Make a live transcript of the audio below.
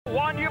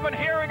One you've been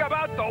hearing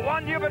about, the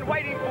one you've been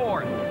waiting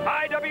for.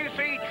 IWC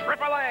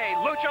AAA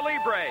Lucha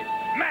Libre.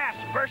 Mask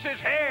versus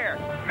hair.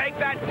 Make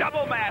that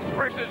double mask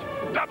versus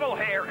double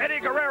hair. Eddie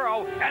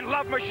Guerrero and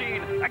Love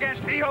Machine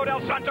against Hijo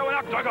del Santo and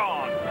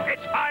Octagón.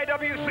 It's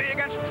IWC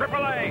against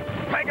AAA.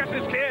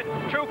 Pegasus Kid,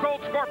 Too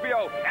Cold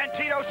Scorpio, and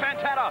Tito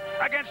Santana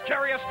against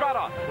Jerry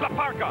Estrada, the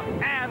Parka,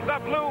 and the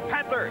Blue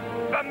Panther.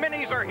 The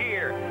minis are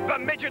here. The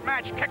midget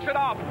match kicks it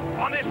off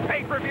on this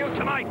pay-per-view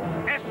tonight.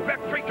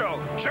 Espectrito,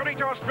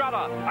 Jerrito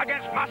Estrada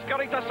against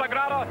Mascarita,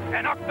 Sagrada,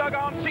 and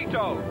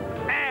Octagóncito.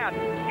 And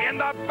in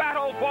the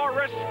battle for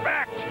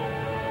respect,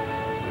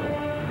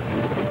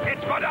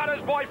 it's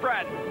Madonna's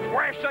boyfriend,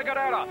 Fuerza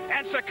Guerrera,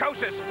 and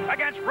Psicosis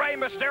against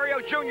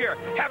Mysterio Jr.,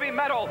 Heavy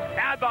Metal,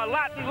 and the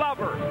Latin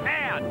Lover.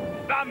 And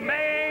the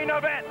main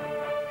event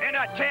in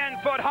a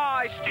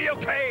 10-foot-high steel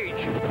cage.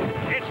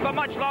 It's the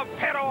much-loved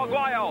Perro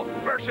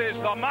Aguayo versus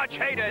the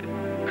much-hated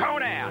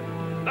Konnan.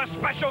 The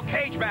special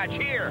cage match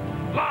here,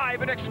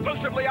 live and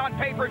exclusively on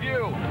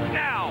pay-per-view.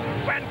 Now,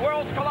 when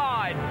worlds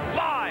collide,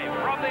 live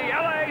from the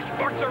LA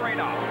Sports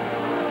Arena.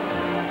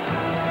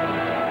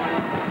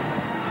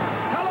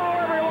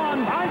 Hello,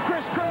 everyone. I'm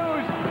Chris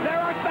Cruz. There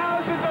are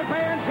thousands of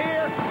fans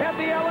here at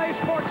the LA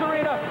Sports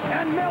Arena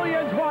and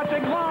millions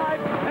watching live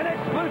and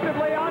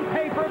exclusively on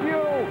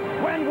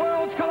pay-per-view. When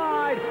worlds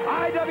collide,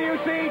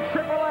 IWC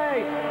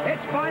AAA.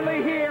 It's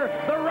finally here,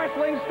 the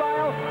wrestling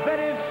style that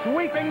is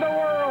sweeping the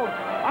world.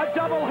 A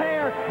double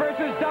hair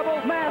versus double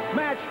mask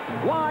match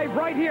live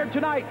right here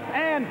tonight.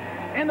 And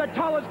in the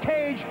tallest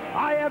cage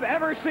I have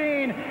ever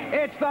seen,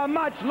 it's the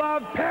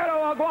much-loved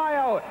Perro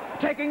Aguayo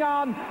taking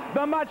on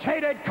the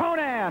much-hated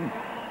Konnan.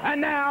 And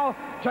now,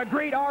 to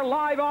greet our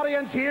live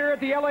audience here at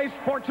the LA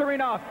Sports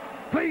Arena,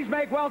 please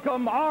make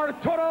welcome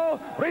Arturo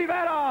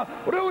Rivera.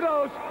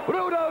 Rudos,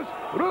 Rudos,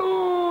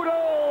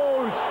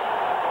 Rudos.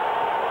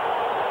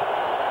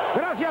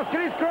 Gracias,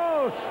 Chris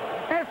Cruz.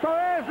 Esto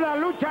es la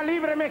lucha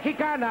libre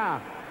mexicana.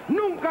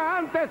 Nunca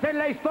antes en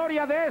la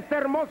historia de este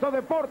hermoso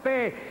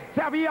deporte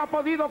se había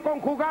podido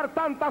conjugar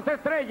tantas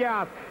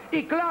estrellas.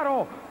 Y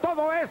claro,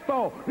 todo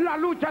esto, la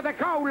lucha de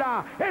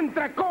jaula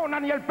entre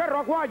Konnan y el Perro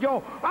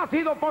Aguayo, ha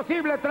sido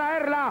posible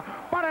traerla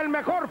para el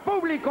mejor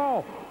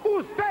público.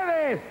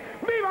 Ustedes,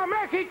 ¡viva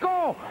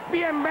México!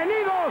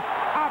 Bienvenidos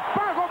a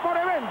Pago por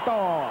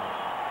Evento.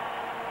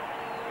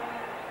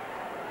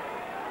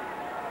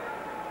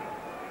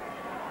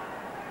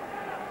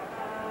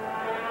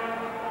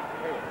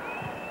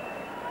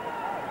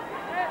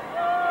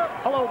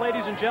 Hello,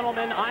 ladies and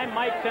gentlemen. I'm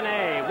Mike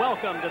Tenay.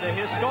 Welcome to the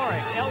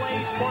historic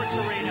LA Sports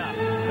Arena,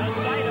 the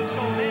site of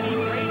so many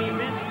great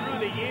events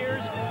through the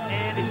years,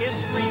 and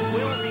history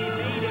will be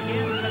made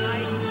again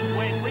tonight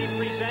when we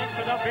present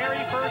for the very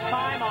first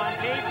time on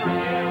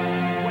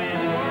pay-per-view When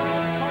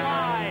Worlds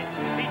Collide,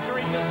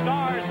 featuring the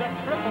stars of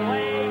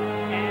AAA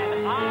and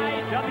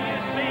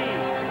IWC,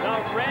 the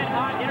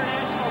red-hot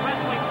international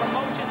wrestling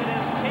promotion that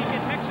has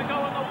taken Mexico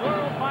and the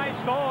world by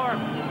storm.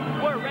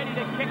 We're ready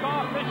to kick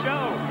off the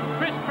show.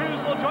 Chris Cruz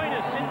will join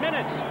us in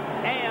minutes.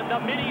 And the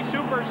mini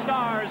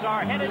superstars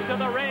are headed to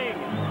the ring.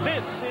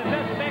 This is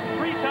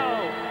Espectrito,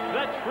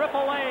 the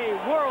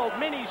AAA World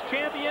Minis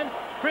Champion.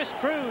 Chris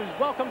Cruz,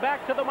 welcome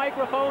back to the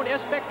microphone.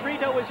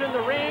 Espectrito is in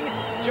the ring.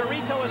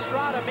 Jerrito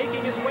Estrada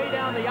making his way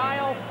down the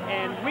aisle.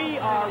 And we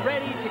are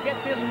ready to get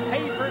this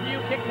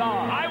pay-per-view kicked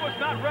off. I was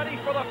not ready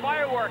for the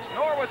fireworks,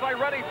 nor was I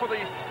ready for the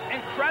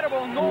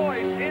incredible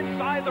noise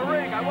inside the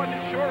ring. I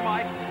wasn't sure,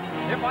 Mike,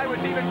 if I was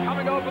even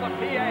coming over the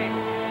PA.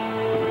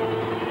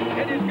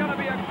 It is going to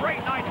be a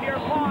great night here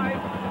live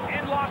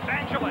in Los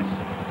Angeles.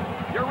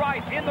 You're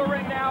right, in the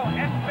ring now,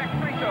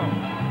 Espectrito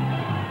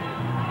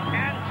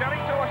and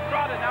Jerrito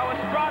Estrada. Now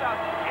Estrada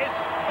is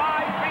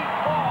 5 feet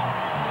tall.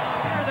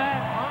 Hear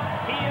that?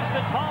 He is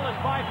the tallest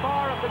by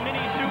far of the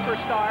mini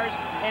superstars.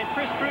 And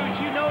Chris Cruz,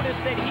 you notice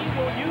that he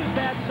will use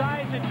that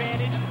size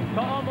advantage to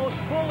almost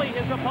bully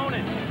his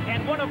opponents.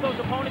 And one of those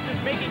opponents is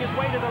making his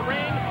way to the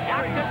ring,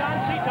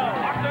 Octagóncito.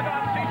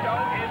 Octagóncito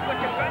is the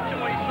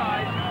conventionally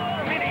sized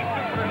mini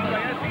superstar.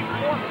 He's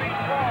 4 feet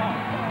tall.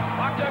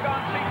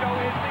 Octagóncito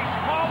is the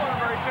smaller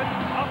version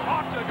of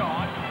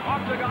Octagon.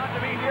 Octagon to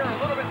be here a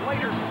little bit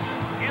later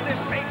in this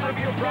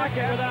pay-per-view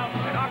broadcast.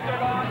 And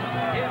Octagon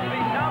is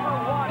the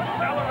 #1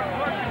 seller of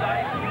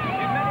merchandise.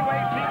 In many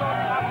ways, the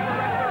most popular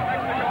wrestler in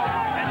Mexico.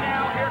 And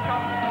now here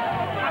comes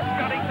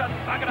Mascarita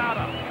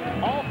Sagrada.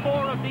 All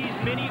 4 of these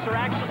minis are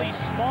actually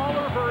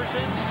smaller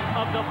versions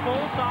of the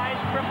full-size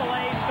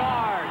AAA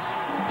stars.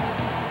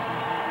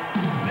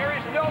 There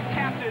is no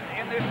captain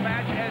in this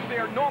match, as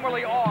there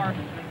normally are.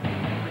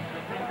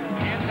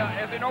 And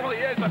as there normally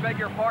is, I beg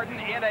your pardon,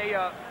 in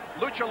a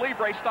Lucha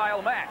Libre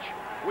style match.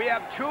 We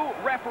have 2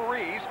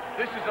 referees.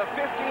 This is a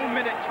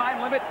 15-minute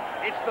time limit.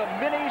 It's the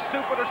mini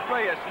Super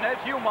Estrellas. And as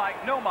you might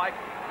know, Mike,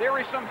 there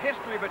is some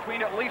history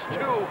between at least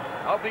 2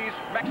 of these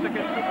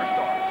Mexican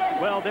superstars.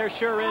 Well, there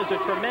sure is a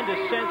tremendous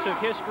sense of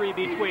history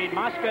between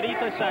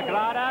Mascarita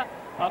Sagrada,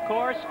 of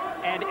course,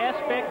 and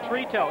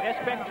Espectrito.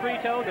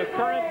 Espectrito, the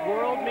current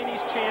World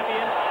Minis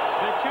Champion.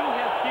 The 2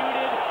 have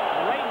feuded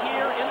right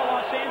here in the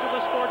Los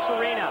Angeles Sports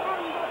Arena.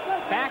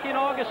 Back in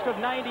August of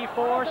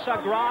 '94,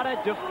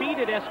 Sagrada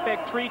defeated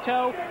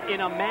Espectrito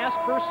in a mask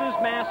versus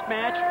mask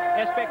match.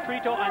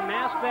 Espectrito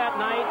unmasked that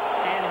night,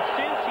 and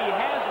since he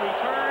has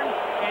returned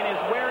and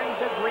is wearing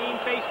the green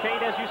face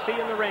paint as you see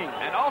in the ring.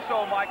 And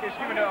also, Mike, as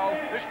you know,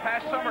 this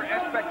past summer,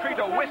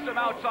 Espectrito, with some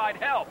outside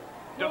help,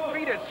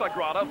 defeated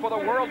Sagrada for the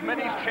World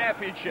Minis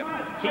Championship.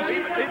 So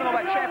even though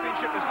that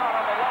championship is not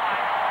on the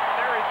line,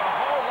 there is a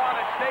whole lot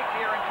at stake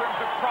here in terms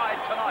of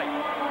pride tonight.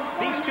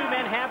 These two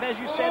men have, as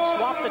you said,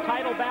 swapped the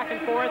title back and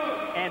forth,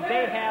 and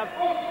they have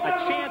a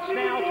chance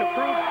now to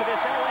prove to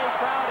this LA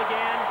crowd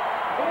again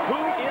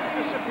who is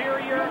the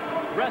superior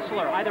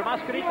wrestler, either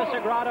Mascarita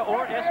Sagrada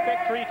or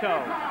Espectrito.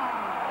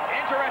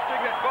 Interesting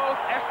that both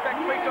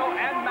Espectrito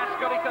and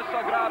Mascarita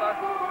Sagrada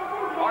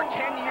are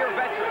 10-year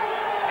veterans,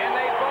 and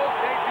they both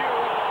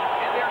debuted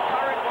in their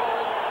current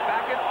roles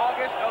back in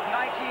August of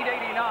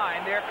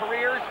 1989. Their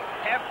careers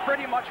have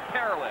pretty much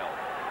paralleled.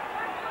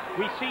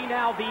 We see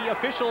now the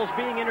officials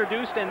being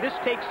introduced, and this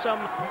takes some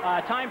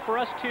time for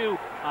us to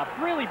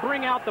really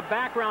bring out the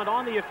background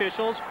on the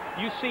officials.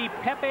 You see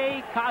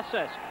Pepe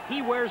Casas.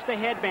 He wears the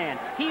headband.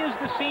 He is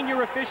the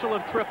senior official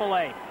of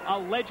AAA, a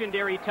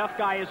legendary tough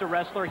guy as a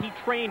wrestler. He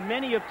trained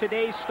many of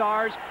today's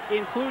stars,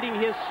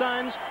 including his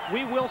sons.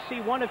 We will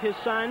see one of his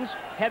sons,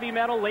 Heavy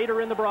Metal,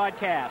 later in the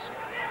broadcast.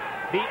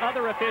 The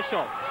other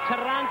official,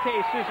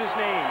 Tarantes is his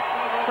name.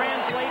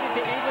 Translated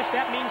to English,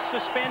 that means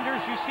suspenders.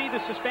 You see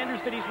the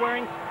suspenders that he's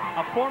wearing.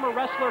 A former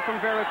wrestler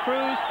from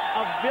Veracruz,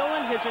 a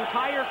villain his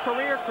entire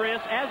career, Chris,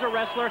 as a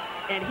wrestler,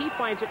 and he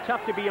finds it tough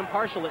to be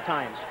impartial at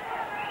times.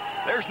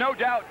 There's no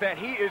doubt that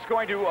he is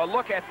going to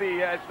look at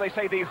the, as they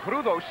say, the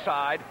rudo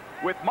side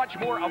with much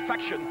more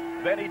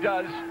affection than he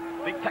does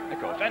the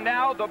technicals. And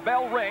now the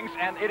bell rings,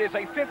 and it is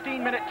a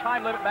 15-minute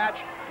time limit match,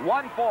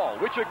 one fall,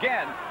 which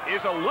again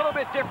is a little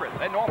bit different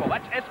than normal.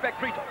 That's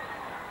Espectrito.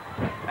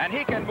 And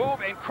he can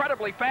move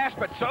incredibly fast,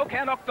 but so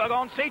can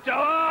Octagóncito.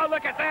 Oh,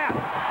 look at that!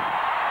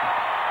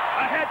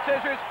 A head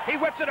scissors, he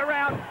whips it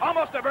around,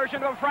 almost a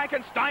version of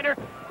Frankensteiner.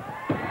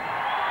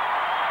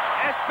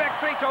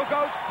 Espectrito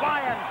goes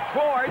flying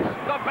towards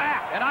the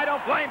back, and I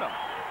don't blame him.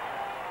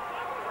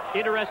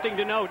 Interesting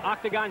to note,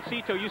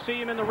 Octagóncito, you see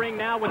him in the ring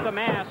now with the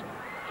mask.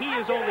 He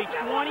is only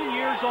 20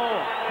 years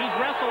old. He's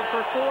wrestled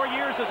for 4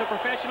 years as a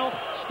professional,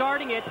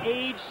 starting at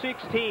age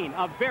 16.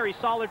 A very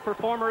solid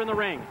performer in the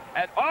ring.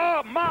 And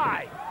oh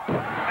my!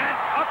 And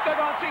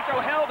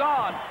Octagóncito held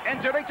on,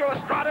 and Jerrito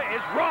Estrada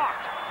is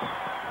rocked.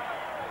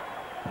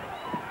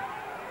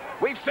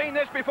 We've seen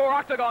this before.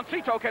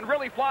 Octagóncito can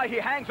really fly. He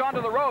hangs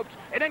onto the ropes,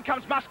 and in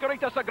comes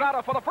Mascarita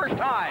Sagrada for the first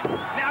time.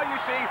 Now you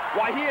see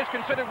why he is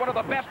considered one of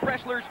the best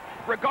wrestlers,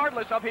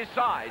 regardless of his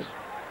size.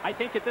 I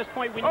think at this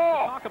point we need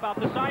to talk about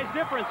the size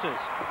differences.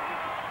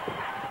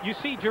 You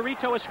see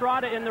Jerrito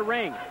Estrada in the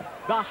ring.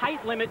 The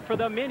height limit for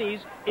the minis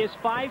is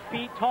 5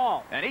 feet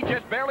tall. And he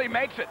just barely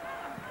makes it.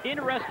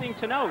 Interesting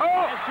to note,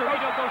 as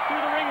Jerrito goes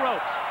through the ring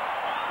ropes.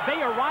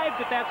 They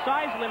arrived at that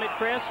size limit,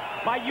 Chris,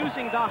 by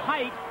using the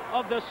height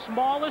of the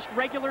smallest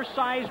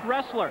regular-sized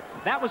wrestler.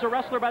 That was a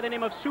wrestler by the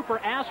name of Super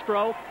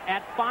Astro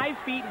at 5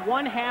 feet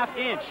 1/2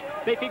 inch.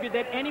 They figured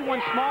that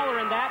anyone smaller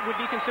than that would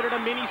be considered a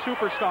mini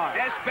superstar.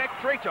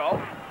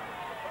 Espectrito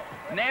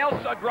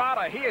nails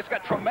Sagrada. He has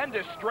got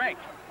tremendous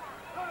strength.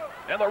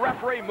 And the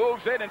referee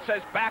moves in and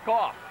says, back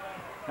off.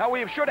 Now,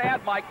 we should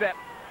add, Mike, that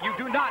you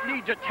do not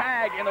need to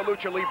tag in the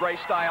Lucha Libre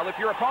style if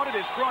your opponent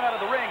is thrown out of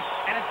the ring.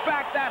 And in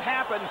fact, that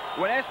happened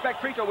when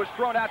Espectrito was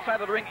thrown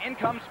outside of the ring. In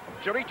comes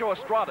Jerrito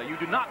Estrada. You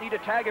do not need to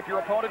tag if your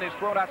opponent is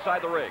thrown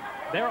outside the ring.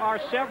 There are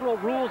several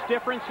rules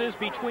differences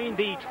between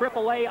the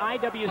AAA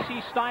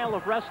IWC style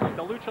of wrestling,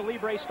 the Lucha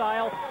Libre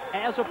style,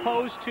 as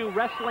opposed to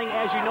wrestling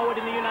as you know it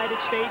in the United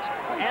States.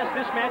 As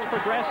this match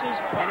progresses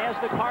and as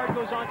the card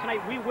goes on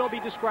tonight, we will be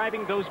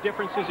describing those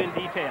differences in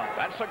detail.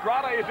 And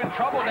Sagrada is in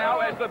trouble now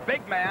as the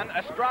big man,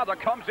 Estrada,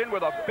 comes in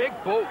with a big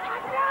boot.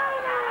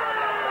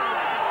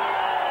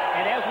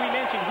 And as we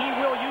mentioned, he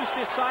will use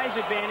this size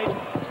advantage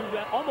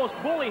to almost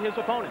bully his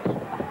opponents.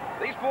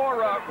 These four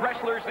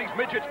wrestlers, these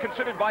midgets,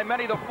 considered by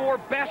many the four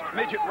best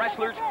midget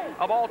wrestlers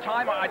of all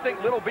time. I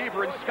think Little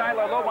Beaver and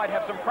Skylar Lowe might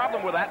have some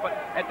problem with that, but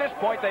at this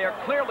point, they are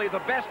clearly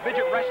the best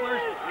midget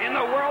wrestlers in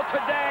the world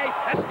today.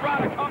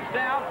 Estrada comes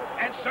down,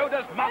 and so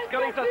does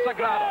Mascarita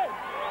Sagrada.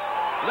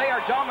 They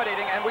are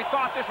dominating, and we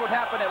thought this would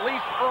happen at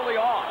least early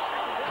on.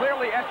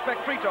 Clearly,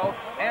 Espectrito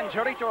and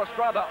Jerrito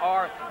Estrada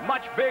are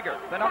much bigger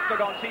than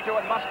Octagóncito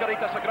and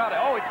Mascarita Sagrada.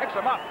 Oh, he picks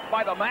him up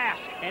by the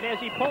mask. And as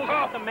he pulls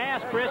out the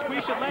mask, Chris,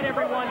 we should let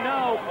everyone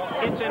know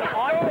it's an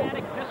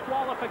automatic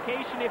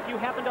disqualification if you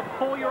happen to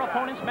pull your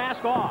opponent's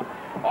mask off.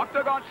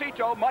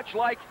 Octagóncito, much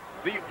like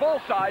the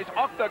full-size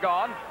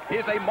Octagon,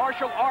 is a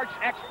martial arts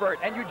expert,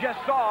 and you just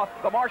saw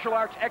the martial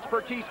arts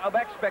expertise of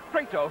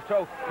Espectrito,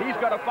 so he's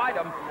going to fight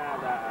him.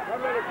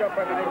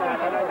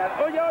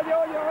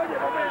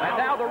 And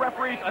now the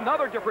referees,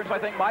 another difference, I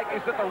think, Mike,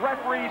 is that the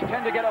referees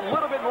tend to get a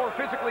little bit more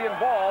physically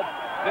involved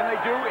than they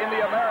do in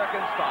the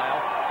American style.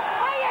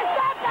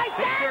 They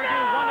sure do.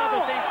 One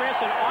other thing, Chris,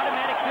 an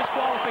automatic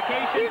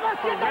disqualification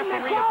for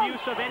referee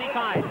abuse of any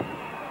kind.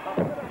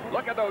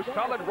 Look at those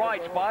solid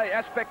rights by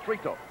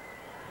Espectrito.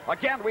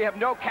 Again, we have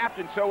no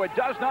captain, so it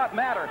does not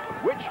matter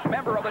which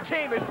member of the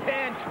team is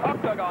pinned.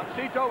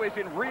 Octagóncito is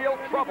in real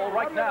trouble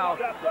right now.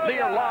 We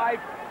are live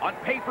on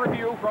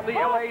pay-per-view from the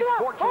LA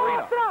Sports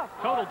Arena.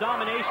 Total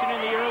domination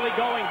in the early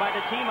going by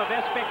the team of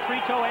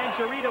Espectrito and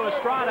Jerrito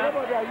Estrada.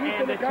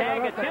 And the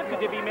tag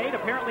attempted to be made,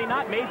 apparently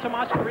not made to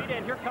Mascarita.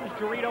 And here comes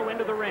Jerrito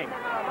into the ring.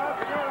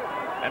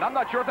 And I'm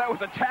not sure if that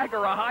was a tag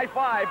or a high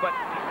five, but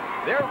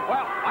there,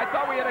 well, I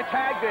thought we had a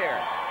tag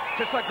there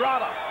to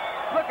Sagrada.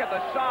 Look at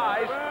the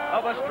size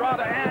of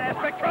Estrada and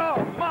Espectrito.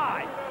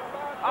 My,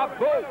 a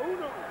boot.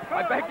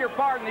 I beg your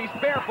pardon, he's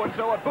barefoot,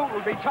 so a boot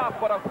would be tough,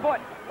 but a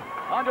foot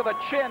under the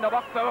chin of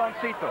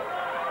Octagóncito.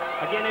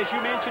 Again, as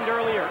you mentioned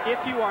earlier, if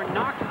you are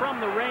knocked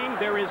from the ring,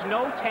 there is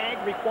no tag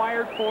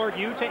required for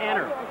you to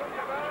enter.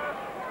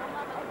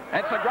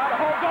 And Sagrada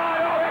holds on.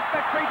 Oh,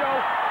 Espectrito.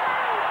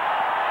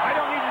 I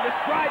don't need to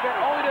describe it,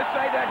 only to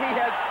say that he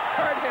has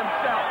hurt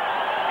himself.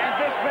 And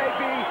this may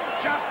be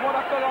just what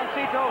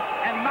Octagóncito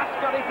and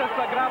Mascarita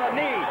Sagrada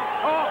need.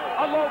 Oh,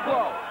 a low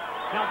blow.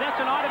 Now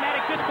that's an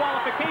automatic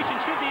disqualification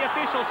should the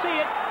official see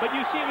it, but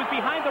you see it was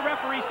behind the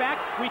referee's back.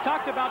 We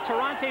talked about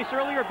Tarantes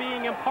earlier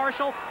being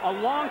impartial. A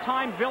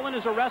long-time villain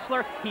as a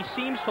wrestler. He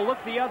seems to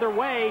look the other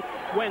way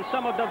when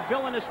some of the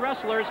villainous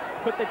wrestlers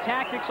put the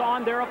tactics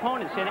on their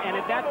opponents, and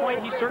at that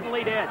point he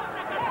certainly did.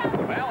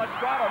 Well,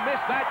 Estrada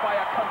missed that by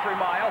a country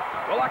mile.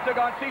 Well,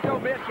 Octagóncito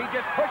missed. He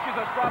just pushes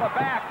Estrada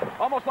back,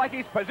 almost like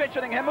he's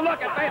positioning him.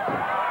 Look at this.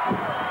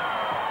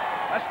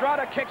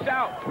 Estrada kicks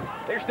out.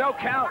 There's no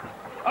count.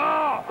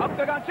 Oh,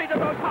 Octagóncito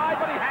goes high,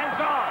 but he hangs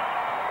on.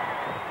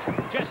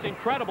 Just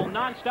incredible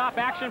non-stop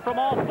action from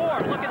all four.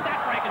 Look at that,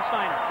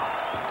 Frankensteiner.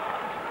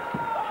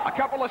 A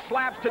couple of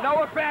slaps to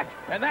no effect,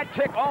 and that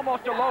kick,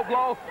 almost a low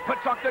blow,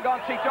 puts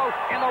Octagóncito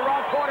in the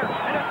wrong corner,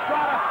 and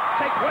Estrada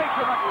takes way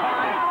too much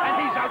time,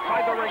 and he's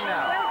outside the ring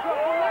now.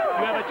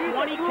 You have a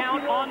 20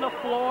 count on the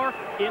floor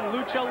in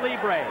Lucha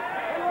Libre.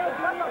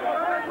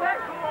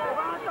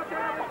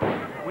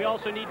 We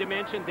also need to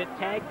mention that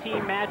tag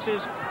team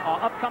matches,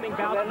 upcoming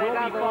bouts will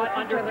be fought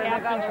under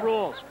captain's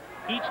rules.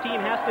 Each team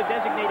has to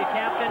designate a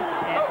captain,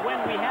 and when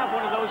we have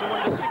one of those in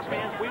one of the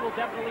six-mans, we will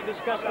definitely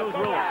discuss those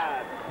rules.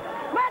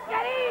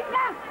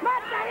 Mascarita!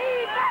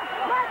 Mascarita!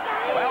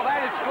 Mascarita! Well,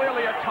 that is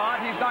clearly a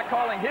taunt. He's not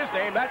calling his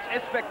name. That's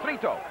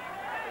Espectrito.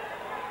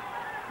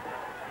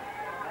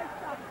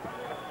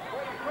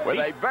 With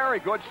a very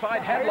good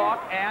side headlock,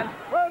 and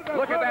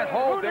look at that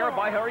hold there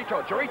by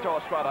Jerrito.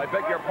 Jerrito Estrada, I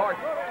beg your pardon.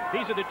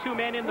 These are the two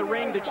men in the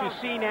ring that you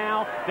see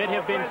now that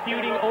have been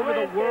feuding over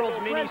the World's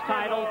Minis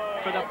title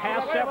for the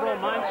past several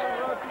months.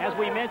 As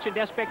we mentioned,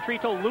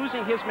 Espectrito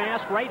losing his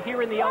mask right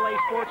here in the LA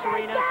Sports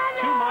Arena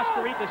to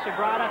Mascarita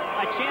Sagrada.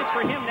 A chance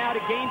for him now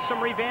to gain some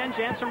revenge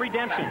and some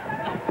redemption.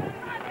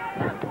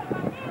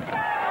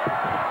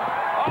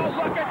 Oh,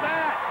 look at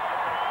that!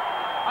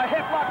 A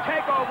hip lock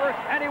takeover,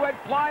 and he went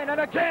flying,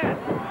 and again!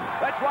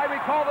 That's why we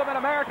call them in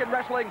American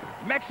wrestling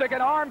Mexican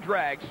arm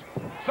drags.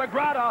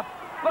 Sagrada,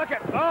 look at,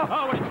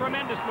 oh, what a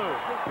tremendous move.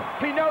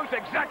 He knows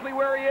exactly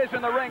where he is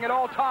in the ring at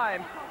all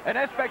times. And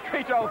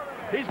Espectrito,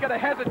 he's going to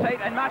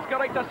hesitate, and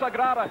Mascarita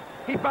Sagrada,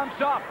 he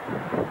bumps up.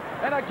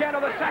 And again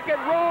on the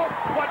second rope,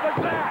 what was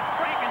that?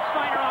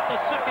 Frankensteiner off the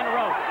second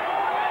rope.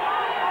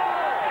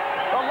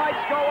 The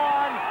lights go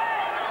on,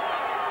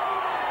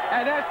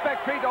 and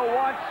Espectrito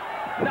wants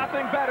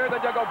nothing better than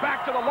to go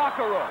back to the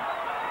locker room.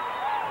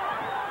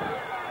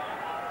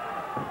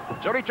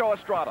 Jerrito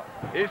Estrada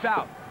is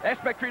out.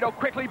 Espectrito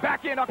quickly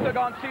back in.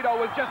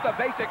 Octagóncito with just a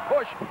basic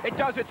push. It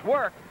does its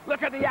work.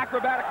 Look at the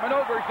acrobatic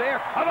maneuvers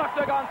there of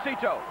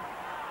Octagóncito.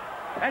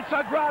 And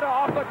Sagrada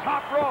off the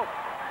top rope.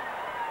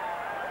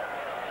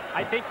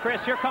 I think, Chris,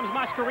 here comes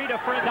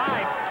Mascarita for a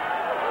dive.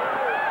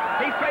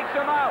 He fakes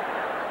him out.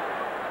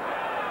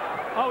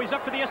 Oh, he's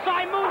up for the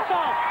assigned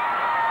moonsault.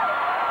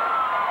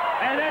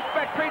 And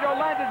Espectrito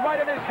landed right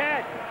in his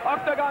head.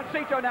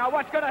 Octagóncito now,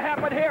 what's going to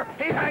happen here?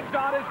 He hangs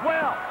on as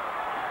well.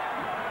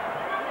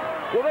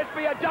 Will this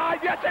be a dive?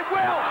 Yes, it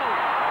will!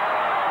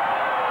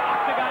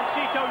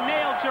 Octagóncito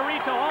nailed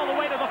Jerrito all the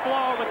way to the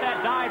floor with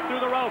that dive through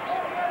the ropes.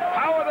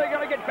 How are they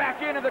going to get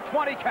back in the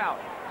 20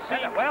 count?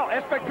 Well,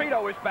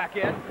 Espectrito is back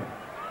in.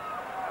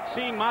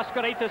 Seeing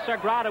Mascarita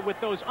Sagrada with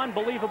those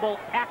unbelievable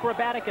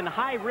acrobatic and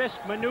high-risk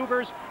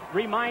maneuvers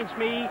reminds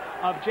me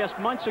of just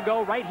months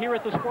ago right here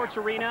at the Sports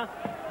Arena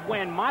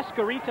when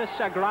Mascarita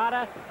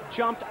Sagrada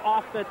jumped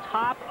off the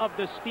top of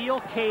the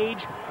steel cage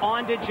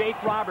onto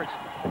Jake Roberts.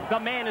 The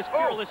man is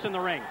fearless in the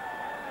ring.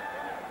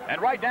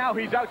 And right now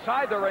he's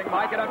outside the ring,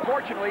 Mike, and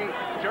unfortunately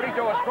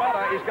Jerrito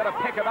Estrada is going to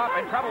pick him up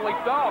and probably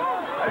throw.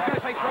 I was going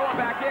to say throw him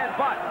back in,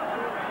 but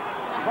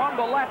from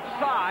the left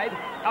side,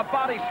 a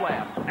body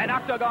slam. And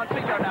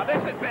Octagóncito, now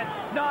this has been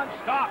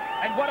non-stop,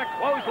 and what a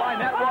clothesline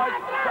that was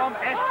from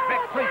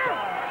Espectrito.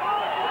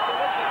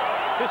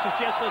 This is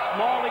just a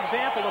small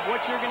example of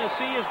what you're going to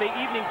see as the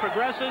evening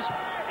progresses,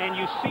 and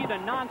you see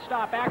the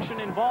non-stop action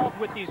involved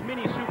with these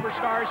mini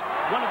superstars.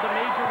 One of the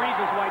major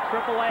reasons why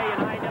AAA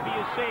and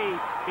IWC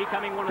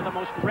becoming one of the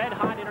most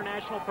red-hot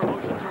international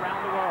promotions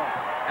around the world.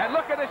 And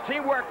look at this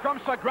teamwork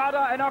from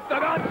Sagrada and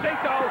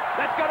Octagóncito.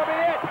 That's going to be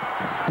it.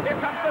 Here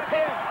comes the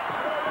pin.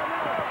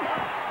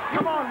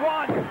 Come on,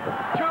 1, 2,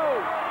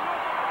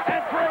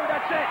 and 3.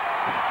 That's it.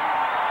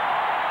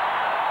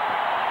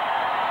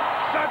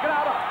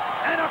 Sagrada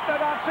and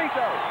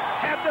Octagóncito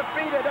have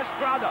defeated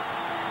Estrada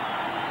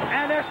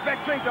and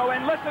Espectrito.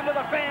 And listen to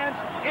the fans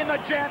in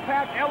the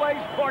jam-packed LA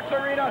Sports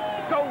Arena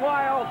go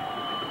wild.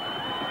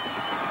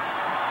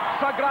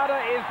 Sagrada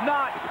is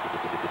not,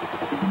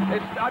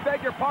 I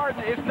beg your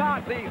pardon, is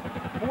not the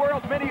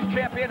World Minis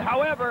champion.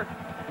 However,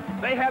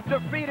 they have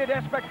defeated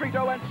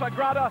Espectrito and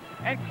Sagrada,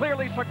 and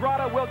clearly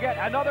Sagrada will get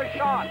another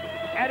shot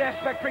at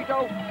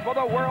Espectrito for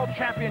the World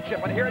Championship.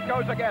 And here it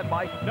goes again,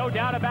 Mike. No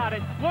doubt about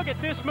it. Look at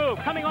this move.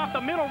 Coming off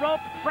the middle rope,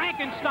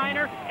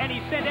 Frankensteiner, and he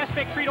sent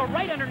Espectrito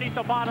right underneath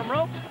the bottom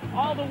ropes,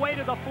 all the way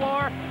to the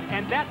floor,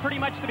 and that pretty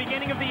much the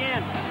beginning of the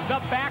end. The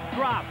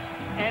backdrop.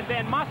 And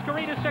then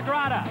Mascarita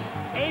Sagrada,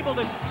 able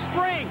to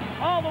spring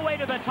all the way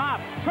to the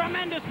top.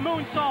 Tremendous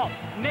moonsault,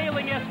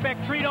 nailing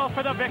Espectrito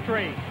for the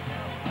victory.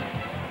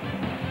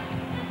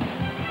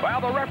 Well,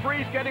 the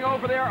referee's getting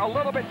over there a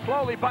little bit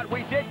slowly, but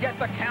we did get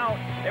the count.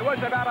 It was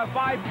about a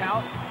 5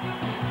 count.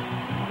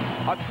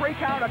 A 3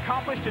 count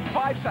accomplished in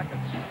 5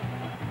 seconds.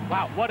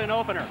 Wow, what an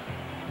opener.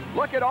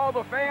 Look at all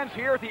the fans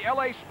here at the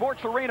LA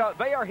Sports Arena.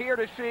 They are here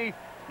to see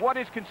what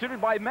is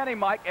considered by many,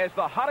 Mike, as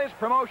the hottest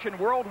promotion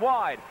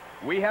worldwide.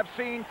 We have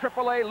seen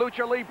AAA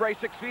Lucha Libre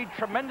succeed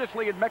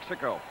tremendously in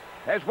Mexico,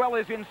 as well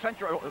as in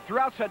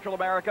throughout Central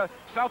America,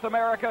 South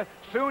America,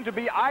 soon to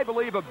be, I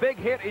believe, a big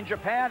hit in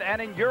Japan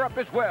and in Europe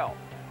as well.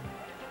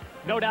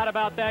 No doubt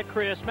about that,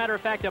 Chris. Matter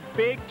of fact, a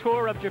big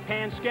tour of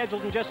Japan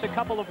scheduled in just a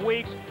couple of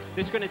weeks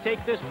that's going to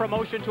take this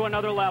promotion to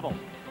another level.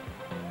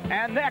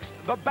 And next,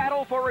 the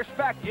battle for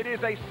respect. It is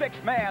a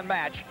 6-man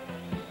match.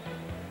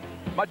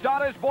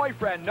 Madonna's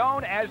boyfriend,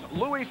 known as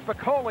Luis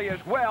Piccoli as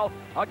well,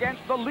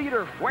 against the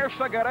leader,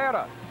 Fuerza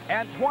Guerrera,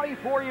 and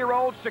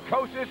 24-year-old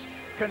Psicosis,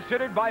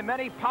 considered by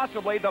many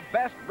possibly the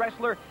best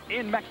wrestler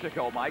in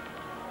Mexico, Mike.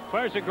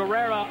 Fuerza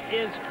Guerrera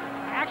is,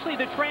 actually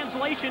the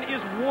translation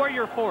is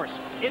Warrior Force.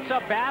 It's a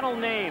battle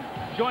name.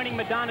 Joining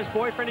Madonna's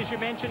boyfriend, as you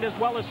mentioned, as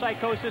well as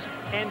Psicosis,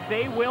 and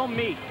they will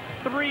meet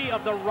 3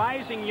 of the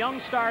rising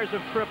young stars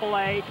of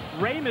AAA,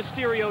 Rey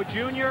Mysterio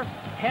Jr.,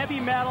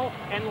 Heavy Metal,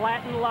 and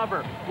Latin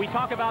Lover. We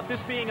talk about this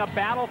being a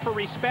battle for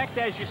respect,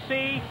 as you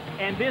see,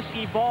 and this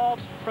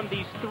evolves from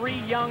these 3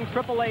 young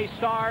AAA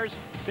stars.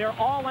 They're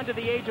all under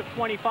the age of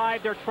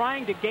 25. They're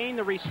trying to gain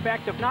the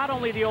respect of not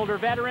only the older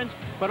veterans,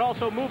 but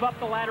also move up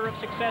the ladder of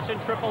success in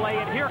AAA.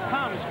 And here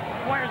comes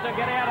Fuerza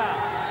Guerrera,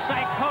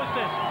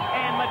 Psicosis,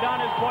 and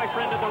Madonna's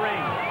boyfriend of the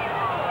ring.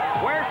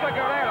 Fuerza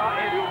Guerrera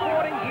is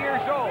 40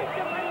 years old,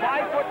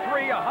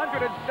 5'3",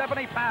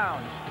 170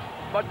 pounds.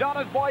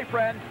 Madonna's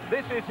boyfriend,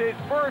 this is his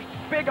first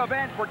big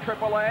event for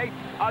AAA,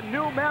 a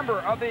new member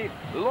of the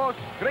Los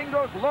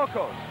Gringos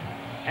Locos.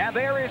 And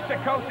there is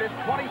Psicosis,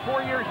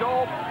 24 years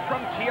old,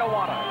 from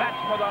Tijuana. That's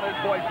Madonna's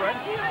boyfriend,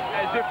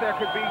 as if there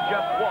could be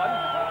just one.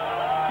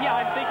 Yeah,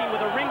 I'm thinking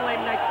with a ring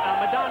name like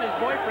Madonna's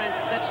boyfriend,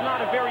 that's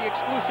not a very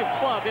exclusive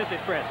club, is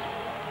it, Chris?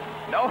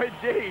 No,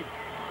 indeed.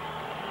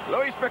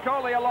 Luis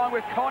Piccoli, along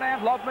with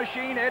Konnan, Love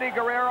Machine, Eddie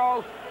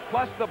Guerrero,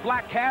 plus the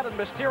Black Cat and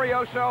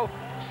Mysterioso,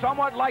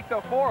 somewhat like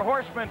the 4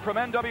 Horsemen from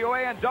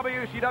NWA and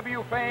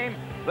WCW fame,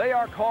 they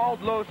are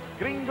called Los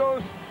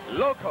Gringos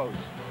Locos.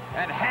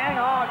 And hang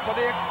on for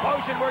the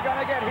explosion we're going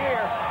to get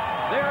here.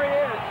 There he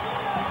is.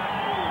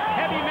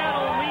 Heavy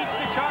Metal leads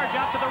the charge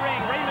out to the ring.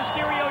 Rey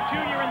Mysterio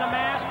Jr. in the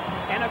mask,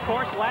 and of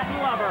course, Latin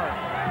Lover.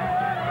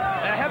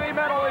 The Heavy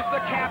Metal is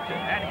the captain,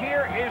 and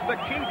here is the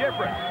key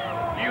difference.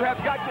 You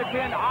have got to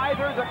pin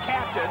either the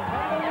captain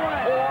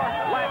or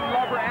Latin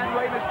Lover and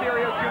Rey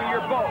Mysterio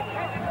Jr. both.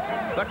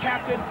 The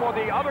captain for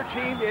the other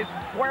team is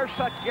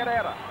Fuerza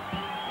Guerrera.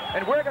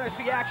 And we're going to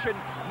see action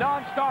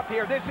non-stop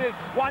here. This is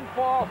one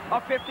fall,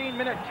 a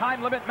 15-minute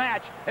time limit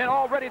match. And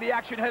already the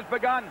action has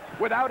begun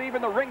without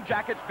even the ring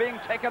jackets being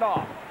taken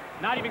off.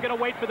 Not even going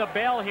to wait for the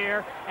bell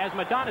here, as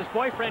Madonna's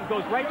boyfriend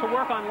goes right to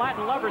work on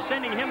Latin Lover,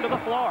 sending him to the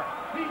floor.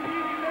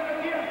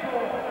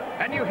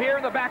 And you hear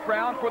in the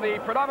background, for the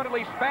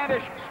predominantly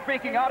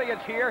Spanish-speaking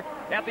audience here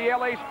at the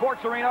LA Sports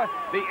Arena,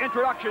 the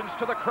introductions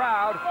to the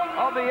crowd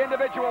of the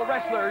individual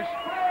wrestlers.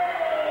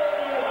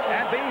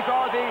 And these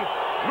are the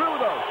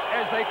rudos,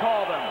 as they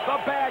call them, the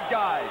bad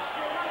guys.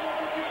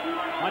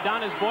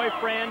 Madonna's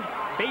boyfriend,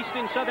 based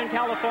in Southern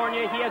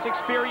California, he has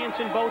experience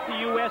in both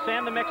the U.S.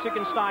 and the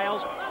Mexican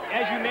styles.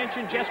 As you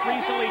mentioned, just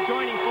recently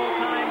joining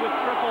full-time with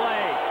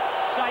AAA.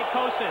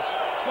 Psicosis,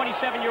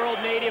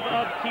 27-year-old native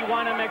of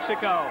Tijuana,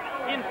 Mexico.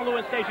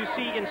 Influenced, as you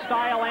see, in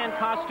style and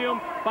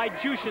costume by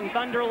Jushin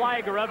Thunder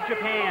Liger of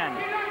Japan.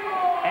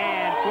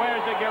 And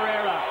Fuerza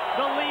Guerrera,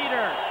 the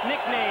leader,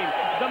 nicknamed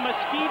the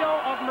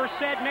Mosquito of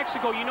Merced,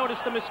 Mexico. You notice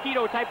the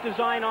mosquito-type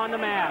design on the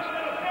mask.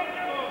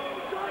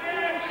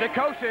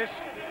 Psicosis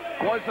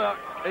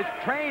is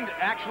trained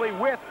actually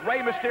with Rey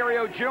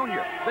Mysterio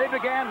Jr. They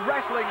began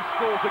wrestling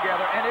school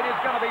together, and it is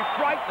going to be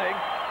frightening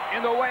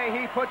in the way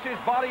he puts his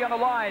body on the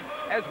line,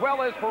 as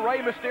well as for Rey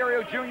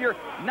Mysterio Jr.,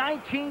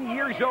 19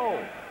 years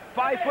old.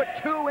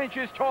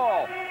 5'2"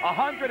 tall,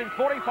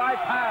 145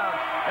 pounds.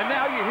 And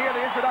now you hear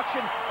the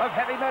introduction of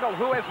Heavy Metal,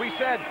 who, as we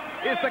said,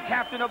 is the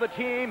captain of the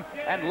team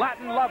and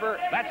Latin lover.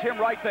 That's him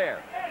right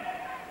there.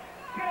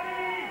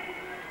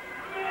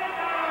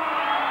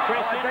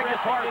 Chris, interesting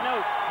to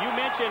note, you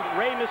mentioned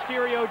Rey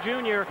Mysterio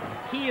Jr.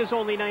 He is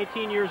only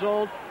 19 years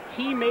old.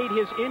 He made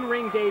his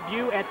in-ring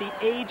debut at the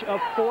age of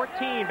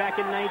 14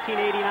 back in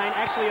 1989,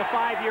 actually a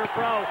 5-year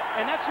pro.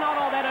 And that's not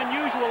all that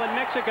unusual in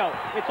Mexico.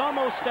 It's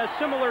almost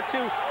similar to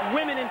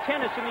women in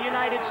tennis in the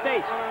United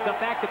States. The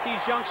fact that these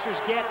youngsters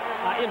get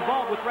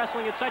involved with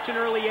wrestling at such an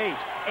early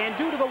age. And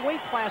due to the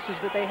weight classes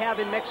that they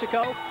have in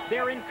Mexico,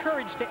 they're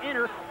encouraged to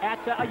enter at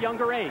a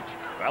younger age.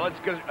 Well,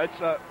 it's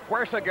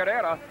Fuerza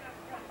Guerrera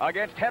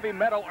against Heavy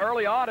Metal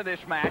early on in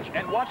this match.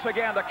 And once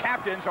again, the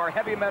captains are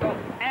Heavy Metal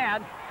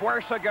and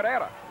Fuerza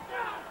Guerrera.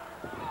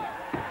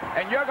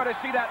 And you're going to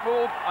see that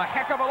move a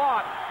heck of a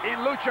lot in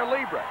Lucha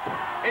Libre.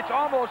 It's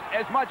almost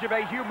as much of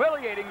a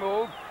humiliating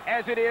move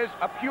as it is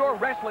a pure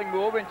wrestling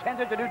move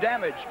intended to do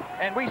damage.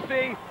 And we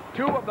see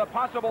two of the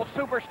possible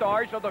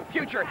superstars of the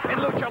future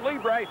in Lucha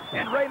Libre,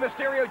 and Rey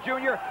Mysterio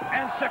Jr.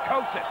 and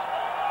Psicosis.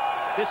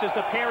 This is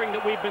the pairing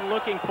that we've been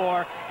looking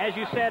for. As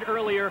you said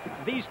earlier,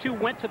 these two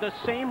went to the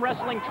same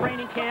wrestling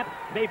training camp.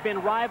 They've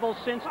been rivals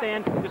since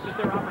then. This is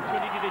their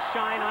opportunity to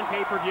shine on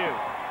pay-per-view.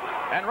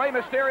 And Rey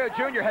Mysterio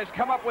Jr. has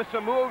come up with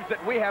some moves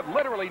that we have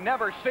literally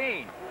never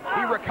seen.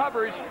 He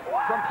recovers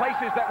from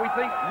places that we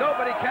think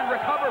nobody can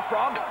recover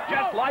from,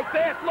 just like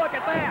this. Look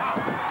at that.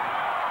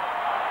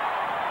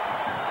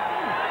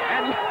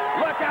 And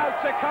look out,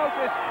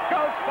 Psicosis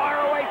goes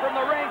far away from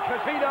the ring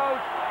because he knows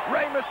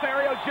Rey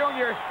Mysterio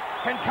Jr.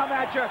 can come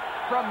at you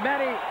from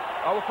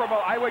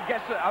I would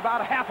guess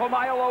about half a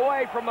mile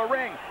away from the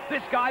ring.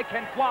 This guy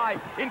can fly.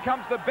 In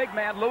comes the big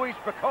man, Luis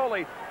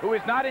Piccoli, who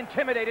is not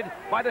intimidated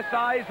by the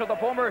size of the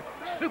former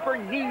Super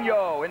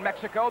Nino in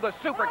Mexico, the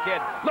Super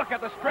Kid. Look at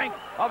the strength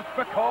of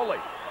Piccoli.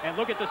 And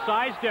look at the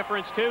size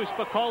difference, too.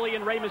 Piccoli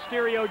and Rey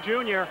Mysterio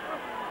Jr.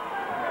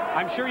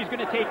 I'm sure he's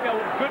going to take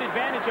good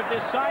advantage of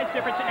this size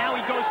difference, and now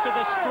he goes to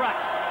the strut.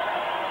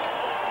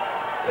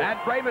 And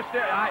Rey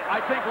Mysterio, I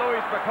think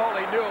Luis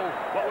Piccoli knew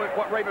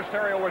what Rey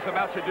Mysterio was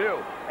about to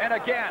do. And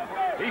again,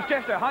 he's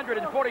just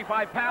 145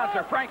 pounds,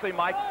 so frankly,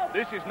 Mike,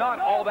 this is not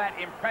all that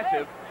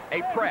impressive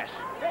a press.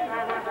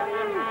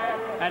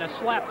 And a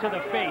slap to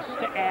the face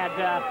to add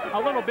a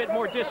little bit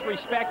more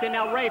disrespect. And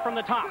now Rey from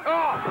the top.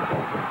 Oh!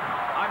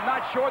 I'm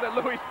not sure that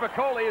Luis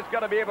Piccoli is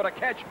going to be able to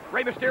catch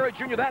Rey Mysterio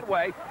Jr. that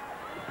way.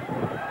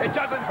 It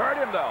doesn't hurt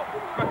him, though.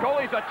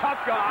 Piccoli's a tough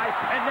guy,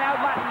 and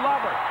now Latin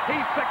lover.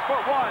 He's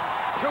 6'1",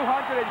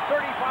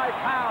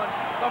 235 pounds,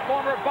 the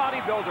former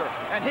bodybuilder,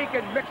 and he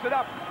can mix it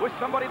up with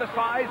somebody the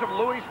size of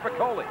Luis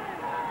Piccoli.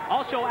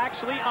 Also,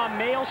 actually, a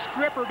male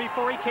stripper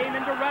before he came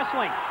into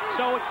wrestling.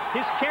 So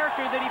his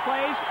character that he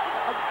plays,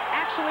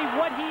 actually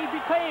what he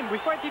became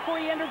before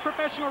he entered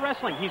professional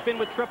wrestling. He's been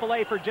with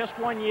AAA for just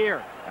 1 year.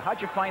 How'd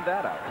you find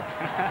that out?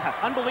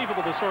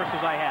 Unbelievable, the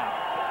sources I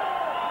have.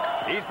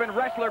 He's been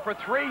wrestler for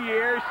 3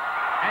 years,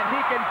 and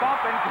he can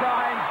bump and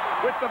grind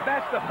with the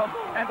best of them,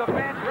 and the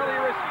fans really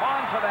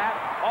respond to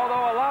that,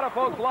 although a lot of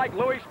folks like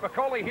Luis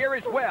Piccoli here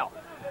as well.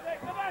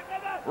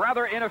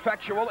 Rather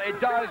ineffectual. It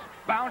does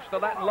bounce the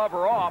Latin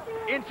lover off.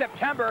 In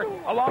September,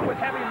 along with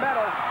Heavy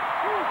Metal,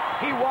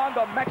 he won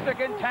the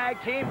Mexican Tag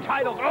Team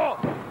titles. Oh,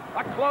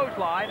 a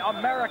clothesline,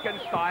 American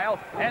style,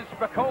 and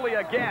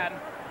Piccoli again.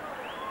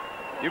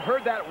 You've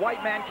heard that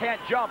white man can't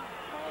jump.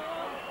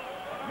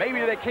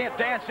 Maybe they can't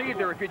dance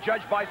either if you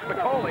judge by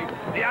Piccoli.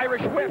 The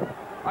Irish whip,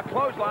 a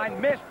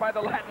clothesline missed by the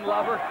Latin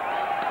lover.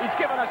 He's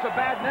given us a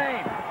bad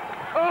name.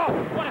 Oh,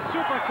 what a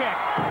super kick.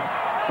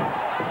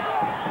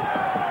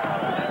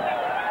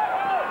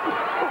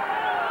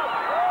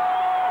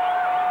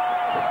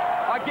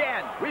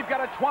 Again, we've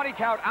got a 20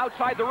 count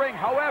outside the ring.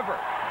 However,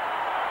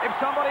 if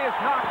somebody is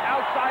knocked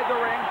outside the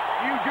ring,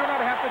 you do not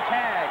have to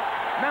tag.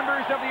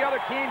 Members of the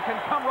other team can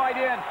come right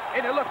in,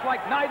 and it looks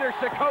like neither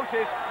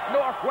Psicosis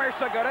nor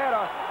Fuerza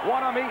Guerrera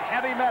want to meet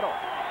Heavy Metal.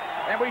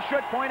 And we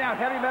should point out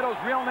Heavy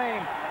Metal's real name,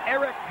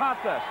 Eric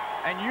Casas.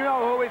 And you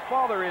know who his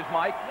father is,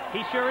 Mike.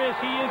 He sure is.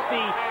 He is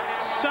the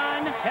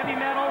son, Heavy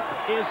Metal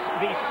is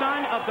the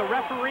son of the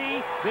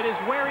referee that is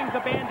wearing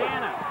the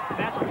bandana.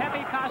 That's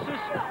Pepe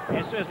Casas,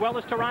 as well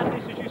as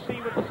Tarantes, as you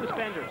see with the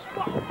suspenders.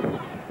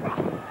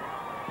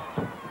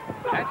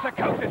 And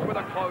Psicosis with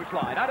a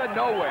clothesline out of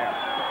nowhere.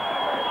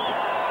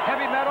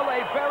 Heavy Metal,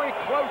 a very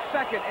close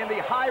second in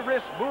the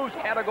high-risk moves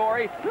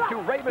category to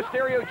Rey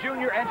Mysterio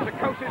Jr. and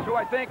Psicosis, who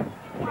I think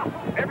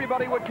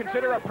everybody would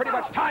consider a pretty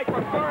much tied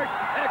for third,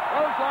 and a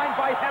clothesline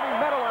by Heavy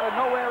Metal out of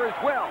nowhere as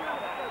well.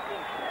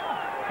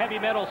 Heavy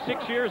Metal,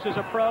 6 years as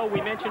a pro. We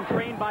mentioned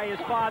trained by his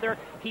father.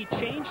 He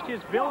changed his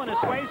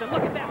villainous ways, and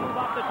look at that move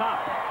off the top.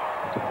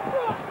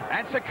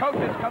 And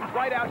Psicosis comes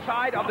right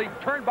outside of the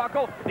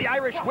turnbuckle. The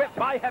Irish whip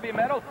by Heavy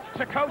Metal.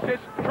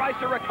 Psicosis tries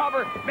to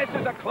recover,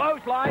 misses a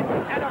clothesline,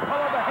 and a pull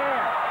of the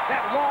hair.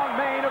 That long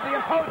mane of the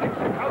imposing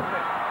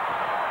Psicosis.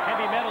 Heavy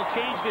Heavy Metal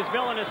changed his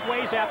villainous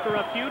ways after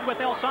a feud with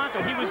El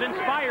Santo. He was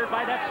inspired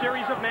by that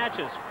series of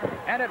matches.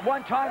 And at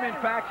one time, in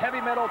fact, Heavy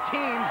Metal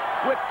teamed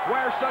with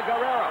Fuerza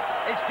Guerrera.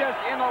 It's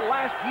just in the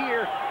last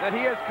year that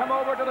he has come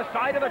over to the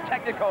side of the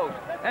Technicos.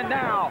 And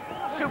now,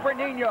 Super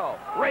Nino,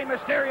 Rey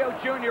Mysterio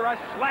Jr., a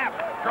slap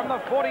from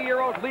the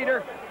 40-year-old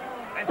leader.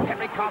 And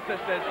Pegasus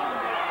says,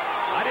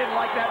 I didn't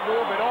like that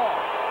move at all.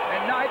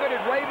 And neither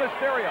did Rey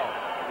Mysterio.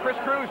 Chris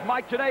Cruz,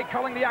 Mike Tenay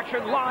calling the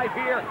action live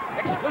here,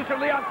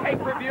 exclusively on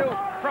pay-per-view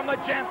from the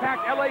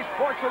jam-packed LA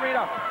Sports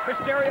Arena.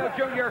 Mysterio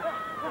Jr.,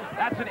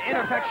 that's an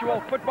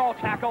ineffectual football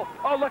tackle.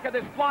 Oh, look at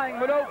this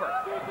flying maneuver.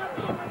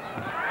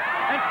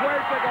 And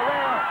Fuerza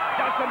Guerrera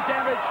does some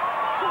damage.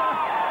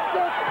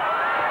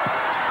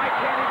 I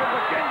can't even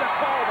begin to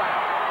call that.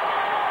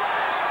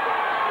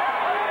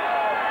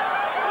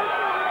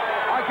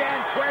 Again,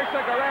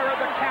 Fuerza Guerrera,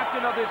 the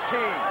captain of this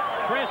team.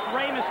 Chris,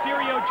 Rey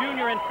Mysterio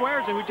Jr. and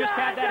Fuerza, who just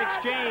had that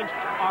exchange,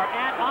 are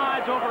at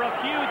odds over a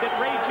feud that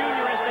Rey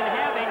Jr. has been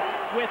having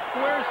with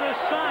Fuerza's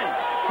son,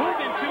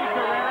 Juventud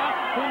Guerrera,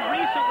 who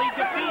recently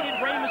defeated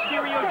Rey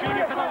Mysterio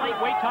Jr. for the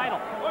lightweight title.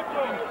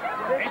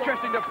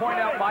 Interesting to point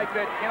out, Mike,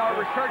 that in our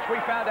research we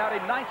found out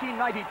in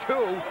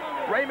 1992,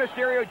 Rey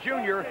Mysterio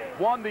Jr.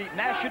 won the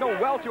national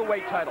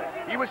welterweight title.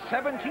 He was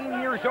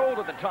 17 years old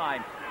at the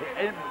time,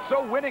 and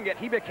so winning it,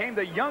 he became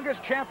the youngest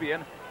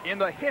champion in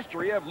the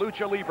history of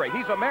Lucha Libre.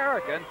 He's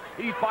American,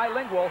 he's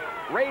bilingual,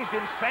 raised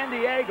in San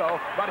Diego,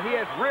 but he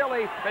has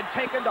really been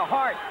taken to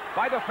heart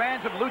by the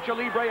fans of Lucha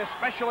Libre,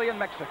 especially in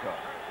Mexico.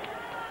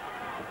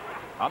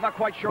 I'm not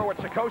quite sure what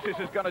Psicosis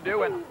is going to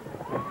do, and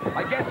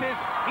my guess is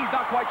he's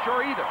not quite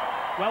sure either.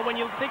 Well, when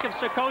you think of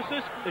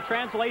Psicosis, the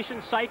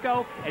translation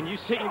psycho, and you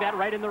seeing that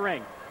right in the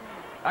ring.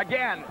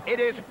 Again,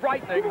 it is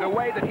frightening the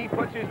way that he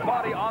puts his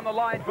body on the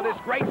line for this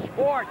great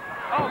sport.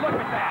 Oh, look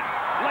at that.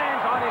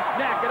 Lands on his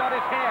neck and on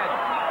his head.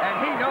 And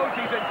he knows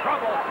he's in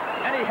trouble.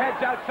 And he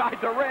heads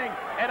outside the ring.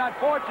 And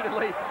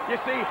unfortunately,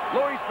 you see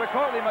Luis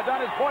Piccoli,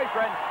 Madonna's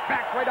boyfriend,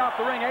 backed right off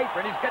the ring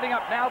apron. He's getting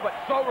up now, but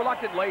so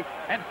reluctantly.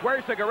 And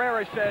Fuerza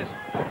Guerrera says,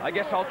 I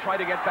guess I'll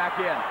try to get back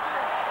in.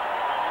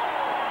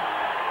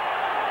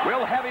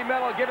 Will Heavy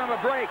Metal give him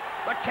a break?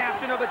 The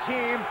captain of the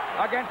team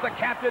against the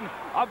captain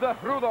of the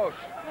Rudos.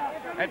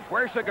 And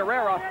Fuerza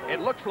Guerrera,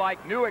 it looks like,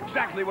 knew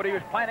exactly what he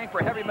was planning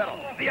for Heavy Metal.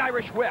 The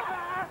Irish whip.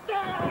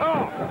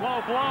 Oh,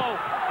 low blow.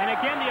 And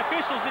again, the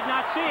officials did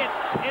not see it.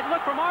 It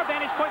looked from our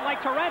vantage point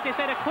like Tarantes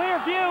had a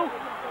clear view.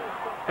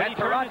 And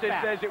Tarantes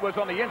says it was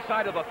on the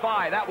inside of the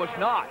thigh. That was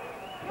not.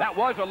 That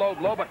was a low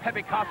blow, but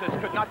Pegasus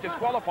could not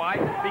disqualify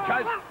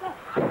because...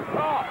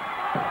 Oh.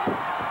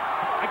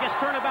 I guess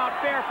turnabout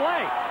fair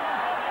play.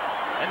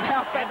 And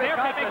now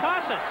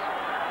Pegasus.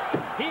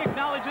 He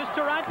acknowledges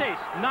Tarantes,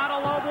 not a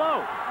low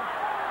blow.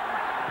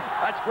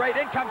 That's great.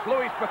 In comes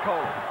Luis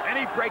Piccoli, and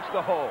he breaks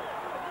the hold.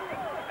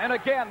 And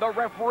again, the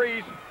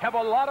referees have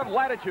a lot of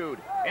latitude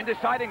in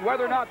deciding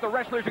whether or not the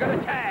wrestlers are going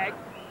to tag.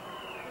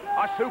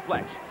 A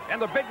suplex.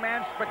 And the big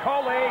man,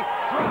 Piccoli,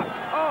 drops.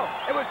 Oh,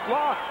 it was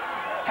blocked.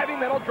 Heavy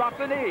Metal dropped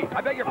the knee.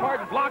 I beg your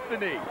pardon, blocked the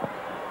knee.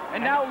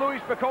 And now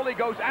Luis Piccoli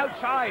goes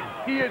outside.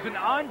 He is an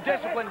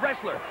undisciplined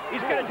wrestler.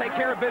 He's going to take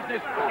care of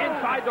business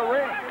inside the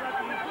ring.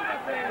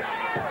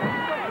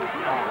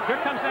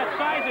 Here comes that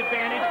size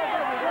advantage.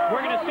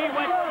 We're going to see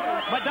what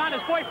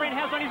Madonna's boyfriend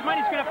has on his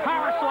mind. He's going to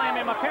power slam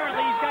him.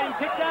 Apparently, he's got him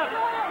picked up.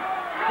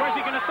 Where's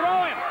he going to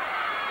throw him?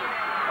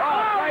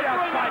 Oh, right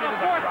outside of the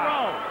fourth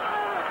row.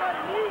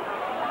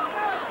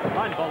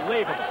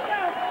 Unbelievable.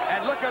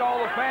 And look at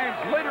all the fans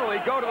literally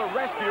go to the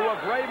rescue of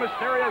Rey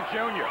Mysterio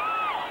Jr.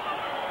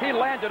 He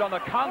landed on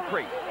the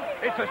concrete.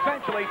 It's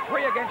essentially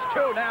 3 against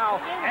 2 now,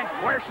 and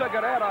Fuerza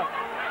Guerrera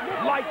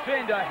lights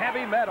into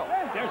Heavy Metal.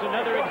 There's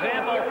another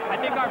example. I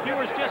think our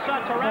viewers just saw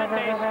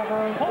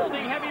Tarantes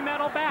holding Heavy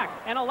Metal back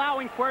and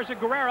allowing Fuerza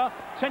Guerrera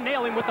to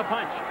nail him with the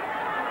punch.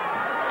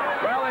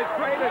 Well, as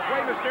great as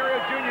Rey Mysterio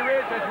Jr.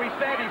 is, as we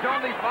said, he's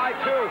only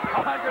 5'2",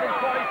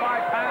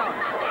 145 pounds.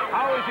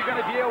 How is he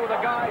going to deal with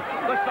a guy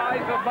the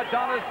size of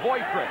Madonna's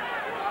boyfriend?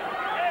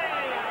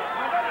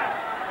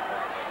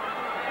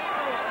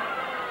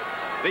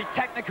 The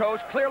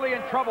Technicos clearly in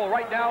trouble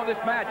right now in this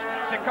match.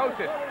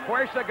 Psicosis,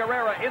 Fuerza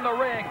Guerrera in the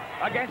ring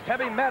against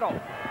Heavy Metal.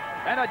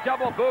 And a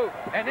double boot.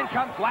 And in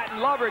comes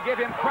Latin Lover. Give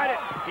him credit.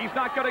 He's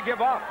not going to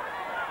give up.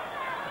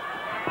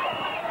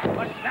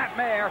 A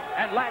snapmare,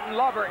 and Latin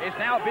Lover is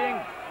now being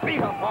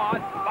beat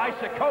upon by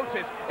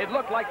Psicosis. It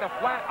looked like the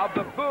flat of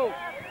the boot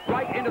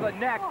right into the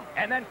neck.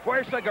 And then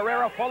Fuerza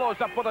Guerrera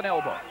follows up with an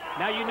elbow.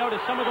 Now you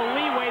notice some of the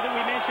leeway that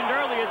we mentioned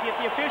earlier that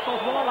the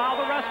officials will allow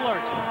the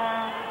wrestlers.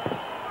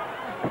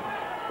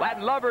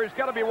 Latin Lover is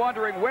going to be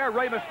wondering where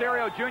Rey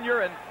Mysterio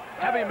Jr. and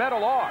Heavy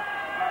Metal are.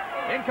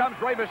 In comes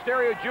Rey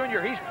Mysterio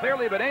Jr. He's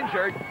clearly been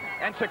injured,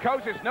 and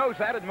Psicosis knows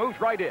that and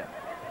moves right in.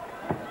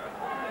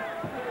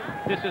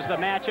 This is the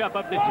matchup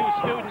of the two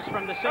students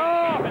from the same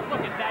camp, and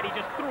look at that, he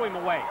just threw him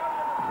away.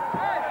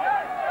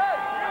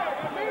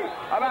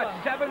 About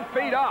 7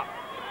 feet up,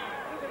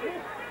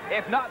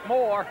 if not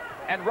more,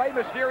 and Rey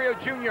Mysterio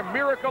Jr.,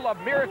 miracle of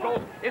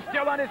miracles, is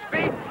still on his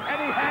feet, and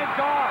he hangs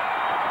on.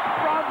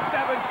 from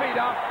 7 feet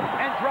up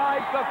and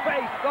drives the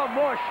face, the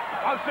mush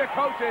of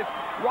Psicosis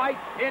right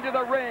into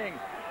the ring.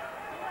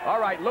 All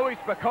right, Louis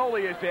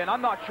Spicoli is in.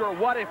 I'm not sure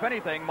what, if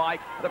anything, Mike,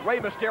 that Rey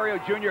Mysterio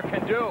Jr.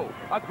 can do.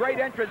 A great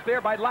entrance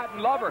there by Latin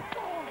Lover.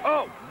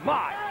 Oh,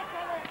 my.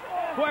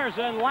 Fuerza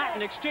and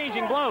Latin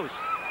exchanging blows.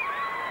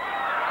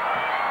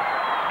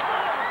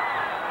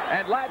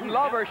 And Latin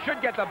Lover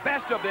should get the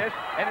best of this,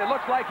 and it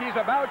looks like he's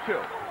about to.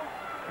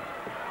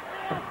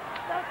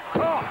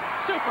 Oh,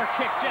 super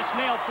kick just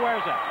nailed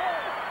Fuerza.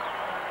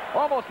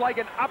 Almost like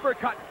an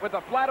uppercut with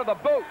the flat of the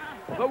boot.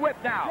 The whip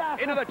now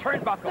into the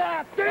turnbuckle.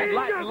 And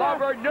Latin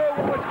Lover knew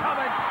what was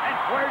coming, and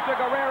Fuerza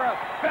Guerrera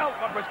felt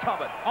what was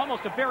coming.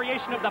 Almost a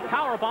variation of the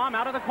power bomb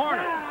out of the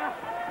corner.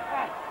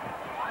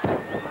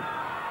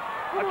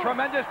 A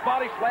tremendous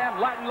body slam.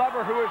 Latin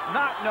Lover, who is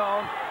not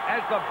known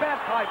as the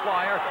best high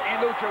flyer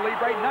in Lucha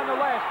Libre,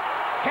 nonetheless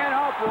can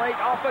operate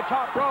off the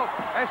top rope,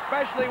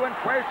 especially when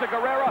Fuerza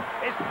Guerrera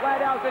is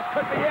flat out. This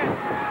could be it.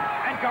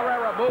 And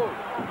Guerrera moves.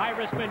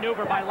 High-risk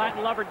maneuver by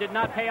Latin Lover did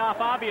not pay off,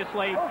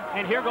 obviously.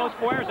 And here goes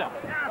Fuerza.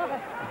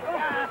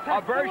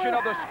 A version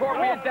of the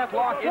Scorpion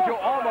Deathlock into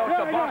almost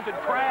a Boston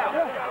Crab.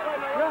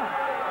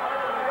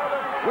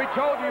 We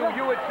told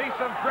you would see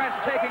some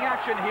breathtaking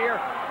action here.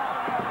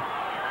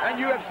 And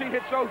you have seen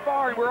it so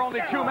far, and we're only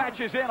 2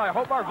 matches in. I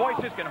hope our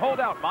voices can hold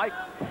out, Mike.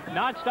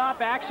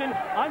 Non-stop action,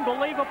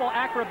 unbelievable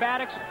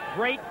acrobatics,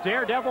 great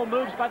daredevil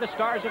moves by the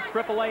stars of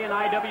AAA and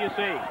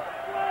IWC.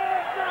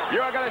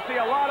 You're going to see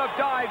a lot of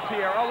dives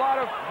here, a lot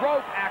of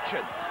rope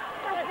action.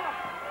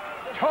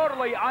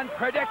 Totally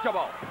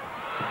unpredictable.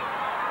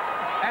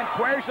 And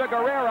Fuerza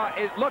Guerrera,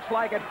 it looks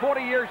like at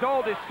 40 years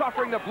old, is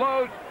suffering the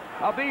blows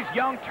of these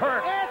young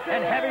Turks.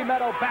 And Heavy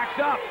Metal backs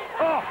up.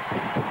 Oh,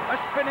 a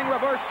spinning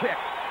reverse kick.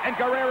 And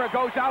Guerrera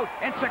goes out,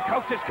 and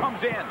Psicosis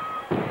comes in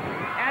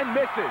and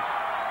misses.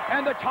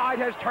 And the tide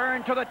has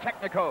turned to the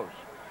Technicos.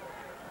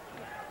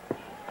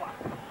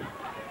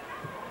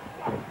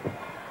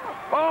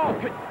 Oh,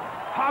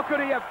 how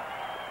could he have?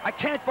 I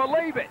can't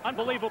believe it.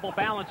 Unbelievable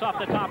balance off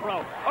the top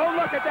rope. Oh,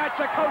 look at that,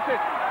 Psicosis.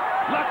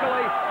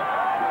 Luckily,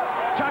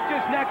 tucked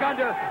his neck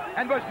under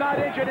and was not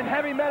injured, and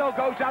Heavy Metal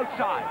goes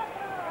outside.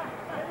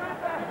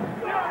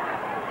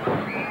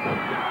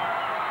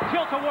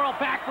 Tilt-a-whirl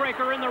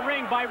backbreaker in the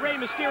ring by Rey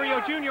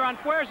Mysterio Jr. on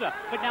Fuerza.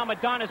 But now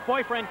Madonna's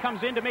boyfriend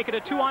comes in to make it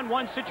a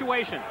 2-on-1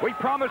 situation. We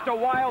promised a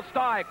wild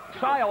style,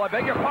 I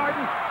beg your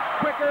pardon.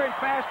 Quicker and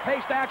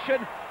fast-paced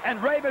action,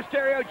 and Rey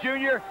Mysterio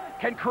Jr.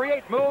 can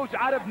create moves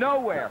out of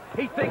nowhere.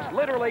 He thinks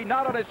literally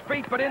not on his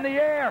feet, but in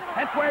the air.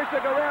 And Fuerza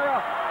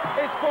Guerrera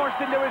is forced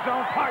into his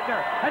own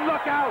partner. And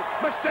look out,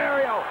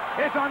 Mysterio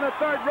is on the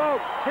 3rd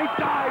rope. He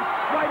dives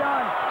right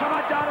on to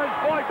Madonna's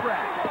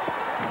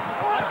boyfriend.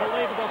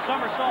 Unbelievable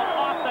somersault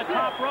off the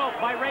top rope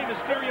by Rey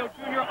Mysterio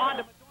Jr.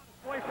 onto Madonna's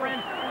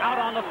boyfriend, out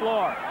on the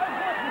floor.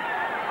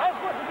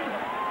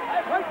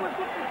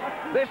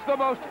 This is the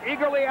most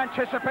eagerly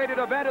anticipated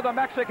event of the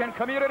Mexican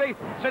community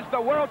since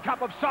the World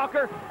Cup of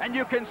Soccer, and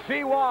you can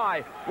see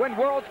why. When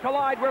worlds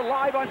collide, we're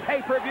live on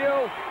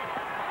pay-per-view.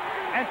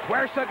 And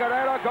Fuerza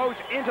Guerrera goes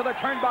into the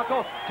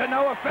turnbuckle to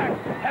no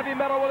effect. Heavy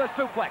Metal with a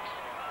suplex.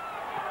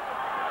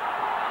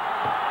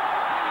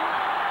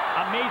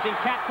 Amazing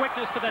cat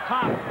quickness to the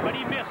top, but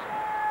he missed.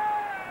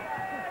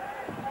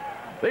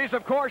 These,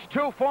 of course,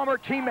 2 former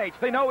teammates.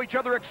 They know each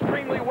other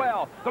extremely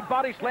well. The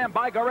body slam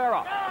by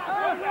Guerrera.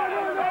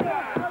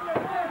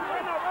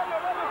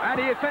 And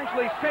he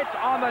essentially sits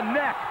on the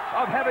neck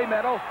of Heavy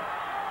Metal.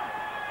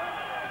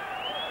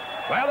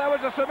 Well, that was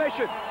a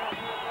submission.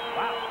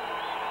 Wow.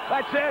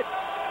 That's it.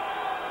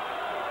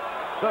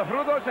 The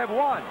Rudos have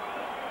won.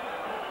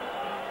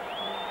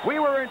 We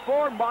were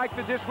informed, Mike,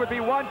 that this would be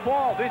 1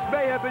 fall. This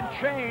may have been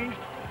changed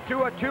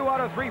to a 2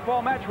 out of 3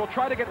 fall match. We'll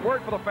try to get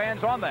word for the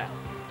fans on that.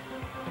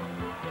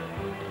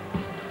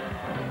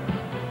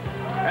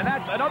 And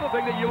that's another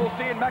thing that you will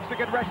see in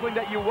Mexican wrestling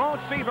that you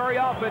won't see very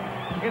often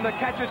in the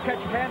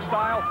catch-as-catch-can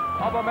style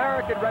of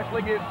American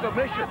wrestling is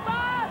submission.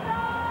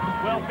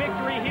 Well,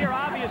 victory here,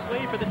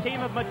 obviously, for the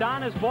team of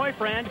Madonna's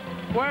boyfriend,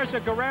 Fuerza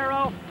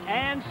Guerrero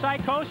and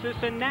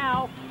Psicosis, and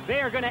now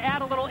they are going to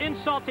add a little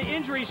insult to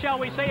injury, shall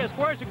we say, as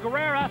Fuerza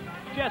Guerrera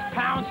just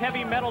pounds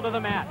Heavy Metal to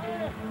the mat.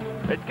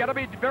 It's going to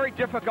be very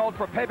difficult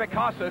for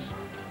Pegasus,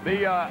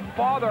 the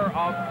father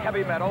of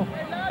Heavy Metal,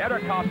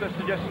 Casas,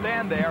 to just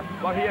stand there,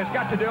 but he has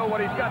got to do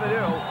what he's got to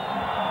do.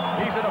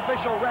 He's an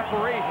official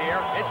referee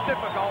here. It's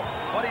difficult,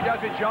 but he does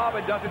his job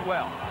and does it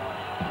well.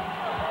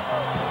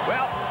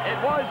 Well,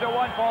 it was a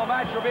 1-fall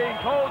match. We're being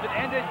told it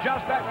ended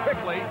just that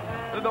quickly.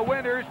 The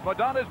winners,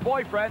 Madonna's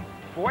boyfriend,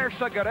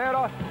 Fuerza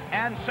Guerrera,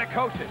 and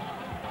Psicosis.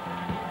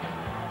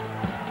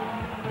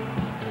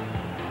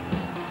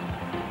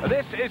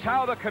 This is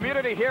how the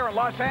community here in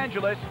Los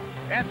Angeles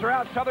and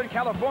throughout Southern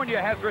California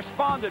has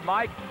responded,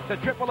 Mike, to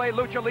AAA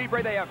Lucha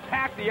Libre. They have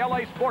packed the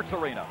LA Sports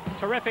Arena.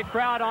 Terrific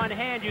crowd on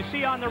hand. You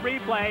see on the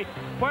replay,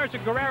 Fuerza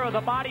Guerrero,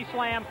 the body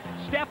slam,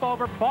 step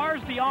over, bars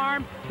the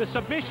arm, the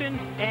submission,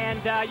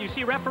 and you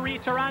see referee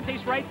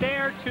Tarantes right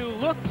there to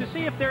look to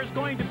see if there's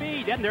going to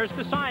be, and there's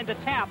the sign, the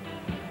tap.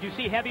 you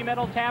see Heavy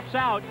Metal taps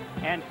out,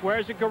 and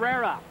Fuerza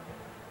Guerrera,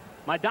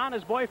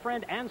 Madonna's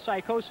boyfriend, and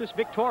Psicosis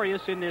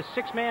victorious in this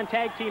six-man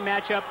tag team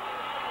matchup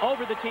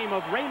over the team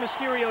of Rey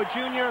Mysterio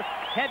Jr.,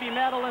 Heavy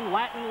Metal, and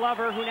Latin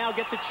Lover, who now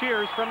get the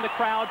cheers from the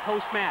crowd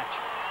post-match.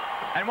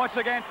 And once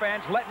again,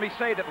 fans, let me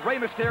say that Rey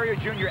Mysterio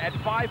Jr. at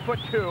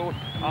 5'2",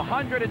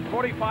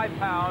 145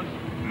 pounds,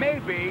 may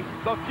be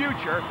the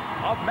future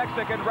of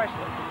Mexican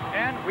wrestling.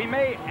 And we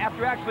may have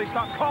to actually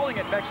stop calling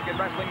it Mexican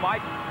wrestling,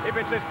 Mike, if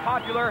it's as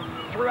popular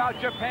throughout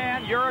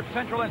Japan, Europe,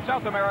 Central and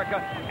South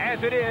America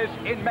as it is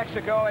in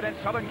Mexico and in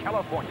Southern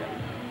California.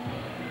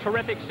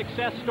 Terrific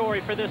success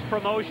story for this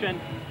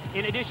promotion.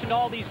 In addition to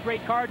all these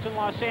great cards in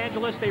Los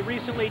Angeles, they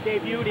recently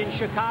debuted in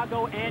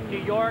Chicago and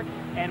New York,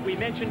 and we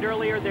mentioned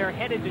earlier they're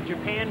headed to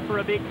Japan for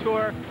a big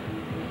tour.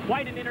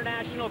 Quite an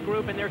international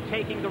group, and they're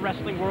taking the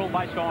wrestling world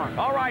by storm.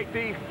 All right,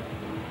 the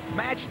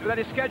match that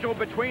is scheduled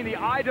between the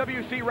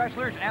IWC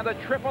wrestlers and the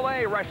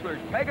AAA wrestlers.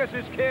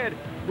 Pegasus Kid,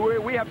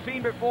 who we have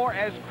seen before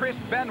as Chris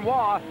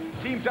Benoit,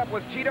 teams up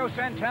with Tito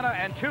Santana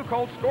and Too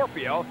Cold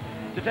Scorpio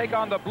to take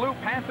on the Blue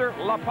Panther,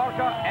 La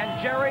Parka,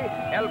 and Jerry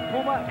El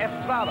Puma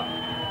Estrada.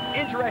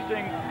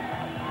 Interesting,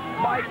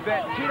 Mike,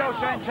 that Tito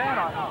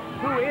Santana,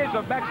 who is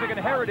of Mexican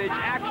heritage,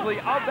 actually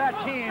of that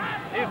team,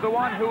 is the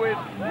one who is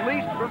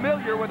least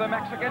familiar with the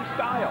Mexican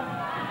style.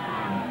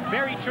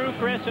 Very true,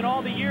 Chris. In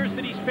all the years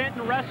that he spent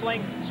in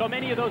wrestling, so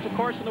many of those, of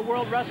course, in the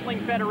World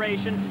Wrestling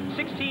Federation,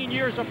 16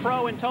 years of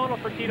pro in total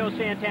for Tito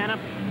Santana.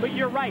 But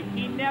you're right,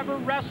 he never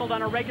wrestled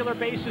on a regular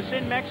basis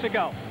in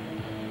Mexico.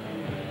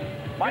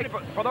 Mike,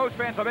 for those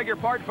fans, I beg your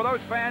pardon, for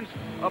those fans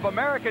of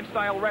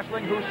American-style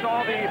wrestling who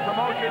saw the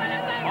promotions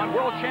on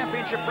World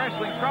Championship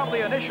Wrestling, probably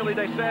initially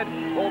they said,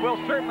 well,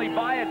 we'll certainly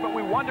buy it, but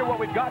we wonder what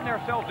we've gotten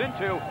ourselves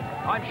into.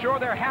 I'm sure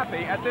they're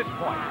happy at this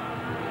point.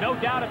 No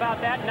doubt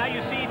about that. Now you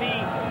see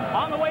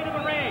on the way to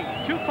the ring,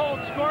 Too Cold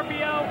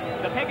Scorpio,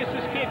 the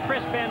Pegasus Kid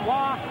Chris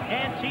Benoit,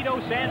 and Tito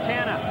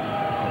Santana.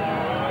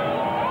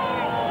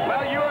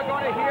 Well, you are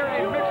going to hear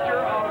a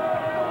mixture of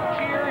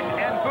cheers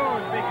and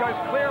boos, because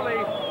clearly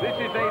this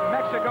is a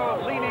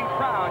Mexico-leaning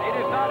crowd. It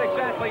is not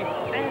exactly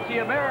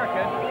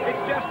anti-American. It's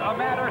just a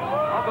matter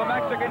of the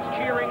Mexicans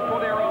cheering for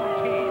their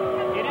own team.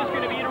 It is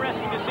going to be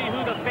interesting to see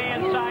who the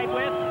fans side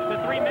with, the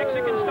three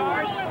Mexican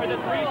stars or the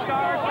three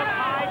stars of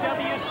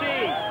IWC.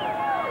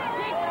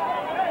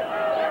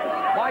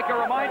 Mike, a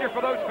reminder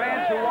for those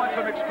fans who want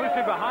some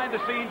exclusive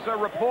behind-the-scenes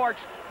reports,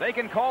 they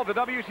can call the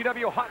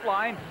WCW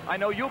hotline. I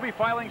know you'll be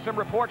filing some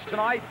reports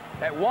tonight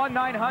at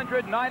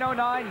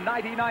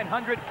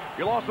 1-900-909-9900.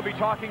 You'll also be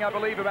talking, I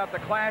believe, about the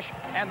Clash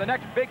and the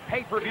next big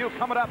pay-per-view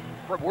coming up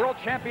for World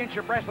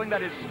Championship Wrestling.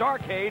 That is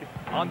Starrcade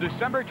on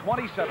December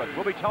 27th.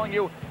 We'll be telling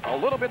you a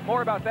little bit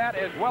more about that,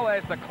 as well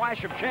as the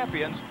Clash of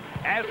Champions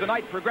as the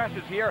night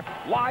progresses here,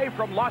 live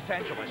from Los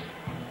Angeles.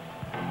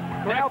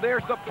 Now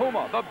there's the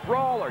Puma, the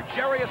Brawler,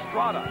 Jerry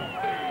Estrada.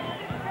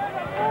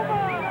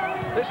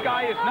 This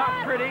guy is not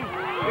pretty.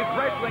 His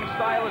wrestling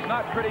style is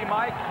not pretty,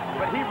 Mike,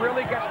 but he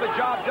really gets the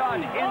job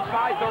done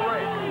inside the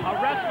ring.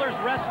 A wrestler's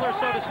wrestler,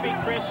 so to speak,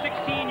 Chris.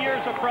 16 years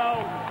of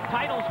pro,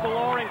 titles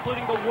galore,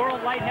 including the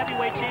World Light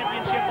Heavyweight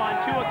Championship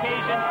on 2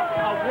 occasions.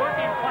 A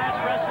working-class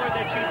wrestler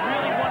that you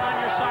really want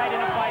on your side in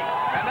a fight.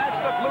 And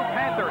that's the Blue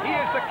Panther. He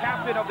is the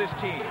captain of this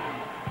team.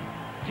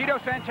 Tito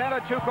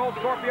Santana, Too Cold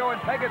Scorpio,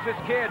 and Pegasus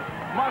Kid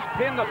must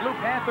pin the Blue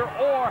Panther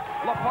or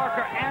La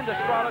Parka and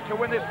Estrada to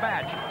win this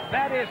match.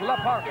 That is La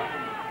Parka.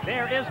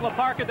 There is La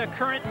Parka, the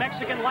current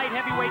Mexican light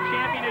heavyweight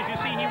champion. As you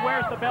see, he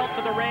wears the belt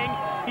to the ring.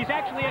 He's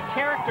actually a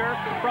character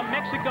from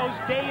Mexico's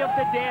Day of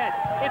the Dead.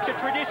 It's a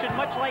tradition,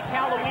 much like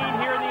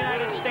Halloween here in the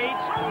United States.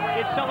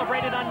 It's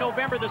celebrated on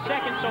November the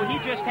 2nd, so he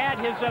just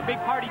had his big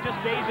party just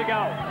days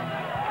ago.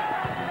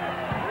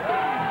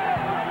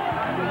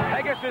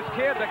 Pegasus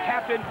Kid, the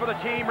captain for the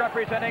team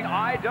representing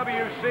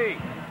IWC.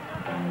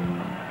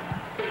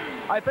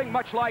 I think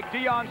much like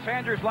Deion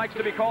Sanders likes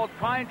to be called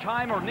Prime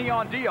Time or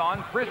Neon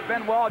Dion, Chris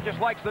Benoit just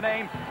likes the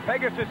name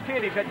Pegasus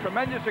Kid. He's had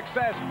tremendous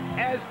success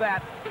as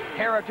that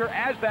character,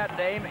 as that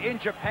name in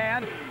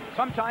Japan.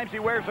 Sometimes he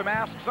wears a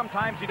mask,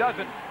 sometimes he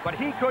doesn't. But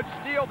he could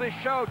steal this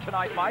show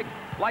tonight, Mike,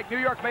 like New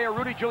York Mayor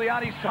Rudy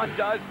Giuliani's son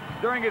does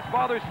during his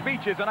father's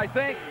speeches. And I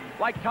think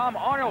like Tom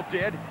Arnold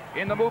did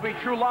in the movie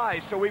True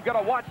Lies. So we've got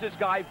to watch this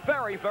guy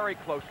very, very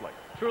closely.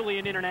 Truly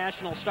an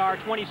international star,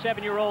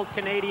 27-year-old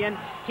Canadian.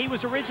 He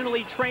was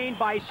originally trained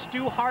by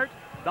Stu Hart,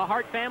 the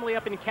Hart family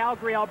up in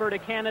Calgary, Alberta,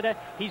 Canada.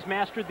 He's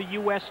mastered the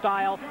U.S.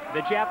 style,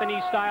 the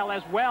Japanese style,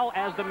 as well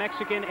as the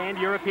Mexican and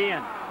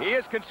European. He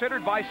is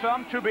considered by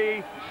some to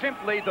be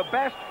simply the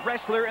best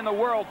wrestler in the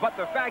world, but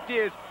the fact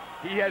is,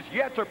 he has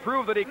yet to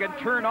prove that he can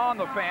turn on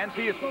the fans.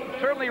 He is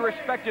certainly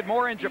respected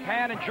more in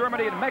Japan and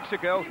Germany and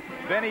Mexico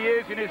than he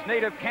is in his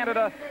native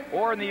Canada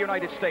or in the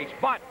United States.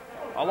 But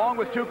along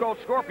with Too Cold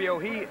Scorpio,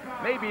 he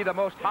may be the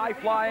most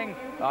high-flying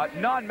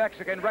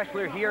non-Mexican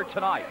wrestler here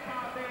tonight.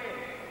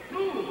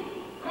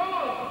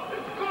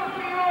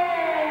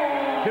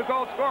 Too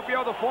Cold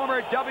Scorpio, the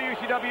former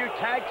WCW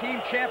Tag Team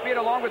Champion,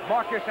 along with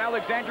Marcus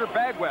Alexander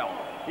Bagwell.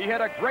 He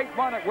had a great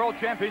run at World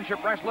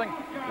Championship Wrestling,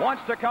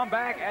 wants to come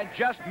back and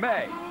just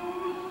may.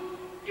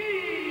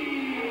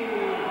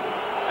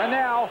 And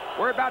now,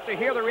 we're about to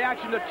hear the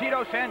reaction of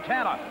Tito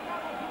Santana,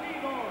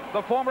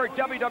 the former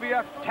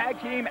WWF Tag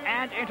Team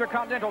and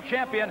Intercontinental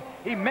Champion.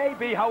 He may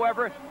be,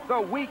 however, the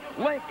weak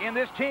link in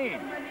this team.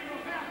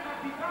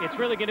 It's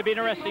really going to be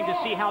interesting to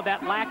see how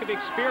that lack of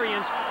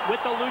experience with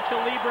the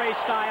Lucha Libre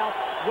style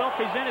will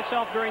present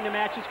itself during the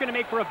match. It's going to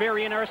make for a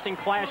very interesting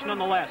clash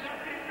nonetheless.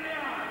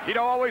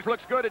 Tito always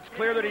looks good. It's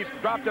clear that he's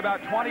dropped about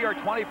 20 or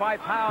 25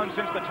 pounds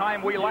since the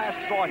time we last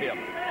saw him.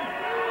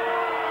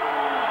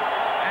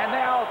 And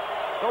now,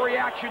 the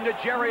reaction to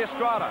Jerry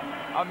Estrada,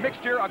 a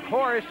mixture, a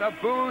chorus of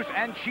boos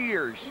and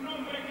cheers.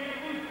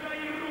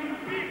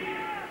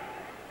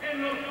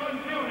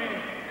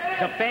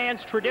 The fans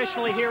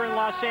traditionally here in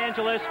Los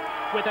Angeles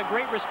with a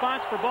great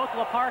response for both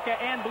La Parka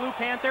and Blue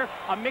Panther.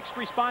 A mixed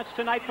response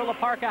tonight for La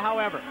Parka,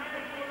 however.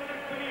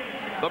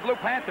 The Blue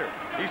Panther,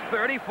 he's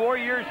 34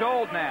 years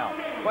old now,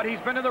 but he's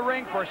been in the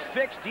ring for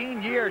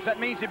 16 years. That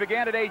means he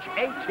began at age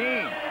 18.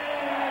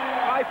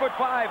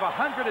 5'5",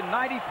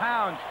 190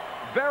 pounds.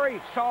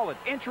 Very solid.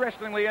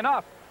 Interestingly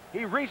enough,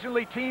 he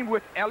recently teamed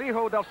with El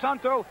Hijo del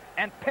Santo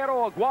and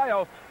Perro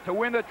Aguayo to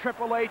win the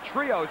AAA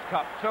Trios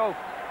Cup. So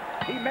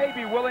he may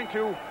be willing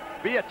to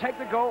be a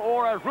Technico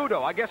or a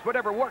Rudo. I guess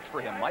whatever works for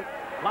him, Mike.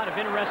 A lot of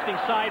interesting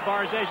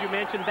sidebars, as you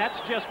mentioned. That's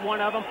just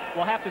one of them.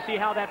 We'll have to see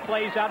how that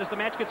plays out as the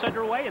match gets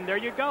underway. And there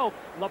you go.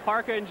 La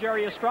Parka and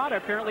Jerry Estrada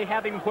apparently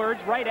having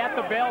words right at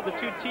the bell. The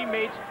two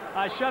teammates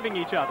shoving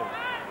each other.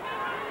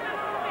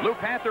 Blue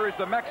Panther is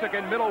the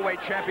Mexican middleweight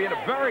champion,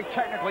 very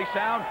technically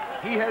sound.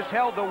 He has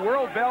held the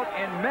world belt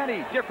in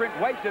many different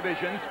weight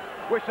divisions.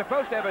 We're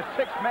supposed to have a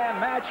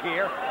six-man match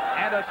here,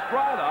 and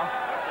Estrada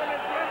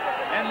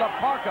and La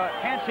Parka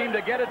can't seem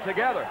to get it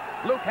together.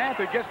 Blue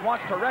Panther just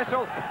wants to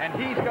wrestle, and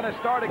he's going to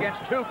start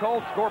against Too Cold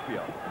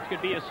Scorpio. This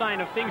could be a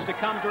sign of things to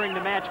come during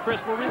the match.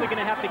 Chris, we're really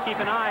going to have to keep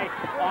an eye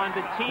on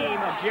the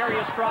team of Jerry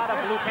Estrada,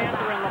 Blue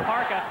Panther, and La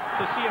Parka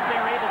to see if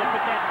they're able to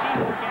put that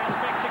teamwork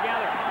aspect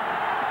together.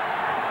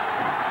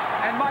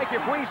 And Mike, if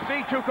we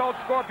see Too Cold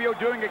Scorpio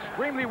doing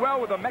extremely well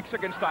with the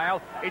Mexican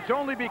style, it's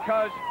only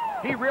because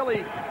he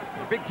really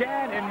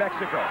began in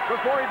Mexico.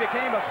 Before he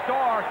became a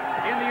star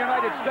in the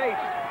United States,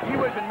 he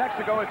was in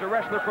Mexico as a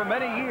wrestler for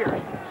many years.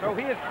 So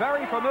he is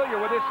very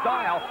familiar with his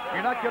style.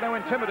 You're not going to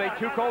intimidate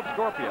Too Cold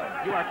Scorpio.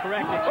 You are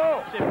correct.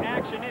 Explosive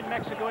action in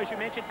Mexico, as you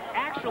mentioned.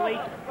 Actually,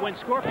 when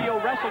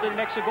Scorpio wrestled in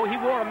Mexico, he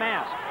wore a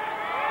mask.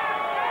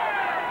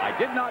 I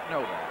did not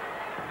know that.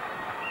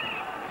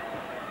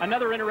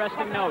 Another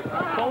interesting note,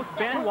 both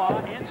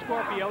Benoit and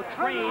Scorpio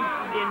trained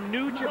in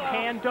New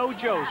Japan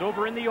dojos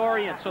over in the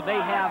Orient, so they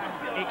have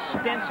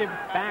extensive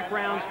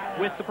backgrounds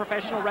with the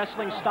professional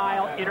wrestling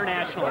style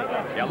internationally.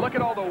 Yeah, look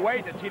at all the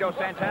weight that Tito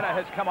Santana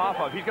has come off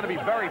of. He's going to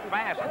be very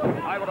fast,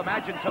 I would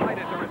imagine, tonight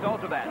as a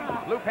result of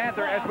that. Blue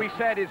Panther, as we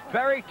said, is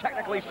very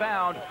technically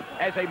sound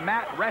as a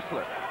mat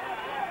wrestler.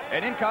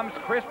 And in comes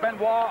Chris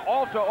Benoit,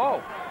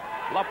 also,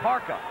 La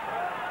Parka,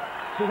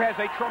 who has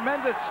a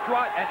tremendous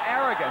strut and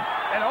arrogance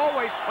and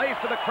always plays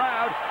to the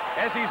crowd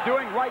as he's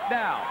doing right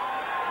now.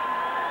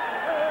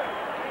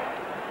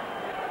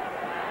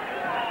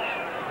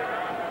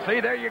 See,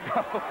 there you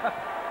go.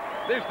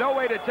 There's no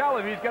way to tell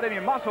if he's got any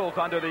muscles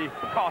under the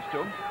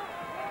costume.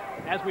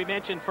 As we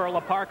mentioned, for La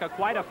Parka,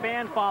 quite a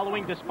fan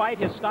following despite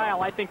his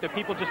style. I think that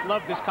people just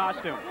love this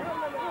costume.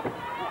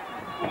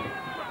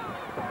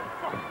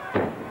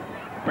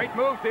 Great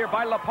moves there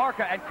by La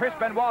Parka, and Chris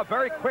Benoit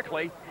very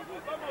quickly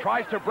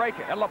tries to break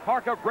it, and La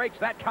Parka breaks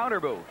that counter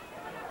move.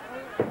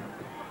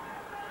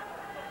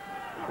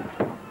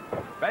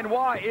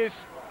 Benoit is,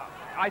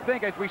 I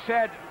think, as we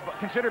said,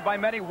 considered by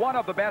many one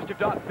of the best, if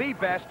not the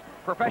best,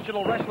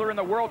 professional wrestler in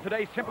the world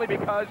today, simply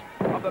because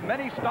of the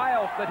many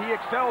styles that he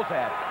excels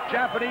at.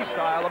 Japanese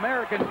style,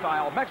 American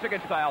style,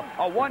 Mexican style,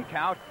 a one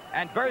count,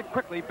 and very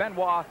quickly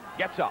Benoit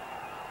gets up.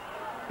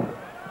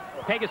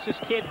 Pegasus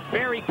Kid,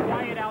 very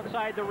quiet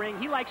outside the ring.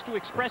 He likes to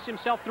express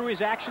himself through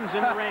his actions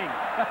in the ring.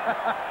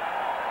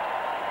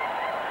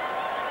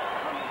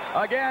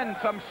 Again,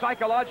 some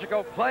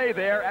psychological play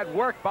there at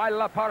work by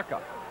La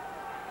Parka.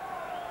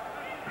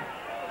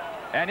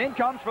 And in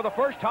comes for the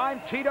first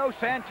time Tito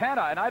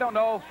Santana, and I don't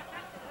know.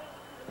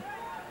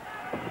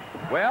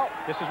 Well,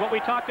 this is what we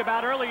talked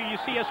about earlier. You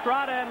see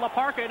Estrada and La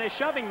Parka in a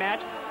shoving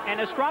match, and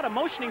Estrada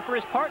motioning for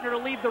his partner to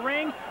leave the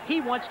ring. He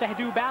wants to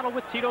do battle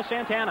with Tito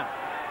Santana.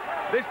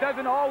 This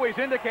doesn't always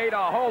indicate a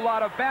whole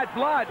lot of bad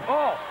blood.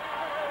 Oh,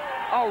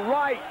 all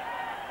right.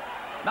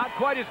 Not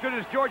quite as good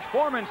as George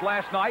Foreman's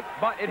last night,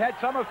 but it had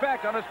some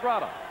effect on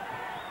Estrada.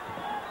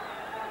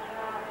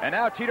 And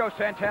now Tito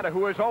Santana,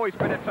 who has always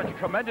been in such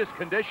tremendous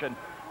condition,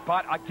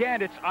 but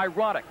again, it's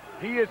ironic.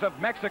 He is of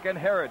Mexican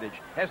heritage,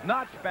 has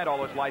not spent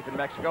all his life in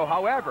Mexico.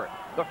 However,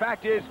 the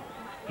fact is,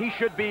 he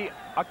should be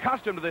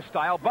accustomed to this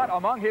style, but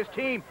among his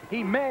team,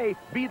 he may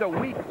be the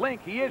weak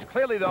link. He is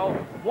clearly, though,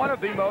 one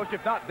of the most,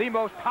 if not the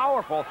most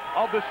powerful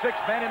of the six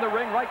men in the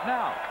ring right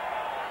now.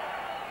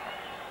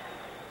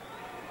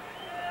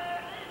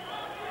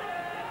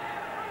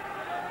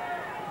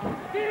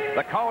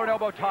 The collar and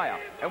elbow tie-up.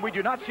 And we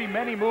do not see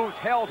many moves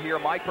held here,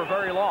 Mike, for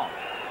very long.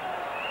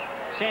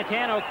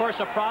 Santana, of course,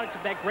 a product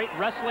of that great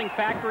wrestling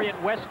factory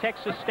at West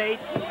Texas State.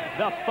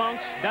 The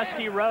Funks,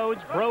 Dusty Rhodes,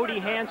 Brody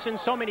Hansen,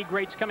 so many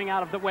greats coming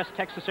out of the West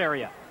Texas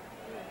area.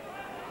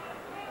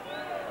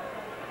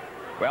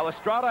 Well,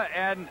 Estrada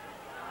and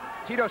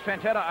Tito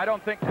Santana, I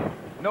don't think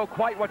know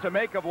quite what to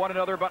make of one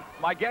another, but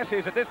my guess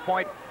is at this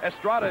point,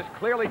 Estrada is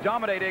clearly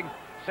dominating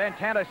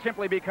Santana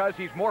simply because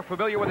he's more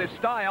familiar with his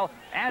style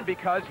and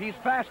because he's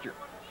faster.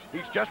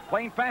 He's just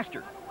plain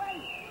faster.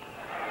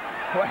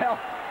 Well,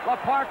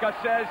 Parka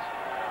says,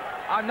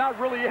 I'm not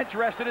really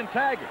interested in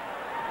tagging.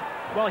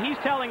 Well, he's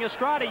telling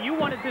Estrada, you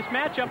wanted this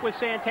matchup with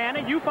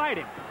Santana, you fight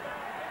him.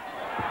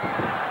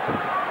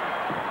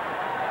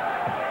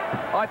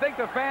 I think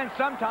the fans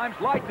sometimes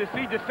like to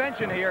see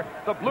dissension here.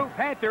 The Blue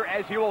Panther,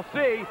 as you will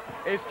see,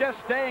 is just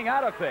staying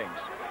out of things.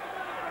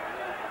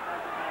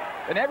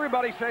 And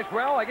everybody says,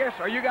 well, I guess,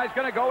 are you guys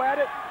going to go at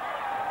it?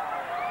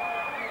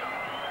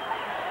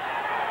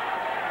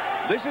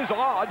 This is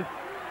odd.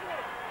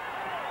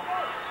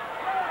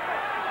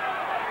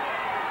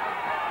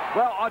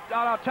 Well,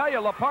 I'll tell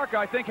you, Parka,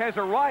 I think, has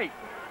a right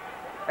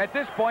at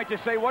this point to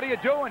say, what are you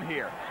doing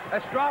here?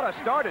 Estrada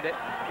started it,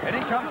 and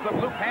in comes the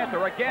Blue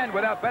Panther again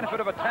without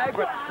benefit of a tag,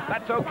 but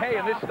that's okay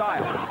in this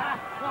style.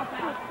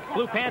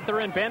 Blue Panther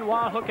and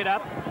Benoit hook it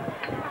up.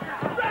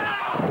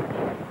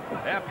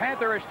 Yeah,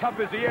 Panther, as tough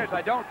as he is,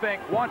 I don't think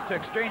wants to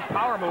exchange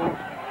power moves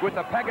with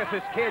the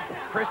Pegasus kid,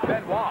 Chris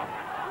Benoit,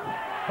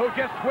 who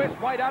just twists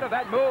right out of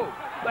that move.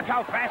 Look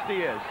how fast he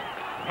is.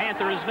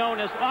 Panther is known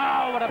as,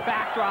 oh, what a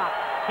backdrop.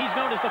 He's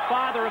known as the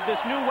father of this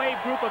new wave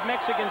group of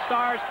Mexican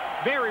stars,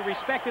 very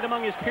respected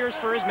among his peers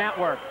for his mat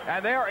work.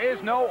 And there is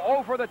no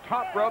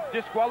over-the-top rope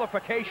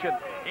disqualification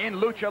in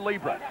Lucha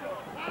Libre.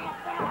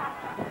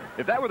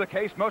 If that were the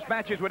case, most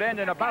matches would end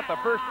in about the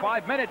first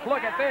 5 minutes.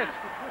 Look at this.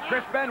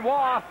 Chris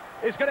Benoit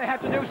is going to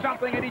have to do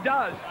something, and he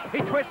does. He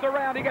twists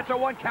around, he gets a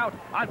 1 count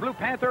on Blue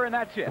Panther, and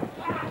that's it.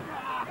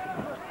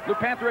 Blue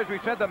Panther, as we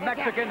said, the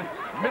Mexican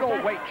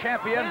middleweight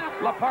champion.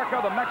 Parka,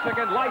 the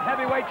Mexican light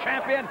heavyweight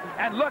champion.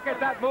 And look at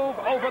that move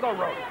over the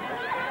rope.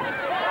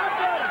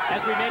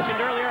 As we mentioned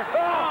earlier,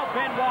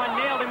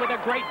 Benoit nailed him with a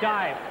great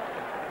dive.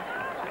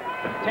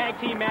 Tag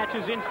team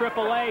matches in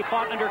AAA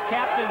fought under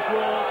captain's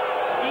rules.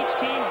 Each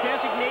team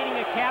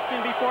designating a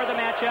captain before the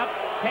matchup.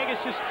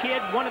 Pegasus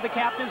Kid, one of the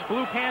captains,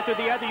 Blue Panther,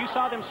 the other. You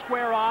saw them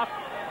square off.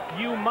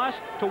 You must,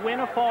 to win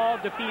a fall,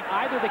 defeat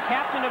either the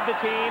captain of the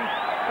team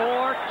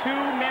or 2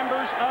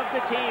 members of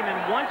the team. And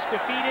once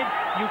defeated,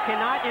 you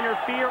cannot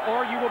interfere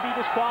or you will be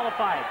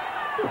disqualified.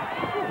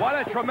 What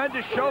a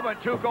tremendous showman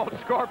 2 Gold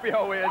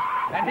Scorpio is,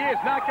 and he is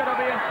not going to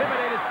be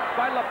intimidated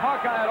by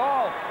Parka at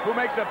all, who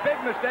makes a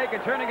big mistake in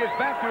turning his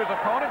back to his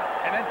opponent,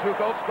 and then 2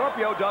 Gold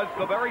Scorpio does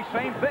the very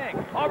same thing.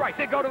 All right,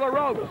 they go to the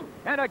ropes,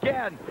 and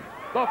again,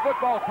 the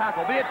football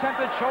tackle, the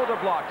attempted shoulder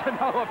block to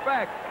no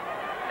effect.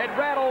 It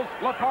rattles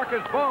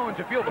Parka's bones,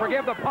 if you'll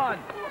forgive the pun.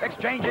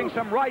 Exchanging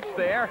some rights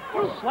there.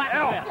 Slap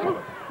fest.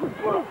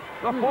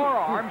 The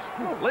forearms,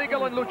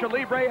 legal in Lucha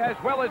Libre as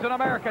well as in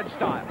American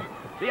style.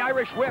 The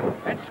Irish whip,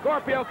 and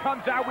Scorpio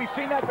comes out. We've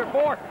seen that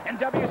before in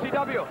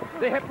WCW.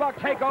 The hip lock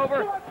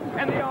takeover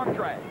and the arm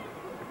drag.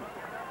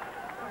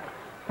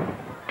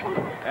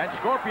 And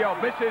Scorpio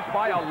misses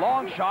by a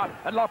long shot,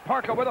 and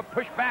Parka with a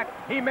pushback.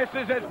 He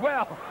misses as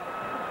well.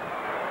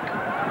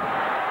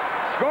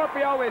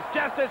 Scorpio is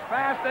just as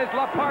fast as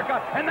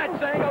Parka, and that's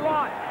saying a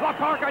lot.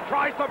 Parka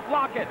tries to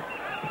block it,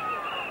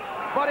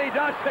 but he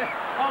doesn't.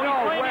 Oh,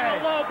 no he's way.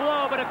 a low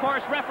blow, but of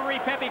course, referee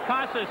Pepe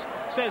Casas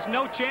says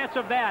no chance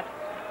of that.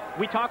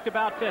 We talked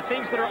about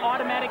things that are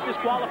automatic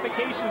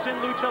disqualifications in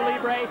Lucha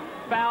Libre,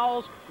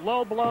 fouls,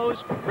 low blows,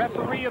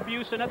 referee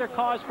abuse, another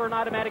cause for an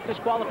automatic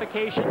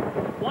disqualification.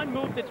 One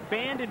move that's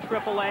banned in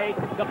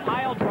AAA, the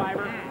pile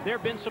driver. There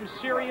have been some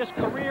serious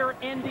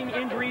career-ending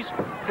injuries.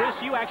 Chris,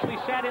 you actually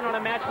sat in on a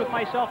match with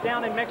myself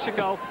down in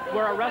Mexico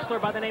where a wrestler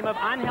by the name of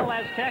Angel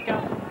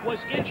Azteca was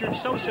injured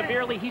so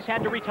severely he's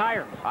had to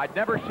retire. I'd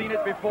never seen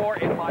it before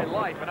in my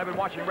life, and I've been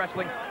watching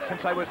wrestling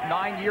since I was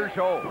 9 years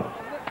old.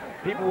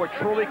 People were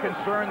truly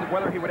concerned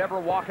whether he would ever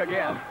walk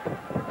again.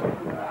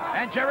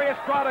 And Jerry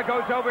Estrada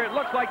goes over. It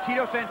looks like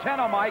Tito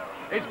Santana, Mike,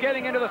 is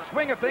getting into the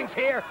swing of things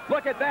here.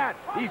 Look at that.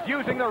 He's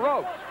using the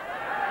ropes.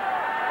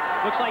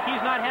 Looks like he's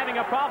not having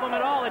a problem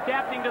at all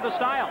adapting to the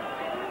style.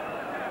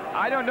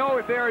 I don't know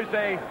if there is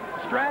a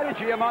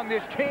strategy among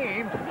this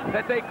team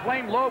that they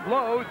claim low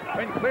blows,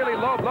 when clearly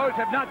low blows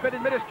have not been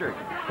administered.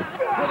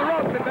 For the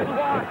ropes, and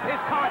Benoit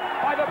is caught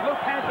by the Blue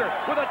Panther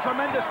with a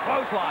tremendous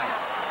clothesline.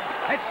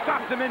 It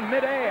stops him in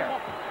midair.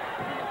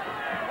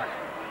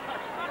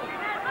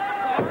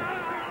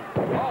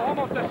 Oh,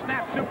 almost a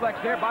snap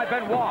suplex there by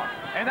Benoit.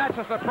 And that's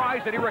a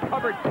surprise that he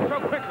recovered so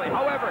quickly.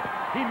 However,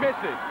 he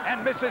misses,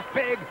 and misses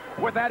big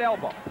with that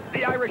elbow.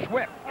 The Irish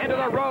whip into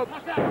the ropes.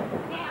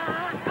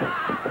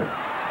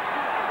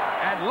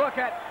 And look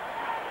at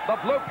the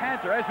Blue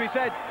Panther. As we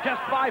said,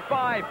 just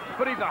 5'5",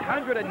 but he's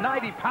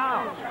 190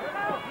 pounds.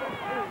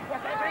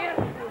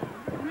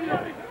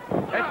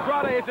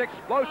 Estrada is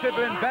explosive,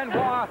 and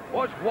Benoit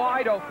was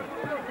wide open.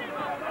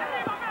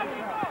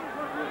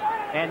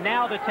 And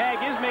now the tag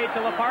is made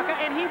to La Parka,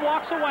 and he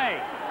walks away.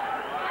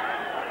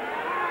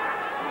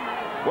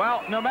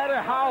 Well, no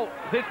matter how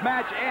this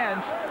match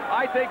ends,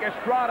 I think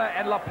Estrada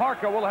and La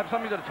Parka will have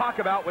something to talk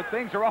about when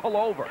things are all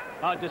over.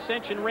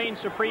 Dissension reigns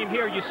supreme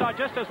here. You saw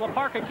just as La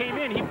Parka came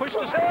in, he pushed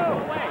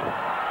Scorpio away.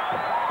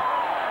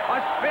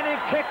 A spinning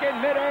kick in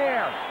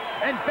midair.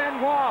 And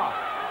Benoit,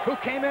 who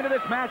came into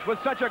this match with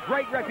such a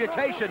great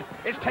reputation,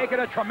 is taking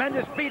a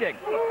tremendous beating.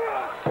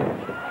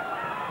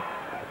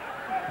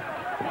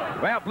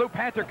 Well, Blue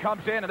Panther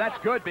comes in, and that's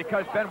good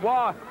because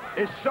Benoit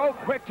is so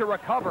quick to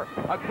recover.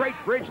 A great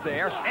bridge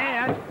there,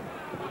 and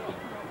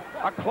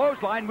a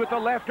clothesline with the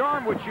left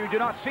arm, which you do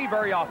not see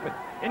very often.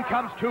 In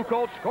comes Too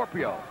Cold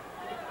Scorpio.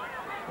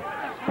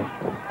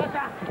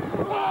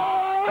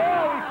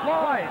 Oh, he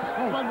flies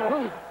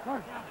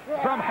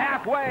from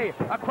halfway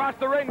across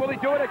the ring. Will he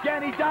do it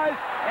again? He does,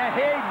 and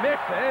he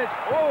misses.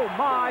 Oh,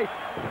 my.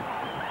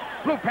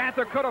 Blue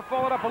Panther could have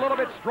followed up a little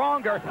bit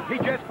stronger. He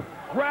just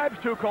grabs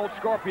Too Cold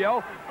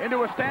Scorpio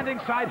into a standing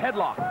side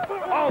headlock.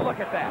 Oh, look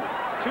at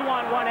that.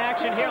 2-on-1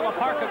 action here. La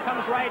Parka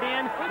comes right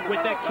in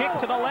with the kick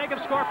to the leg of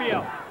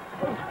Scorpio.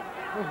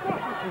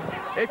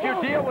 If you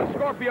deal with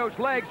Scorpio's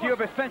legs, you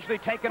have essentially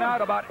taken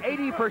out about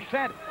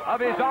 80% of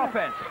his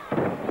offense.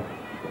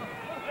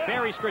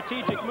 Very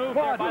strategic move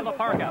there by La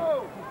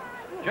Parka.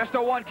 Just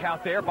a 1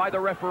 count there by the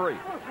referee.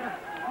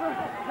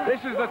 This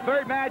is the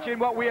 3rd match in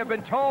what we have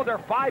been told are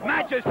 5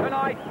 matches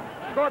tonight.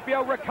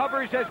 Scorpio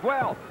recovers as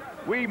well.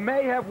 We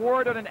may have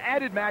worded an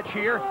added match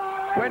here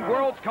when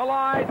worlds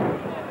collide.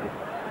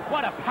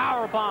 What a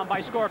power bomb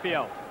by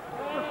Scorpio.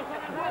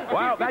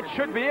 Well, that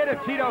should be it if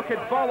Tito can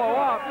follow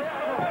up.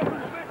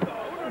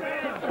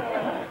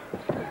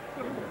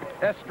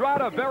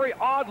 Estrada very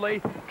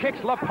oddly kicks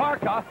La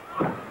Parka,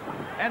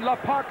 and La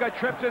Parka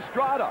trips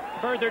Estrada.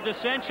 Further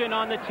dissension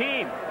on the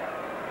team.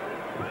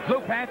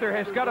 Blue Panther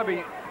has got to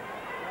be,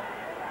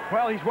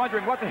 well, he's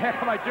wondering, what the heck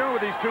am I doing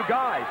with these 2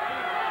 guys?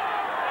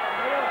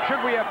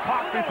 Should we have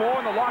talked before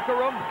in the locker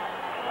room?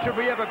 Should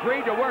we have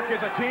agreed to work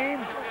as a team?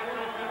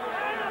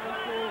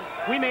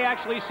 We may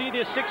actually see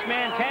this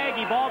 6-man tag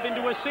evolve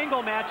into a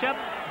single matchup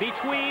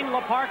between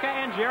La Parka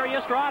and Jerry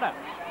Estrada.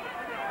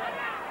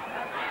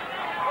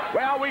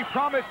 Well, we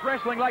promised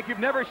wrestling like you've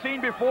never seen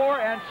before,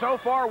 and so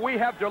far we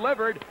have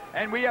delivered,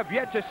 and we have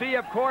yet to see,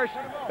 of course,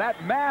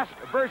 that mask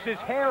versus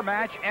hair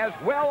match as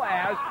well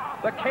as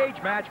the cage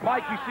match.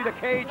 Mike, you see the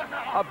cage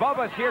above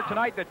us here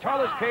tonight, the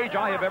tallest cage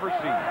I have ever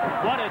seen.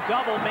 What a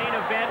double main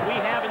event we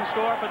have in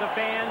store for the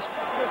fans.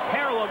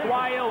 Perro,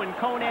 Aguayo, and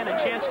Konnan a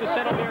chance to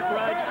settle their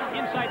grudge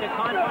inside the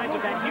confines of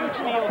that huge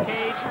steel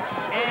cage.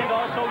 And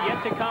also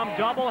yet to come,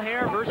 double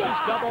hair versus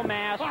double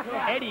mask.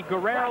 Eddie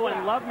Guerrero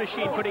and Love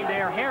Machine putting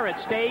their hair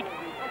at stake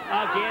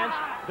against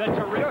the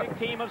terrific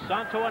team of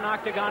Santo and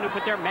Octagón, who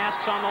put their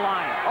masks on the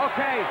line.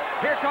 Okay,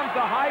 here comes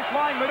the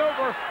high-flying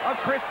maneuver of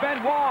Chris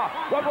Benoit.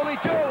 What will he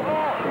do?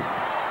 Oh,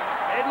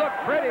 it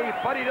looked pretty,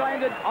 but he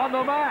landed on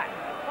the mat.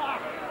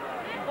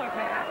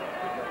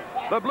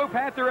 The Blue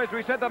Panther, as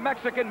we said, the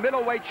Mexican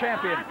middleweight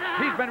champion.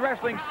 He's been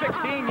wrestling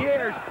 16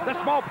 years.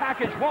 The small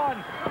package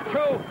 1, 2,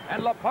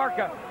 and La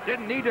Parka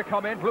didn't need to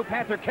come in. Blue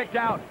Panther kicked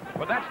out,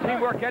 but that's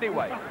teamwork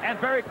anyway. And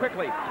very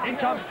quickly, in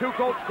comes Too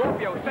Cold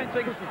Scorpio,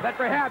 sensing that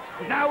perhaps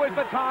now is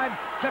the time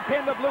to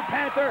pin the Blue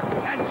Panther,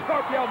 and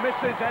Scorpio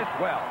misses as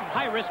well.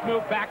 High-risk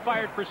move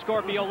backfired for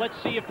Scorpio. Let's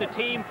see if the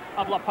team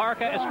of La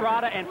Parka,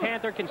 Estrada, and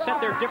Panther can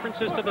set their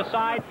differences to the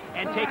side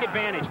and take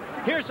advantage.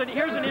 Here's an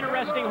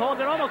interesting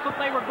hold. It almost looked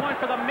like they were going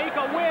for the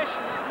Make-A-Wish.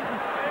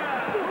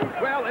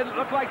 Well, it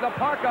looked like La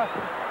Parka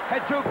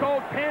had Too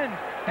Cold pinned,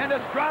 and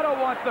Estrada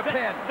wants the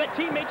pin. The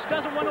teammate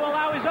doesn't want to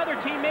allow his other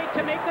teammate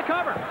to make the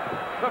cover.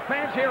 The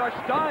fans here are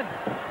stunned.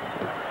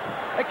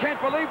 They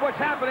can't believe what's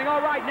happening.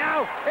 All right,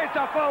 now it's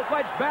a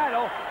full-fledged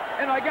battle,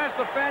 and I guess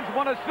the fans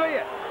want to see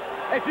it.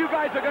 If you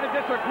guys are going to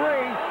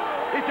disagree,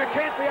 if you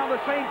can't be on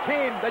the same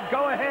team, then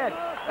go ahead.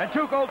 And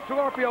Too Cold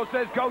Scorpio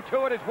says go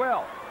to it as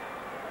well.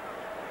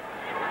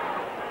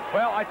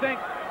 Well, I think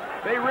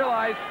they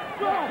realize,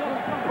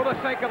 for the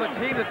sake of the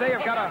team, that they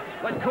have got to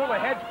let cooler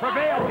heads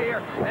prevail here.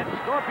 And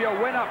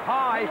Scorpio went up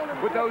high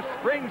with those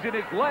springs in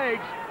his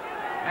legs,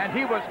 and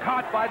he was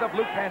caught by the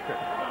Blue Panther.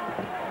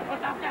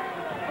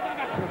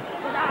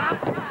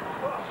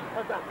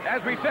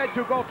 As we said,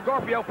 Too Cold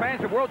Scorpio,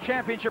 fans of World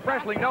Championship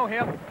Wrestling know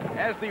him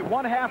as the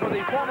one half of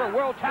the former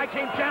World Tag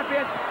Team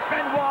Champions.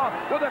 Benoit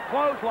with a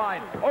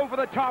clothesline over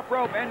the top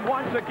rope. And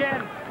once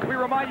again, we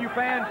remind you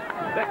fans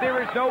that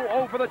there is no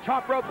over the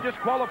top rope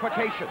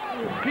disqualification.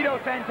 Tito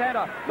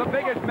Santana, the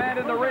biggest man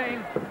in the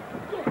ring,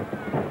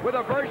 with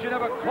a version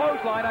of a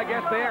clothesline, I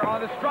guess, there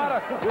on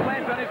Estrada, who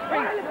lands on his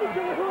feet.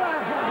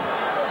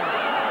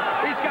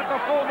 He's got the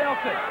full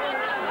Nelson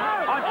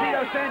on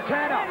Tito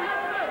Santana.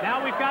 Now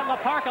we've got La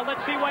Parka.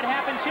 Let's see what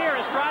happens here.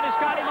 Estrada's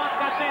got him up,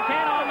 got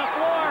Santana on the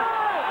floor.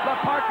 La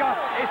Parka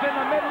is in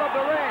the middle of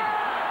the ring.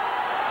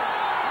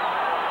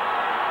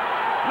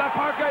 La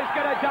Parka is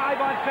going to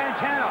dive on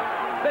Santana.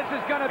 This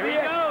is going to be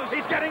it.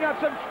 He's getting up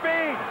some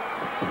speed.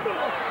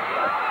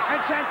 And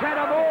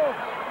Santana moves.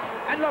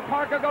 And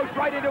Parka goes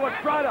right into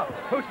Estrada,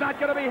 who's not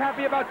going to be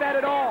happy about that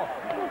at all.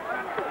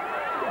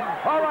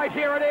 All right,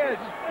 here it is.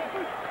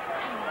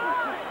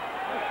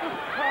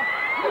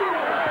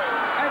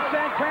 And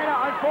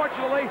Santana,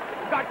 unfortunately,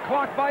 got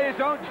clocked by his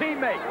own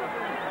teammate.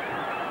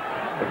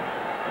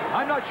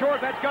 I'm not sure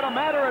if that's going to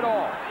matter at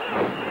all.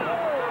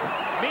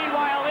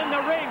 Meanwhile, in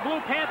the ring, Blue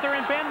Panther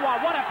and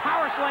Benoit. What a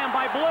power slam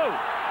by Blue.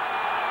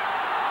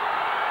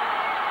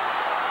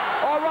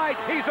 All right,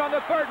 he's on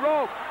the third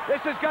rope.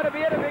 This is going to be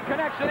it if he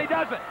connects, and he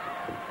doesn't.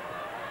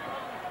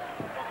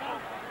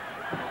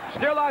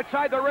 Still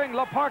outside the ring,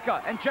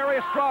 Parka and Jerry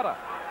Estrada.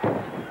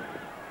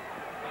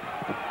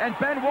 And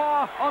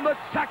Benoit on the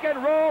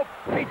second rope.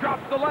 He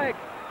drops the leg.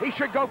 He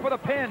should go for the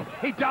pin.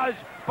 He does,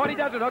 but he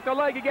doesn't hook the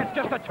leg. He gets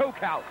just a 2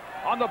 count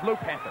on the Blue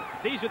Panther.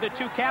 These are the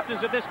two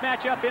captains of this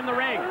matchup in the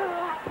ring.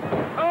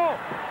 Oh,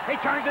 he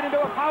turns it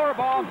into a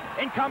powerbomb.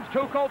 In comes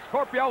Too Cold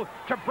Scorpio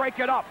to break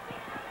it up.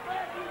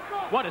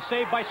 What a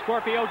save by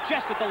Scorpio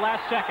just at the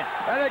last second.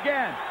 And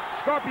again,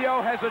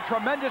 Scorpio has a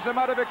tremendous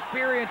amount of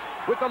experience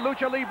with the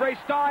Lucha Libre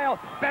style.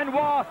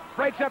 Benoit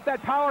breaks up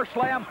that power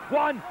slam.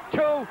 1,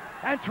 2,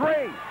 and 3.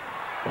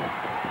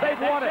 They've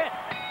won it.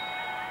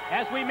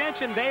 As we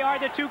mentioned, they are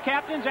the two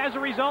captains. As a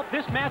result,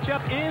 this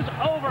matchup is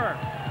over.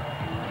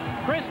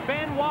 Chris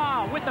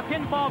Benoit with the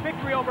pinfall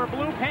victory over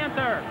Blue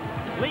Panther,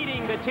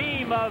 leading the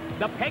team of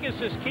the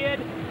Pegasus Kid,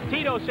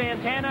 Tito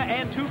Santana,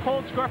 and Too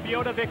Cold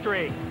Scorpio to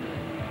victory.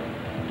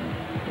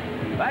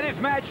 That is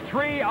match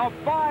 3 of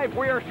 5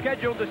 we are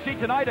scheduled to see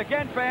tonight.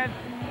 Again, fans,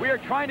 we are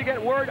trying to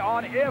get word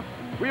on if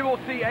we will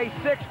see a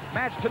 6th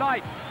match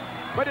tonight.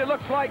 But it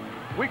looks like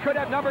we could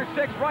have number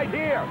 6 right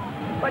here.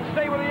 Let's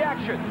stay with the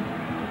action.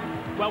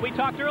 Well, we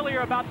talked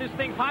earlier about this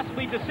thing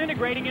possibly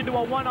disintegrating into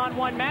a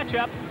one-on-one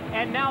matchup,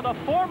 and now the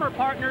former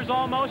partners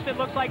almost, it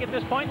looks like at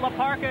this point,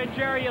 Parka and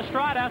Jerry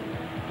Estrada,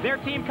 their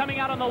team coming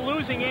out on the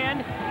losing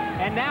end,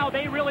 and now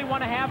they really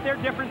want to have their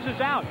differences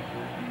out.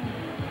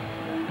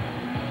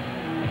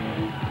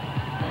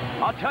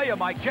 I'll tell you,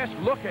 Mike, just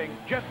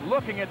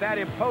looking at that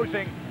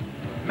imposing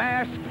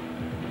mask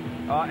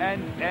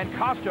and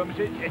costumes,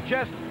 it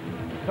just,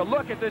 to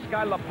look at this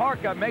guy,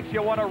 Parka, makes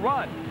you want to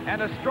run.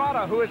 And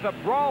Estrada, who is a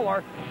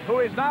brawler, who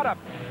is not a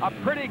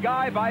pretty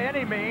guy by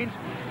any means,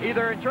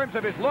 either in terms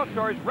of his looks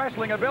or his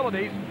wrestling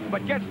abilities,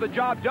 but gets the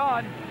job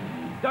done,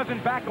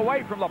 doesn't back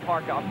away from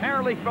Parka.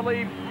 Apparently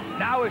believes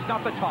now is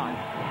not the time.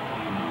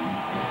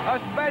 A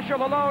special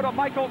hello to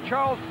Michael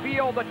Charles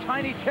Field, the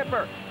tiny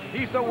tipper.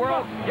 He's the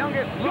world's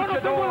youngest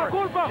luchador,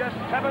 just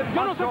 7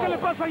 months old.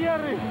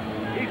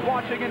 He's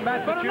watching in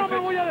Massachusetts.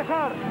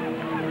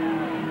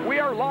 We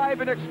are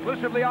live and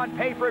exclusively on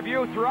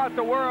pay-per-view throughout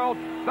the world.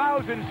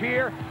 Thousands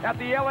here at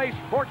the LA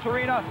Sports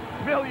Arena.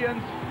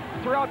 Millions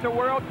throughout the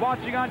world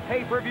watching on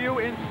pay-per-view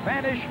in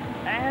Spanish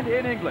and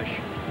in English.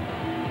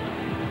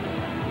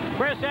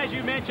 Chris, as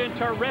you mentioned,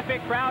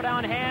 terrific crowd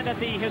on hand at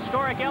the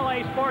historic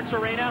LA Sports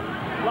Arena.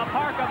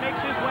 Parka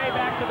makes his way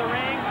back to the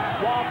ring,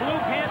 while Blue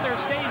Panther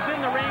stays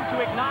in the ring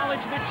to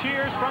acknowledge the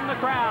cheers from the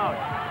crowd.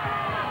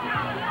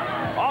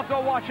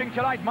 Also watching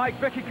tonight, Mike,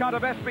 Vicky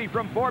Contavespi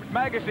from Forbes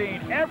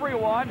magazine.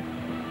 Everyone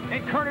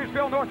in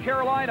Kernersville, North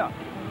Carolina.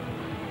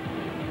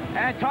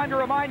 And time to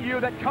remind you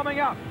that coming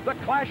up, the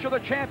Clash of the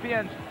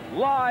Champions,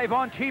 live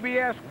on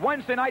TBS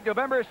Wednesday night,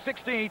 November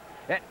 16th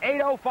at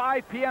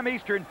 8:05 p.m.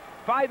 Eastern,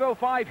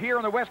 5:05 here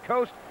on the West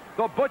Coast.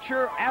 The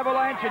Butcher,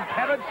 Avalanche, and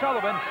Kevin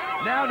Sullivan,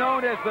 now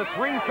known as the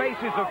Three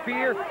Faces of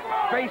Fear,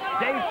 face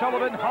Dave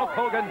Sullivan, Hulk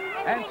Hogan,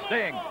 and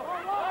Sting.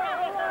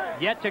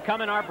 Yet to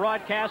come in our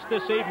broadcast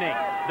this evening,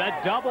 the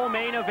double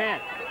main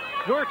event.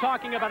 You're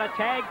talking about a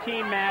tag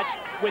team match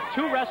with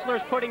two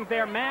wrestlers putting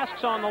their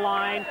masks on the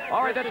line.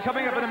 All right, that's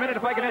coming up in a minute.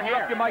 If I can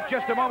interrupt you, Mike,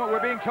 just a moment.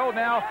 We're being told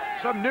now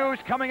some news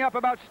coming up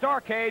about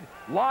Starrcade,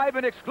 live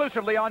and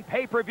exclusively on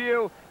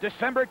pay-per-view,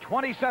 December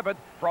 27th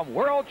from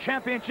World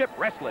Championship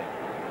Wrestling.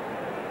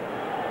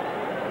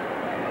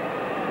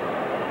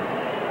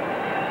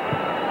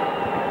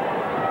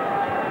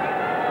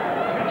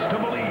 To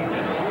believe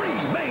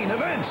 3 main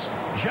events.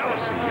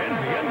 Jealousy,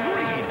 envy, and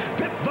greed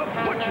pit the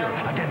Butcher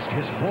against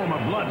his former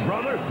blood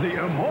brother,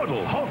 the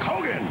immortal Hulk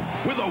Hogan,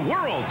 with a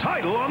world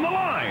title on the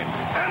line.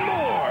 And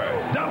more.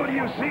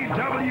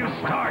 WCW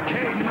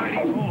Starrcade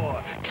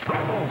 94.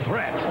 Triple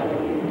Threat.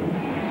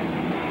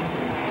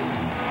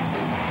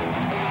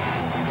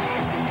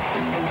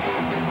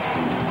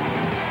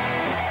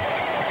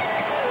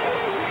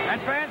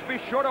 And fans, be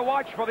sure to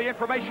watch for the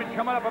information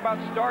coming up about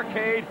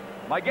Starrcade.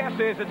 My guess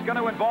is it's going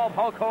to involve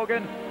Hulk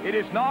Hogan. It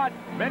is not.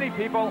 Many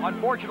people,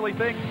 unfortunately,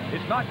 think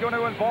it's not going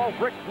to involve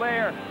Ric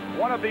Flair.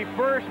 One of the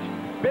first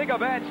big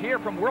events here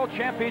from World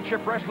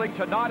Championship Wrestling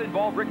to not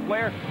involve Ric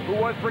Flair, who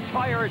was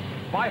retired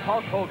by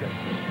Hulk Hogan.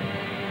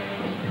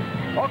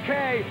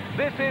 Okay,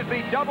 this is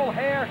the double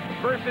hair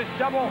versus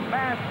double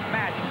mask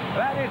match.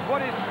 That is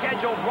what is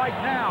scheduled right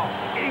now.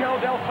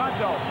 Hijo del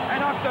Santo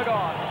and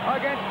Octagón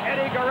against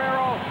Eddie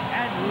Guerrero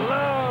and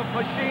Love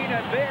Machine,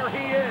 and there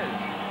he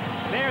is.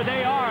 There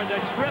they are, the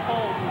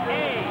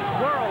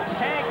AAA World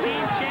Tag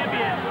Team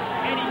Champions.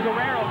 Eddie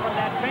Guerrero from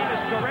that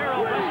famous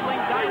Guerrero Wrestling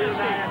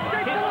Dynasty.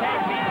 His tag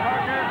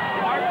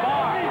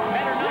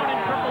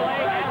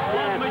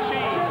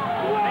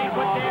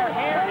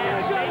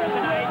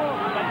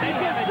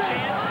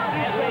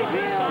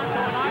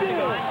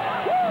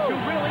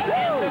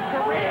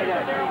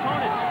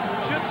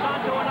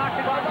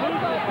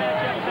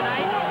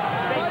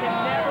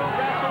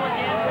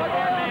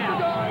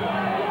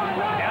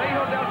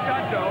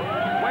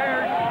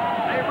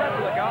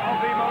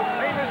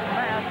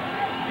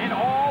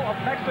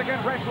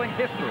Mexican wrestling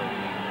history.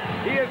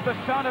 He is the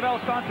son of El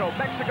Santo,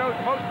 Mexico's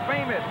most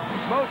famous,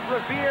 most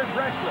revered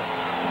wrestler.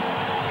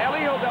 El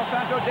Hijo del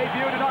Santo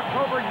debuted in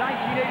October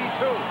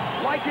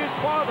 1982. Like his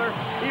father,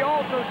 he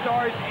also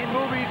stars in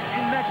movies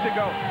in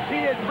Mexico.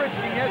 He is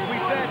risking, as we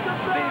said, the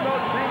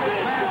most famous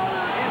match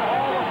in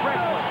all of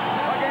wrestling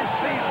against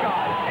these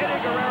guys,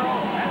 Eddie Guerrero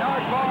and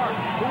Barr,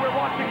 who we're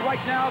watching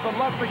right now, the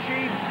Love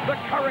Machine, the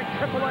current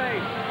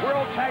AAA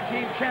World Tag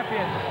Team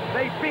Champions.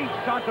 They beat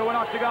Santo and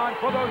Octagón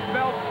for those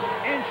belts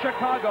in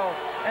Chicago.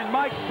 And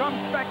Mike, some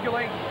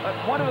speculate that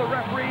one of the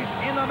referees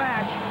in the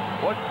match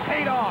was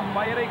paid off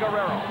by Eddie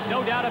Guerrero.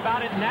 No doubt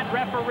about it, and that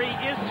referee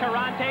is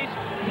Tarantes,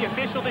 the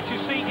official that you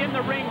see in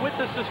the ring with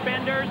the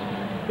suspenders.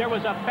 There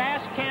was a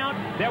fast count.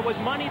 There was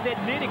money that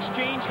did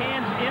exchange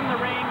hands in the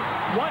ring.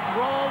 What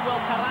role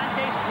will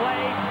Tarantes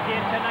play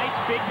in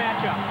tonight's big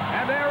matchup?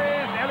 And there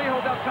is El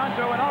Hijo del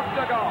Santo and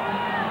Octagón.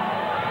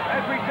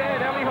 As we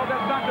said, El Hijo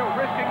del Santo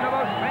risking the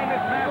most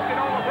famous mask in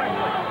all of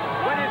wrestling.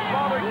 When his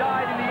father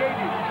died in the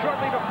 80s,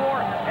 shortly before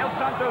El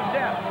Santo's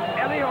death,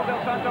 El Hijo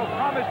del Santo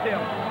promised him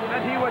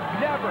that he would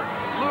never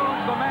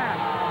lose the mask.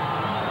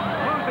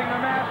 Losing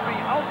the mask, the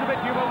ultimate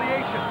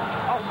humiliation,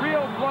 a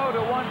real blow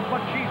to one's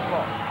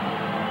machismo.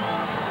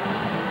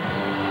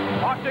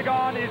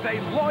 Octagón is a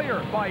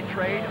lawyer by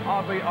trade,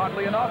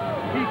 oddly enough.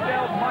 He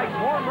sells Mike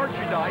more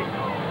merchandise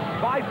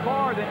by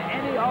far than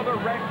any other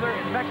wrestler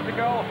in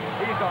Mexico.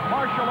 He's a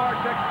martial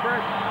arts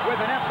expert with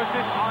an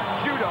emphasis on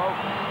judo.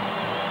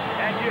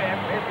 And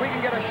if we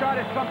can get a shot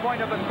at some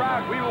point of the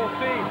crowd, we will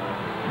see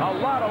a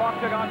lot of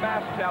Octagón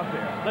masks out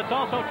there. Let's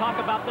also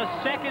talk about the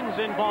seconds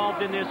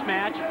involved in this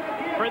match.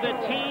 For the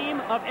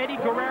team of Eddie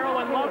Guerrero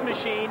and Love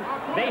Machine,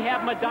 they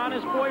have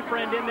Madonna's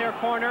boyfriend in their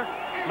corner.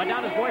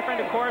 Madonna's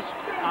boyfriend, of course,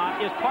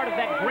 is part of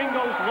that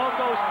Gringos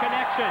Locos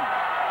connection.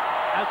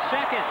 A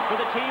second for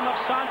the team of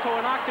Santo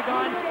and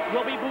Octagón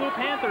will be Blue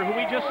Panther, who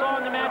we just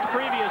saw in the match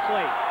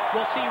previously.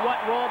 We'll see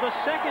what role the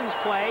seconds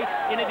play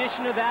in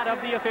addition to that of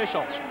the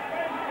officials.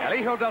 El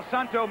Hijo del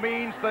Santo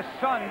means the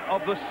son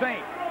of the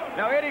saint.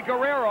 Now, Eddie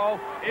Guerrero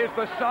is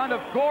the son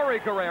of Gory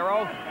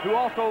Guerrero, who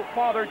also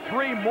fathered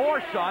 3 more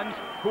sons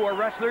who are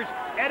wrestlers.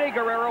 Eddie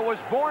Guerrero was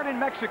born in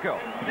Mexico,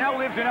 now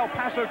lives in El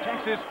Paso,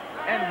 Texas,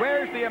 and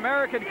wears the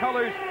American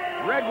colors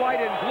red,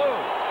 white, and blue.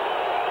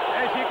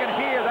 As you can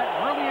hear, that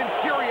really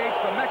infuriates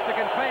the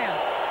Mexican fans.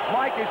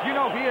 Mike, as you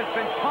know, he has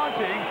been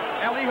taunting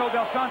El Hijo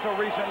del Santo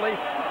recently,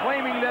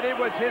 claiming that it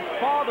was his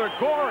father,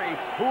 Gory,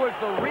 who was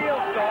the real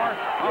star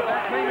of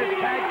that famous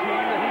tag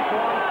team that he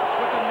formed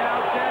with the now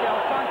dead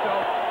El Santo.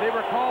 They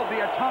were called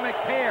the Atomic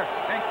Pair,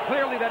 and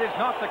clearly that is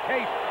not the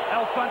case.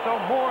 El Santo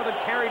more than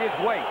carried his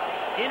weight.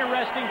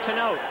 Interesting to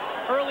note,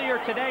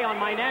 earlier today on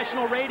my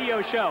national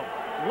radio show,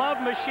 Love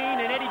Machine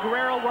and Eddie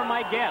Guerrero were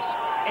my guests,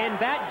 and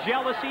that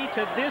jealousy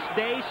to this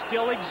day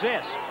still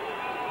exists.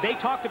 They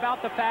talked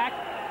about the fact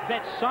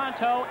that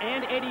Santo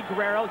and Eddie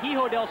Guerrero,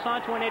 Hijo del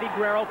Santo and Eddie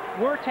Guerrero,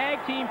 were tag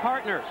team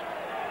partners.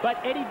 But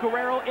Eddie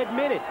Guerrero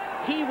admitted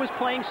he was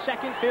playing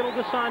second fiddle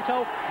to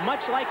Santo, much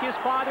like his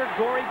father,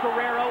 Gory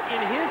Guerrero,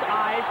 in his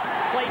eyes,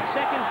 played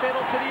second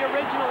fiddle to the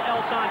original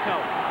El Santo.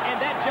 And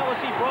that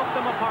jealousy broke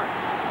them apart.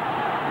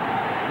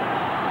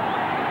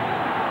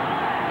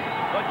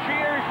 The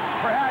cheers,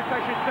 perhaps I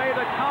should say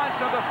the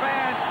taunts of the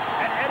fans,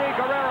 and Eddie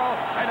Guerrero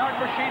and Art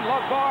Machine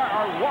Love Barr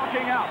are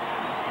walking out.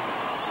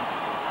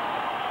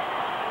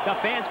 The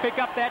fans pick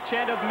up that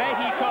chant of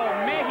Mexico,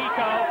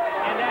 Mexico,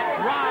 and that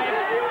drives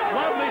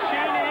Love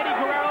Machine and Eddie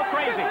Guerrero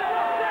crazy.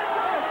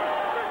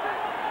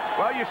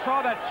 Well, you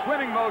saw that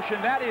swimming motion.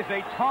 That is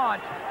a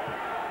taunt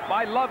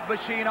by Love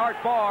Machine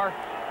Art Barr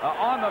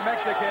on the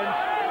Mexicans,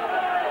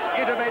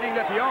 intimating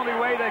that the only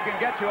way they can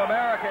get to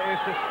America is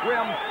to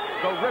swim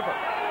the river.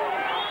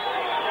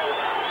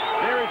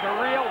 There is a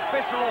real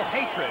visceral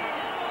hatred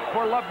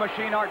for Love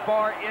Machine Art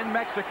Barr in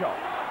Mexico.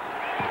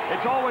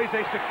 It's always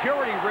a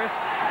security risk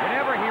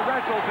whenever he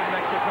wrestles in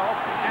Mexico,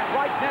 and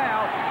right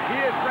now he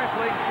is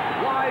wrestling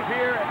live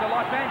here at the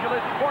Los Angeles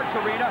Sports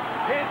Arena.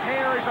 His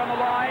hair is on the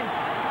line.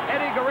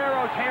 Eddie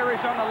Guerrero's hair is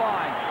on the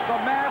line.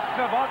 The masks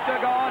of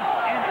Octagón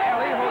and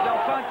El Hijo del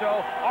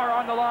Santo are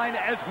on the line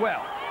as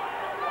well.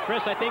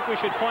 Chris, I think we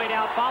should point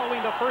out,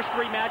 following the first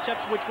 3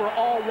 matchups, which were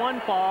all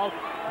 1 fall,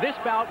 this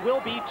bout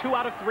will be 2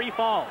 out of 3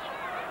 falls.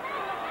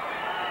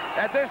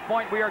 At this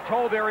point, we are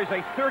told there is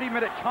a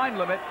 30-minute time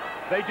limit.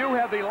 They do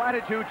have the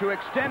latitude to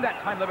extend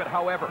that time limit,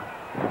 however.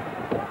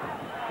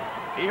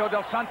 Hijo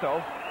del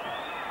Santo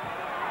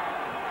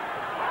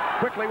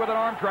quickly with an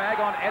arm drag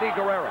on Eddie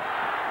Guerrero.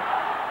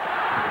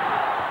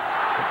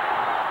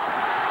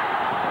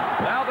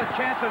 Now the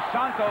chance of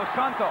Santo.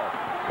 Santo.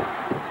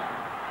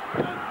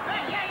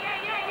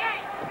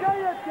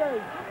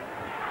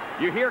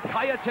 You hear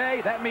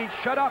cállate? That means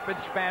shut up in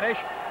Spanish,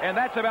 and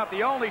that's about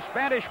the only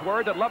Spanish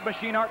word that Love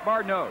Machine Art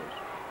Barr knows.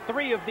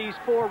 3 of these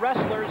 4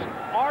 wrestlers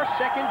are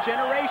second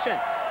generation.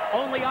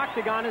 Only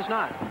Octagón is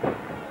not.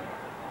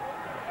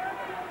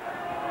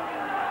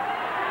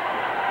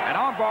 An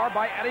armbar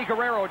by Eddie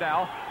Guerrero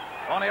now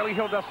on El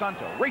Hijo del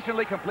Santo.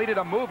 Recently completed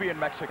a movie in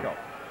Mexico.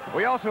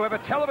 We also have a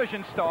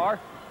television star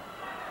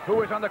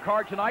who is on the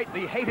card tonight,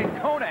 the hated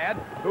Konnan,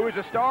 who is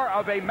a star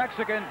of a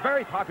Mexican,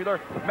 very popular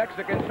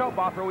Mexican soap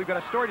opera. We've got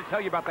a story to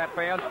tell you about that,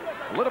 fans,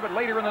 a little bit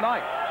later in the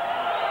night.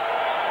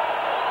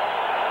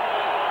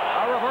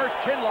 A reverse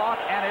chin lock,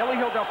 and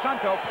Hijo del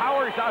Santo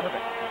powers out of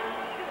it.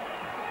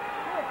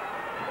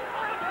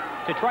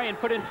 To try and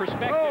put in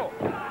perspective. Oh.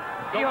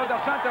 Hijo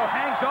del Santo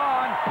hangs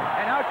on,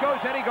 and out goes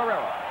Eddie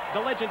Guerrero.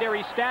 The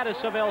legendary status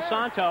of El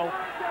Santo.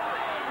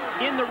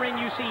 In the ring,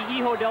 you see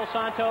Hijo del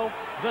Santo,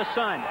 the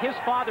son. His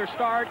father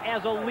starred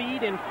as a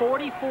lead in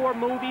 44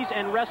 movies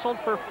and wrestled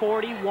for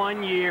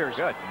 41 years.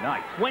 Good night.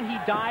 When he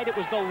died, it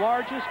was the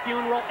largest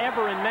funeral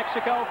ever in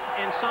Mexico,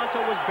 and Santo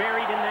was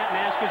buried in that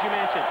mask, as you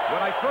mentioned. When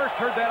I first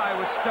heard that, I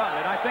was stunned,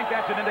 and I think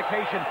that's an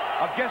indication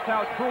of just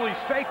how truly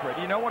sacred,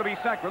 you don't want to be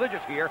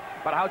sacrilegious here,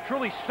 but how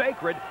truly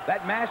sacred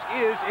that mask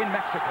is in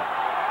Mexico.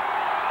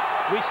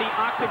 We see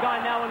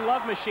Octagón now in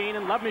Love Machine,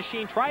 and Love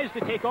Machine tries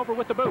to take over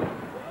with the boot.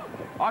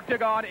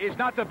 Octagón is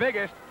not the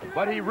biggest,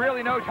 but he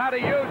really knows how to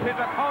use his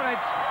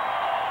opponent's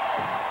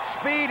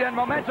speed and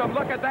momentum.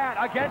 Look at that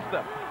against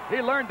them.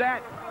 He learned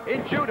that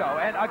in judo.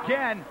 And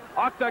again,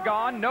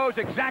 Octagón knows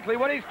exactly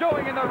what he's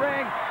doing in the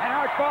ring, and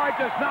Art Barr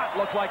does not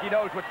look like he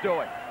knows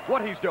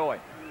what he's doing.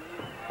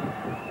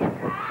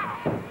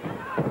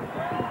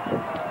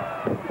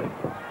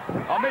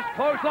 A missed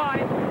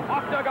clothesline.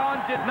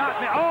 Octagón did not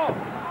miss.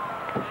 Oh!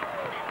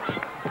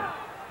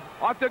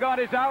 Octagón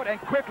is out, and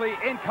quickly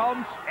in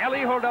comes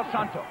Hijo del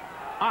Santo.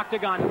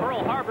 Octagón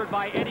Pearl Harbored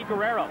by Eddie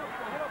Guerrero.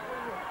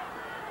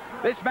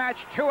 This match,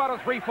 2 out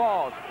of 3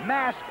 falls.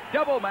 Mask,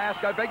 double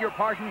mask, I beg your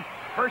pardon,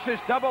 versus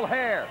double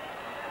hair.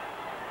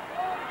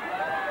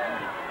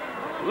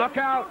 Look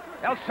out,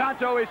 El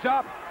Santo is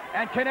up,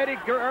 and can Eddie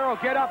Guerrero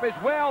get up as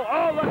well?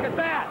 Oh, look at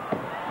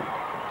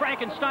that!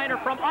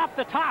 Frankensteiner from off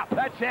the top.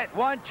 That's it,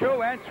 1,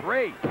 2, and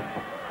 3.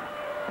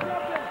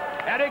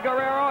 Eddie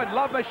Guerrero and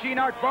Love Machine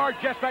Art Barr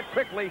just that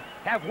quickly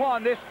have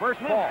won this first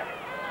fall.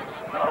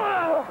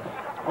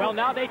 Well,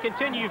 now they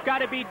continue. You've got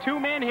to be 2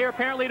 men here,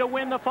 apparently, to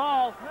win the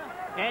fall.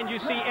 And you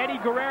see Eddie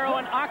Guerrero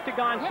and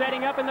Octagón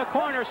setting up in the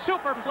corner.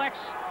 Superplex.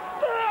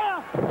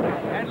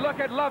 And look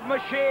at Love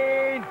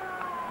Machine.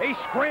 He's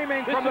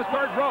screaming from the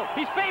third rope.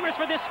 He's famous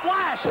for this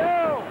splash.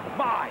 Oh,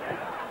 my.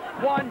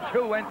 1,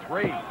 2, and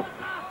 3.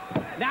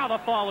 Now the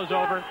fall is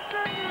over.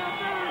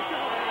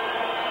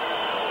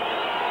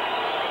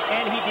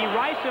 And he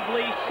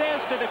derisively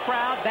says to the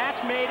crowd,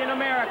 that's made in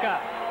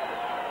America.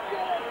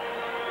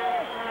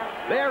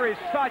 There is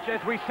such,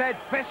 as we said,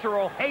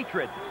 visceral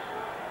hatred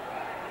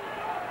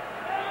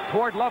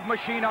toward Love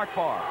Machine Art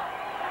Barr.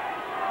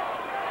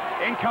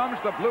 In comes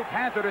the Blue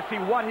Panther to see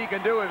what he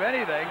can do, if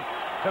anything,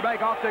 to make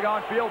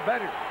Octagón feel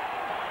better.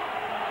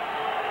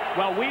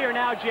 Well, we are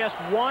now just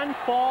 1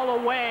 fall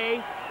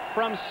away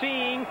from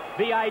seeing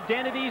the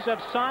identities of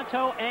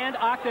Santo and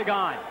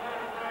Octagón.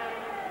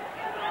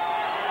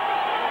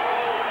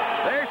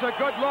 There's a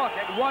good look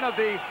at one of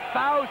the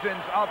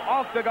thousands of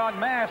Octagón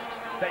masks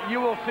that you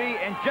will see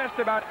in just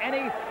about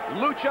any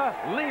Lucha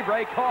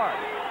Libre card.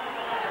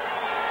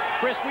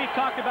 Chris, we've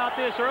talked about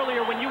this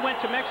earlier when you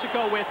went to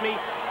Mexico with me.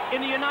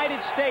 In the United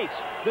States,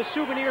 the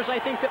souvenirs I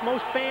think that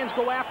most fans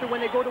go after when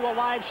they go to a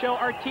live show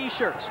are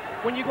T-shirts.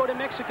 When you go to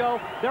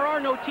Mexico, there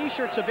are no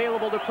T-shirts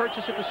available to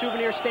purchase at the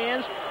souvenir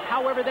stands.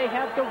 However, they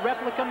have the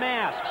replica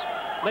masks.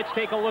 Let's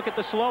take a look at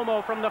the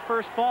slow-mo from the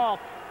first fall.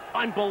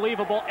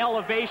 Unbelievable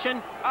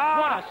elevation.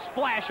 What a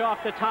splash off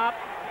the top.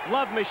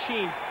 Love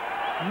Machine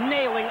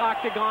nailing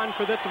Octagón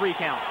for the 3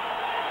 count.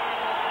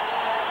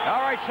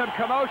 All right, some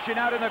commotion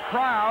out in the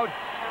crowd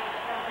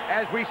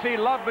as we see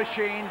Love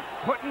Machine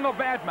putting the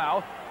bad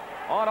mouth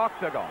on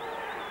Octagón.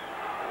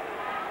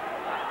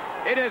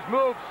 It has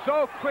moved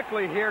so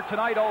quickly here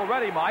tonight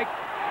already, Mike.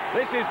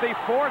 This is the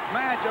 4th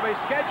match of a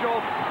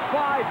scheduled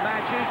 5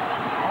 matches.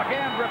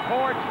 Again,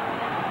 reports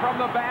from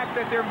the back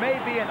that there may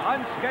be an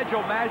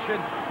unscheduled match,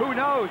 and who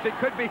knows, it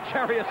could be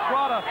Jerry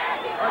Estrada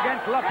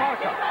against La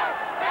Parka.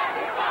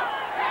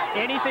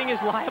 Anything is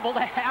liable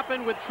to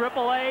happen with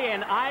AAA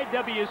and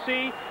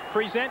IWC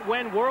present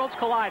When Worlds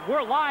Collide.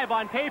 We're live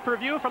on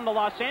pay-per-view from the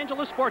Los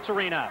Angeles Sports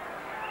Arena.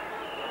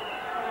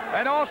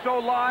 And also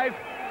live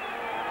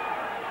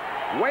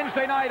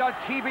Wednesday night on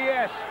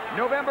TBS,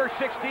 November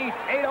 16th,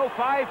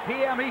 8:05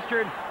 p.m.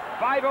 Eastern,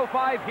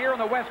 5:05 here on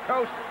the West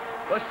Coast.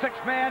 The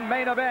 6-man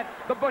main event,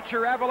 the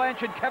Butcher,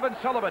 Avalanche, and Kevin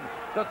Sullivan.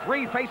 The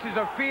 3 faces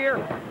of fear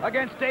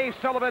against Dave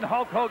Sullivan,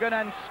 Hulk Hogan,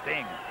 and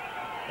Sting.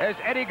 As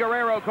Eddie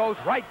Guerrero goes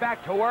right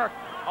back to work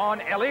on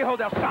Hijo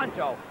del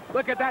Santo.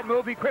 Look at that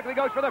move. He quickly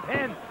goes for the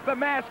pin. The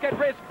mask at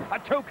risk. A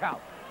 2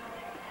 count.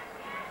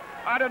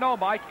 I don't know,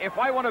 Mike. If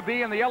I want to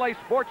be in the LA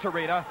Sports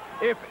Arena,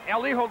 if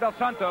Hijo del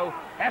Santo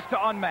has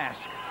to unmask.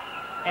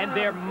 And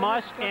there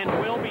must and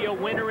will be a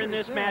winner in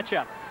this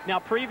matchup. Now,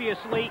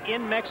 previously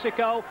in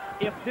Mexico,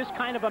 if this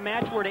kind of a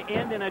match were to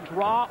end in a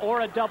draw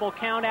or a double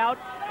count out,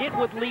 it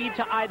would lead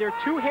to either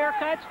 2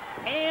 haircuts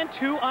and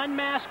 2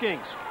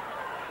 unmaskings.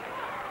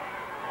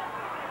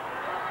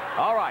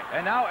 All right,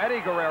 and now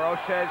Eddie Guerrero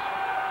says,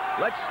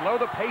 let's slow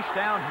the pace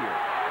down here.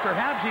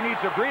 Perhaps he needs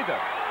a breather,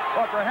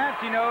 or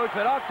perhaps he knows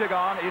that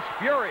Octagón is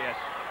furious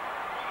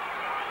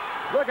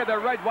Look at the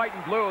red, white,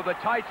 and blue, the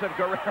tights of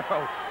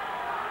Guerrero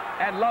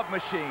and Love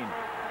Machine.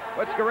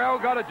 What's Guerrero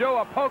got to do?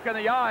 A poke in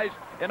the eyes.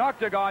 And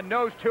Octagón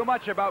knows too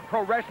much about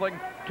pro wrestling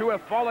to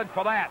have fallen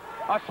for that.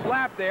 A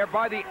slap there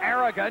by the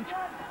arrogant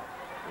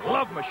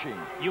Love Machine.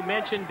 You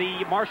mentioned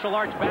the martial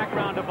arts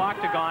background of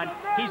Octagón.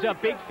 He's a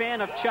big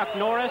fan of Chuck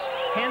Norris,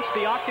 hence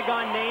the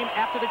Octagón name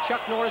after the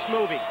Chuck Norris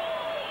movie.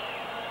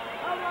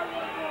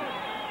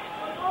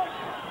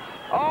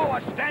 Oh,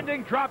 a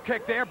standing drop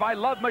kick there by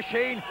Love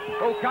Machine,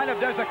 who kind of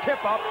does a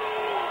kip up.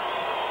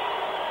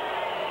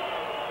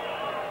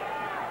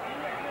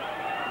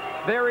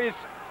 There is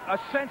a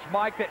sense,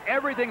 Mike, that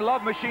everything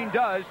Love Machine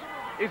does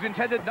is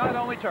intended not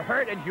only to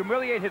hurt and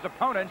humiliate his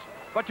opponents,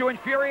 but to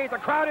infuriate the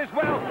crowd as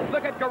well.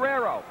 Look at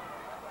Guerrero.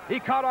 He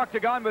caught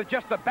Octagón with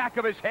just the back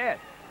of his head.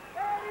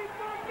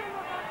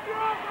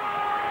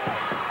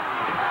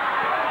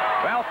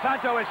 Well,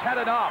 Santo is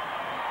headed off,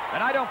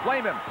 and I don't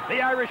blame him.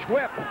 The Irish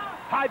whip,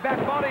 high back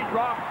body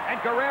drop,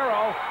 and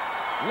Guerrero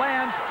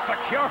lands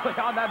securely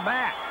on the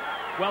mat.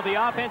 Well, the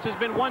offense has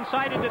been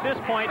one-sided to this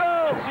point.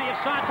 Let's see if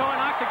Santo and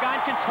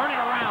Octagón can turn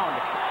it around.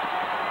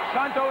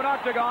 Santo and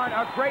Octagón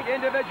are great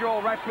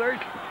individual wrestlers,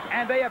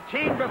 and they have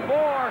teamed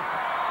before,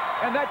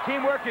 and that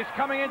teamwork is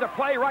coming into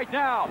play right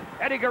now.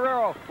 Eddie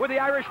Guerrero with the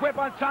Irish whip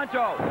on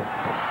Santo.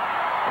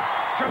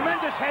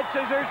 Tremendous head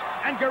scissors,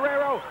 and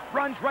Guerrero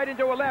runs right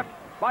into a left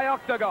by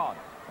Octagón.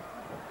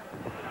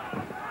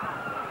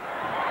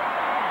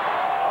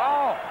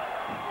 Oh,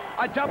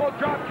 a double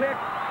drop kick,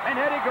 and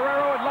Eddie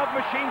Guerrero and Love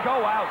Machine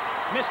go out.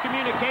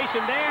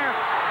 Miscommunication there.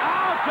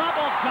 Oh,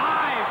 double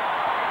dive.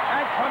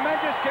 And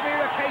tremendous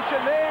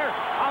communication there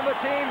on the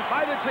team,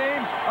 by the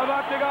team of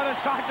Octagón and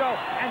Santo.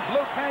 And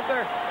Blue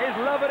Panther is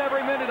loving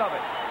every minute of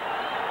it.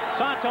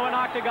 Santo and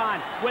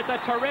Octagón with a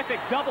terrific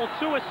double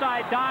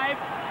suicide dive.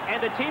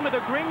 And the team of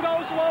the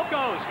Gringos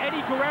Locos,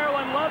 Eddie Guerrero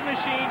and Love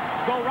Machine,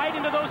 go right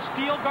into those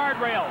steel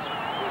guardrails.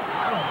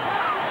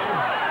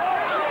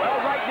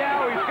 Well, right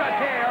now he's got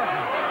hair.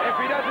 If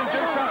he doesn't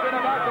do something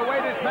about the way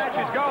this match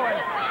is going,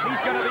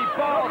 he's going to be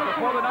bald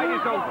before the night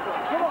is over.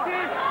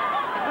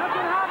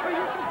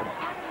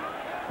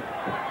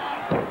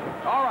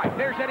 All right,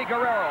 there's Eddie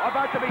Guerrero,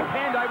 about to be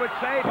pinned, I would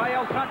say, by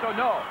El Santo.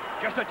 No,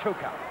 just a 2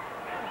 count.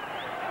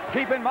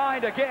 Keep in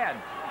mind, again,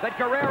 that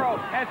Guerrero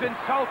has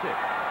insulted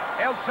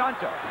El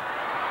Santo,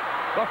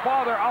 the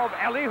father of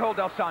El Hijo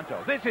del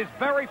Santo. This is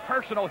very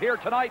personal here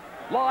tonight,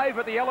 live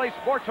at the LA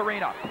Sports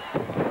Arena.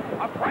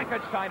 A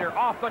Frankensteiner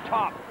off the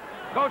top.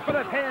 Goes for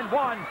the pin. 1,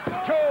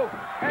 2,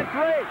 and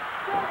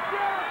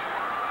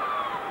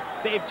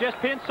 3. They've just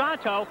pinned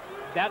Santo.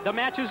 The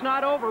match is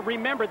not over.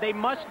 Remember, they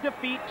must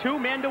defeat 2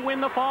 men to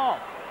win the fall.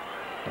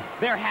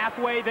 They're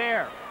halfway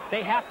there.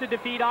 They have to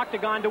defeat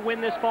Octagón to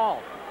win this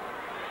fall.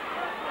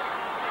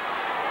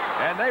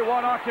 And they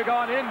want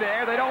Octagón in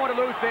there. They don't want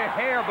to lose their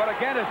hair, but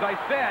again, as I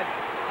said,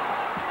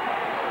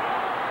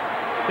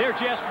 they're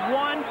just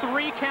 1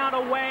 3 count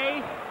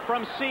away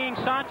from seeing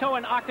Santo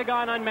and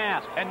Octagón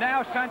unmasked. And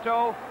now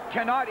Santo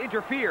cannot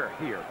interfere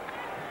here.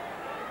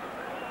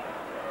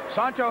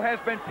 Santo has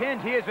been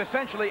pinned. He is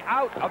essentially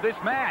out of this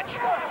match.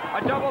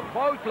 A double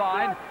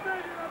clothesline.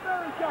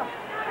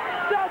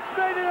 That's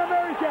made in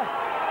America.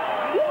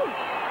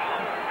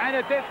 And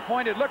at this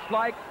point, it looks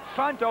like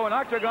Santo and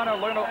Octagón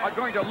are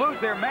going to lose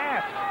their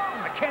masks.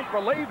 I can't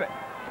believe it.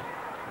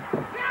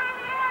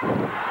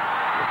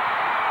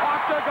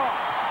 Octagón,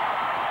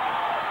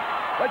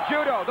 the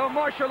judo, the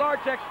martial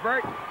arts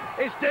expert,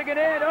 is digging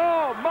in.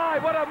 Oh, my,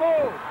 what a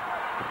move.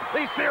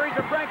 These series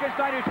of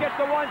Frankensteiners gets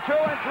the 1, 2,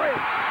 and 3.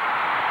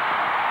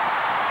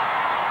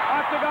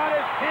 Octagón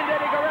has pinned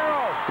Eddie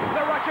Guerrero.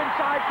 The Russian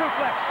side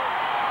suplex.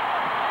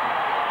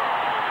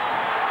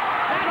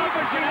 And Love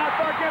Machine not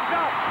far gives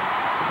up.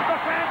 The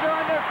fans are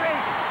on their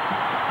feet.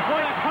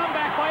 What a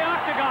comeback by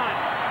Octagón.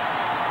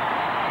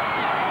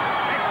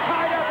 It's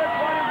tied up at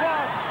 1 and 1.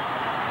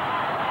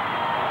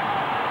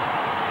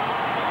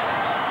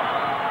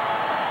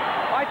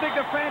 I think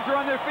the fans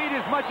are on their feet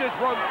as much as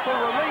for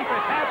relief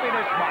as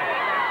happiness, Mike.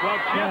 Well,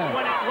 just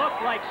when it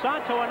looked like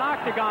Santo and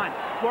Octagón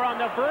were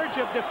on the verge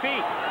of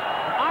defeat,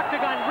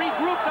 Octagón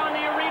regrouped on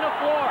the arena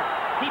floor.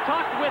 He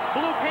talked with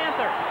Blue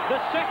Panther,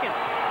 the second,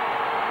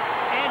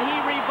 and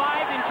he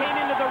revived and came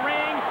into the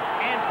ring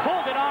and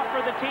pulled it off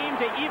for the team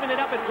to even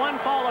it up at 1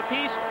 fall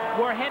apiece.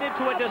 We're headed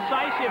to a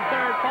decisive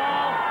 3rd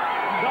fall.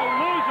 The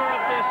loser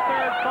of this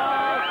 3rd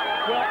fall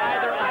will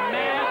either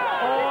unmask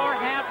or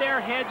have their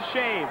heads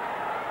shaved.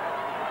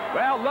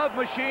 Well, Love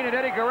Machine and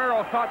Eddie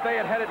Guerrero thought they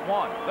had it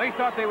won. They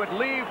thought they would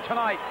leave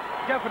tonight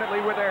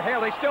definitely with their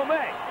hair. They still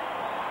may.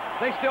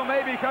 They still may,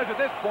 because at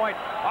this point,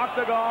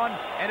 Octagón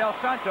and El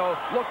Santo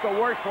look the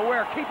worse for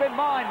wear. Keep in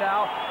mind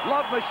now,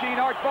 Love Machine,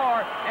 Art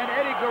Barr, and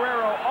Eddie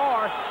Guerrero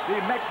are the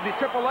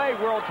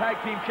AAA World Tag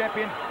Team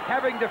Champions,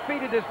 having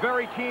defeated this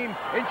very team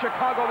in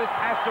Chicago this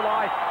past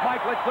July.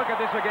 Mike, let's look at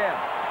this again.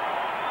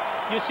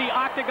 You see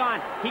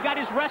Octagón, he got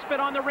his respite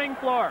on the ring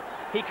floor.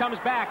 He comes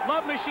back.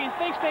 Love Machine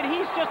thinks that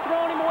he's just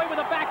throwing him away with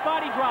a back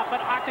body drop,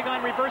 but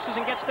Octagón reverses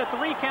and gets the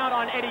 3 count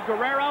on Eddie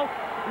Guerrero.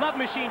 Love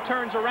Machine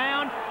turns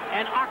around,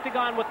 and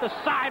Octagón with the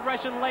side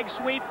Russian leg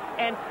sweep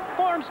and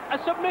forms a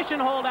submission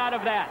hold out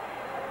of that.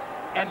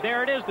 And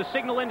there it is, the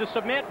signal in to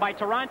submit by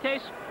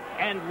Tarantes,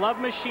 and Love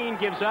Machine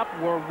gives up.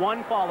 We're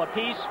 1 fall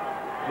apiece.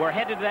 We're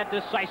headed to that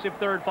decisive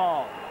 3rd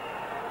fall.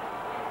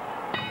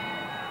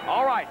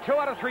 All right, 2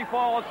 out of 3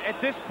 falls.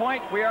 At this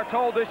point, we are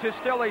told this is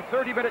still a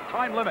 30-minute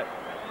time limit.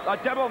 A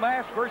double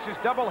mask versus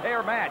double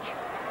hair match.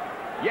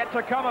 Yet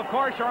to come, of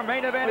course, our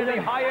main event in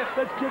the highest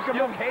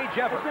steel cage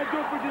ever. Let's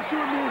do it for just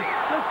you and me.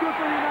 Let's do it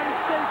for the United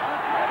States.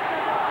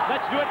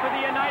 Let's do it for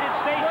the United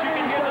States. You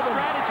can hear the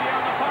strategy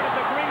on the part of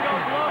the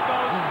Gringos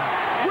Locos.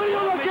 And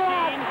Love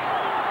Machine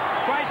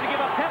tries to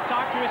give a pep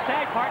talk to his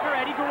tag partner,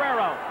 Eddie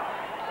Guerrero.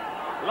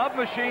 Love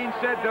Machine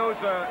said those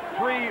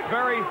 3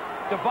 very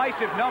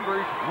divisive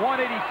numbers,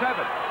 187.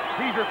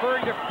 He's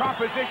referring to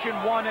Proposition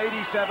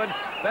 187.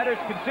 That is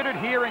considered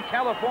here in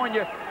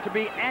California to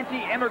be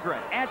anti-immigrant,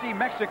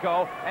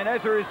 anti-Mexico, and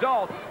as a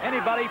result,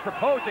 anybody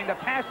proposing the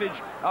passage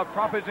of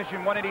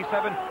Proposition 187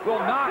 will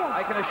not,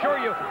 I can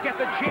assure you, get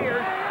the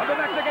cheers of the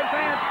Mexican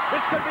fans.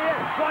 This could be it.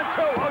 1,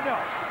 2, oh no.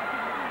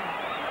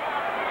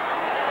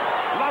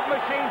 Love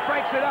Machine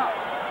breaks it up.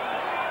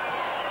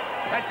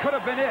 That could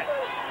have been it.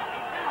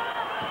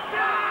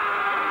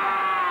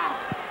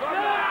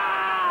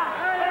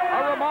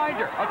 A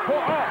reminder,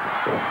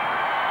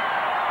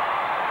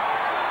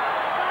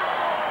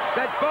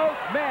 that both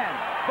men,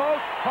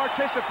 both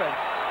participants,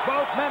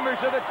 both members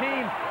of the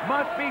team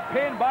must be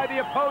pinned by the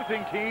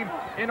opposing team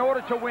in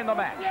order to win the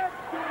match.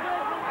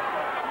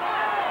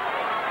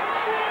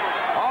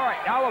 All right,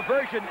 now a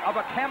version of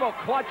a camel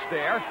clutch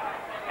there.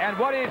 And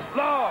what is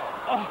low?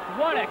 Oh,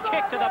 what a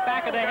kick to the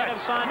back of the head of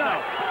Santo.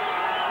 Nice.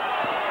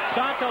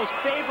 Santo's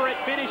favorite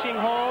finishing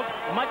hold,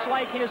 much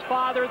like his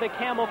father, the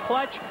camel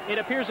clutch. It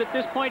appears at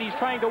this point he's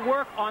trying to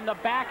work on the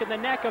back and the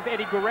neck of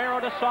Eddie Guerrero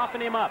to soften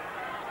him up.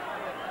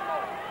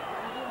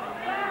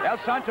 El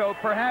Santo,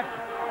 perhaps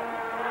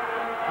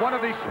one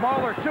of the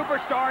smaller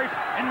superstars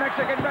in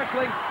Mexican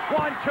wrestling.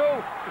 1, 2,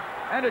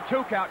 and a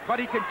 2 count. But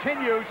he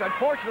continues,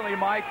 unfortunately,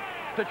 Mike,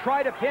 to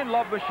try to pin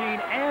Love Machine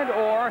and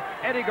or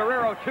Eddie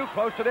Guerrero too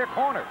close to their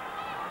corner.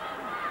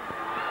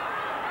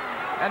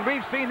 And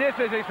we've seen this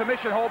as a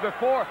submission hold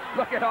before.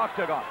 Look at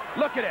Octagón.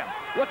 Look at him.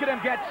 Look at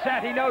him get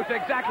set. He knows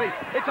exactly.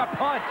 It's a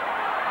punt.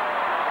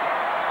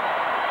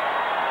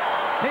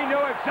 He knew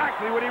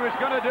exactly what he was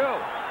going to do.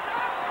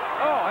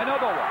 Oh,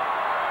 another one.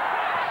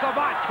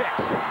 Savate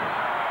kicks.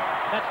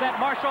 That's that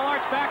martial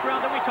arts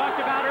background that we talked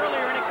about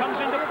earlier, and it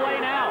comes into play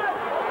now.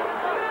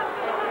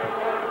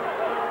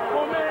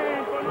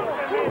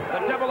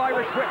 The double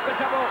Irish whip, the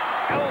double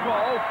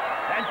elbow,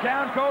 and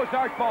down goes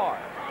Barr.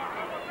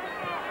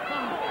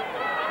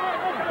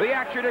 The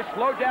action has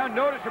slowed down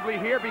noticeably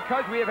here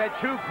because we have had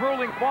 2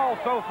 grueling falls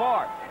so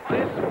far.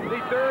 This,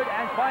 the 3rd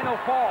and final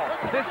fall.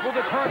 This will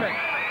determine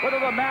whether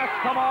the mask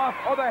come off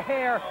or the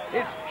hair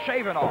is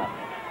shaven off.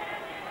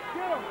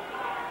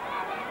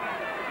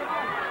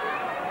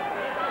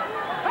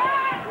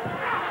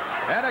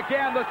 And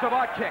again, the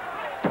savate kick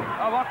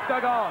of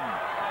Octagón.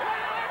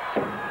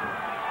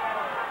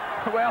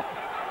 Well,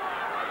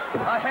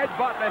 a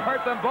headbutt that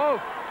hurt them both.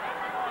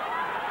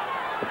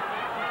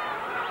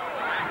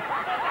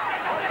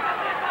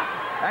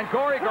 And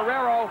Gory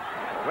Guerrero,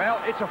 well,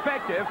 it's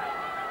effective.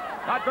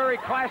 Not very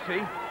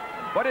classy,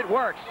 but it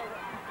works.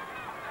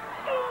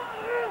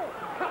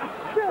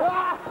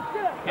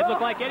 It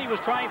looked like Eddie was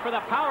trying for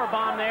the power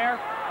bomb there.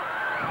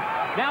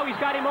 Now he's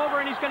got him over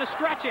and he's going to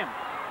stretch him.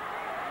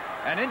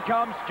 And in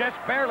comes just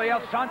barely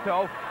El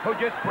Santo, who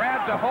just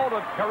grabs a hold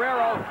of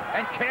Guerrero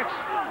and kicks.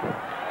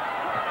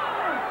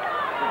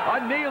 A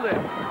knee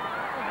lift.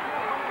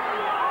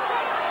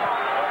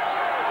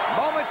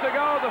 Moments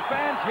ago, the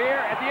fans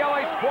here at the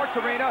LA Sports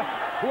Arena,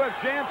 who have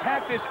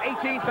jam-packed this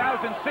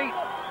 18,000-seat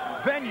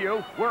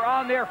venue, were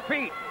on their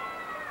feet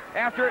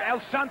after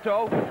El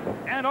Santo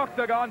and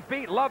Octagón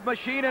beat Love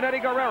Machine and Eddie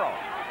Guerrero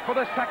for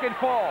the 2nd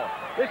fall.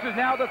 This is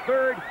now the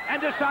 3rd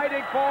and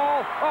deciding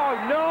fall. Oh,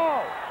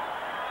 no!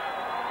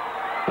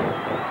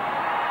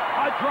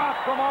 A drop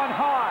from on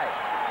high.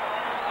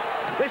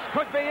 This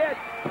could be it.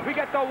 We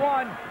get the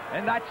 1,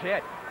 and that's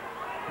it.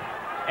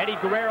 Eddie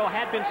Guerrero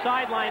had been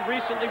sidelined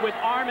recently with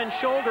arm and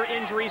shoulder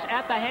injuries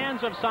at the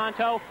hands of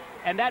Santo,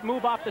 and that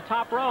move off the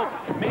top rope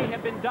may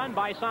have been done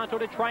by Santo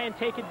to try and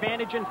take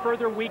advantage and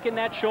further weaken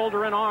that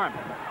shoulder and arm.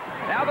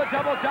 Now the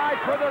double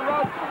dive for the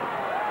rope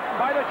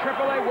by the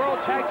AAA World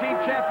Tag Team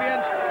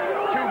Champions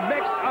to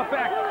mixed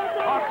effect.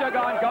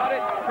 Octagón got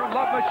it from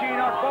Love Machine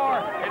out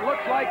far. It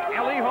looks like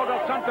El Hijo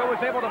del Santo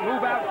was able to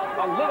move out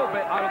a little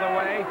bit out of the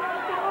way.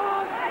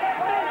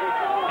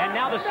 And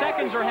now the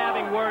seconds are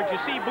having words. You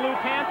see Blue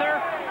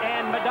Panther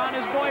and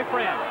Madonna's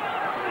boyfriend.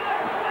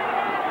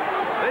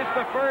 This is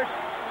the first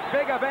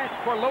big event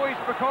for Louis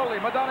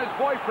Piccoli, Madonna's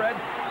boyfriend,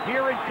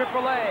 here in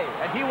AAA,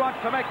 and he wants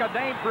to make a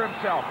name for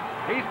himself.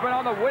 He's been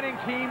on the winning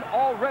team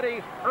already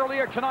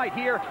earlier tonight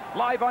here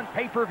live on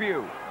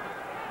pay-per-view.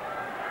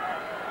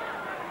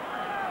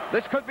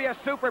 This could be a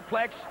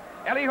superplex.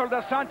 El Hijo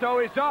del Santo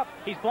is up.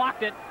 He's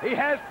blocked it. He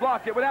has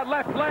blocked it with that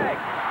left leg.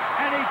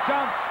 And he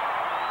dumps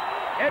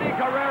Eddie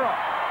Guerrero.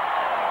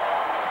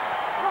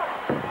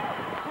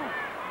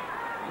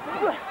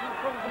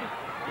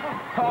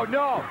 Oh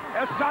no,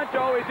 El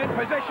Santo is in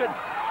position.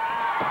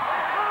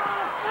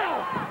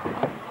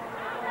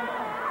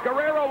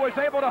 Guerrero was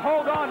able to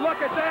hold on. Look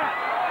at that.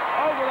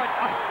 Over the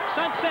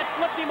Sunset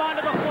flipped him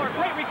onto the floor.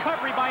 Great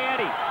recovery by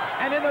Eddie.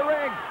 And in the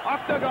ring,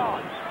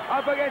 Octagón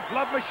up against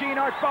Love Machine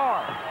Art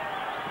Barr.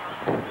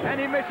 And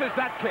he misses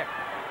that kick.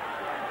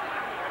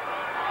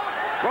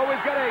 Well,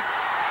 we've got a...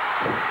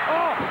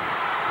 Oh!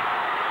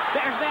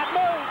 There's that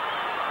move.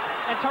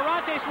 And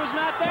Tarantes was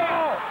not there.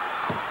 Oh.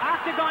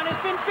 Octagón has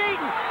been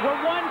beaten. We're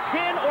one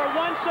pin or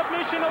one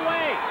submission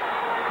away.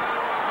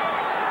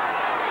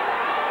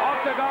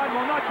 Octagón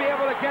will not be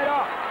able to get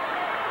up.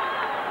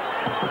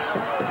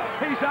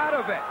 He's out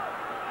of it.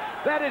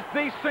 That is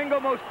the single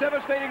most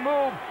devastating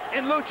move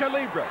in Lucha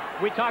Libre.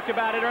 We talked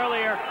about it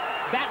earlier.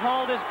 That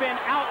hold has been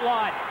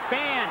outlawed,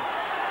 banned.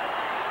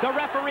 The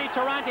referee,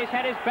 Tarantes,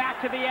 had his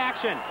back to the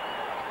action.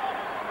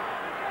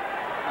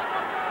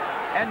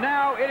 And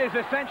now it is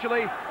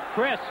essentially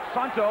Chris,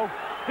 Santo.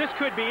 This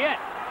could be it.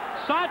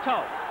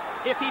 Santo,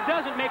 if he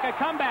doesn't make a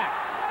comeback,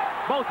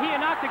 both he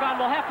and Octagón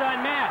will have to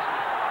unmask.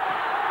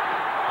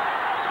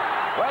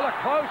 Well, a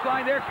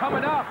clothesline there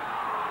coming up.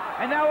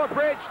 And now a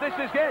bridge. This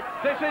is it.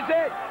 This is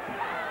it.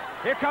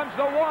 Here comes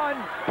the one,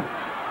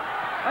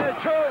 and a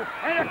two,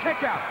 and a kick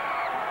out.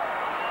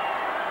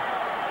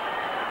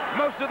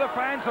 Most of the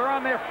fans are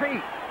on their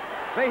feet.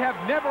 They have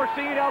never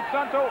seen El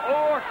Santo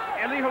or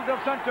El Hijo del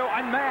Santo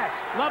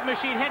unmasked. Love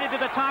Machine headed to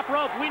the top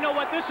rope. We know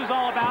what this is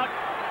all about.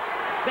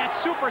 That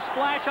super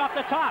splash off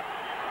the top.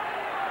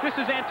 This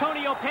is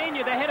Antonio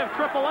Pena, the head of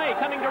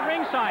AAA, coming to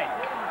ringside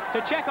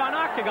to check on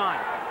Octagón.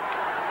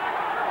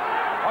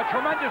 A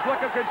tremendous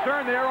look of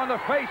concern there on the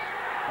face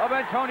of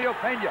Antonio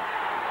Pena.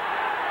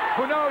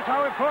 Who knows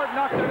how important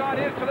Octagón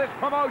is to this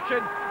promotion.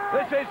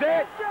 This is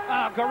it.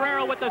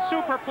 Guerrero with the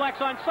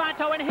superplex on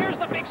Santo, and here's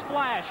the big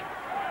splash.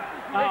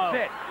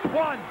 It's it. 1, 2,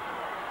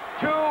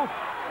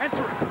 and 3.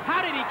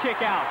 How did he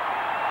kick out?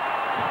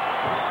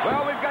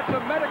 Well, we've got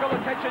some medical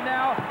attention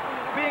now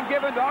being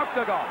given to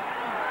Octagón.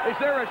 Is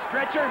there a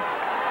stretcher?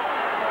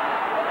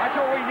 That's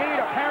what we need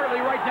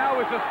apparently right now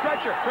is a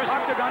stretcher.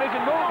 Octagón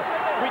isn't moving.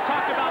 We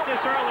talked about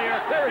this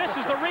earlier. This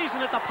is the reason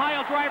that the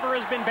pile driver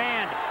has been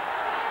banned.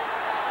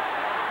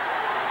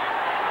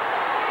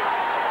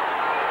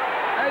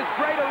 As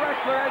great a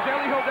wrestler as El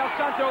Hijo del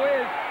Santo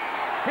is,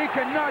 he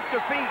cannot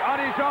defeat on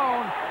his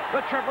own the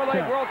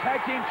AAA World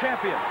Tag Team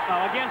Champion.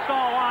 Against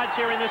all odds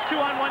here in this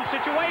 2-on-1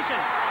 situation.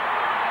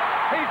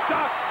 He's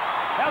ducked.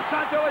 El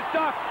Santo is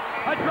ducked.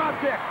 A drop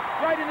kick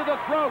right into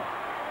the throat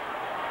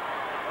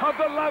of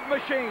the Love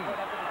Machine.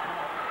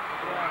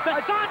 The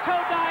Santo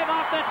dive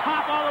off the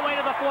top all the way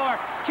to the floor.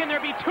 Can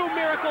there be two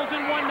miracles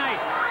in one night?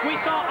 We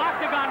saw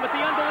Octagón with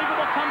the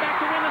unbelievable comeback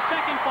to win the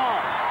second fall.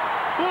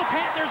 Blue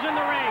Panther's in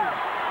the ring.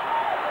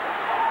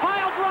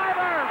 Pile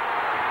driver!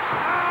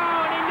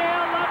 Oh, and he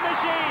nailed Love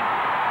Machine.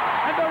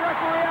 And the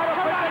referee out of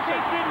position.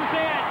 Didn't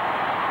see it.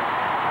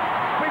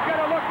 We've got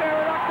to look there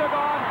at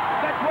Octagón.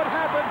 That's what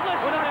happened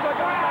when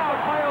Octagón got the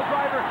pile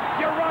driver.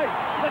 You're right.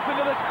 Listen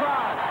to this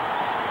crowd.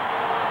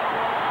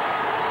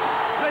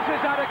 This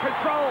is out of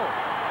control.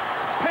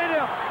 Pin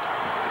him.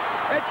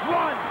 It's 1,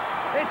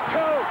 it's 2,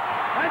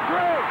 and 3.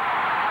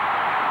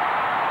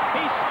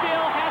 He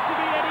still has to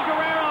beat Eddie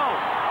Guerrero.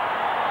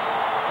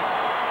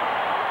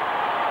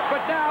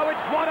 But now it's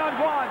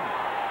 1-on-1.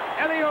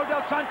 El Hijo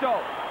del Santo.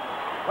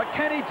 But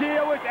can he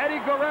deal with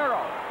Eddie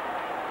Guerrero?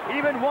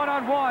 Even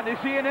 1-on-1, is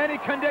he in any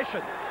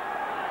condition?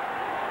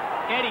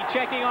 Eddie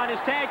checking on his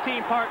tag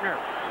team partner.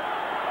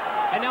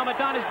 And now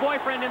Madonna's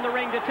boyfriend in the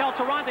ring to tell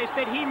Tarantes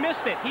that he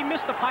missed it. He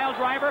missed the pile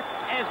driver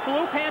as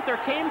Blue Panther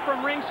came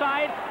from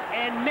ringside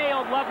and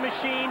nailed Love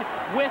Machine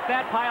with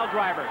that pile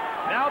driver.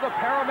 Now the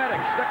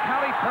paramedics, the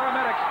county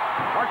paramedics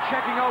are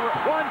checking over.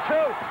 1,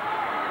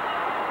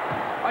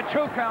 2. A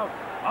 2 count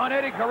on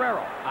Eddie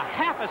Guerrero. A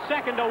half a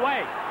second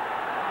away.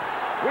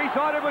 We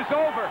thought it was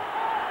over.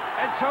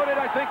 And so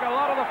did, I think, a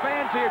lot of the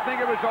fans here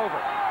think it was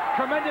over.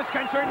 Tremendous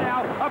concern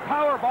now. A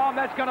power bomb.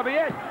 That's going to be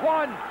it.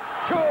 1,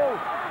 2,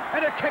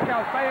 and a kick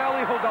out by El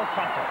Hijo del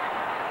Santo.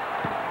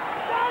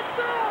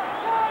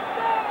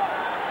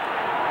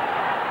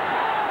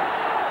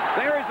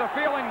 There is a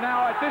feeling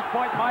now at this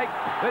point, Mike,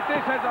 that this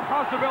has a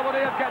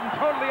possibility of getting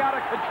totally out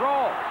of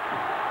control.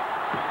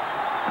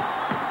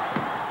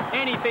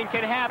 Anything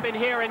can happen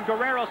here, and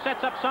Guerrero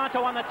sets up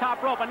Santo on the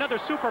top rope. Another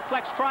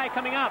superplex try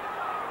coming up.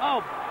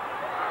 Oh.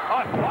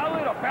 A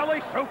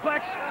belly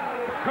suplex?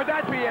 Could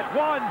that be it?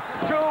 1,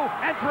 2,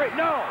 and 3.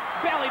 No.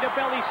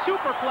 Belly-to-belly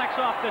superplex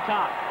off the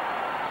top.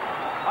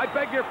 I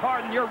beg your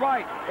pardon, you're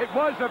right. It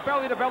was a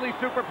belly-to-belly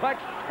superplex,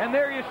 and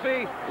there you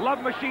see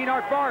Love Machine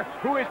Art Barr,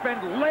 who has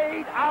been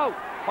laid out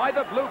by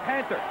the Blue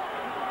Panther.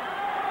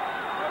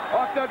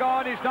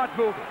 Octagón is not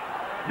moving,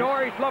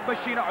 nor is Love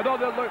Machine, although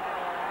the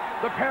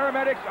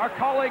paramedics are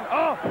calling,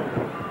 oh!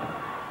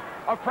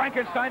 of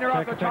Frankensteiner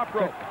off the top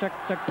rope. 1, 2, and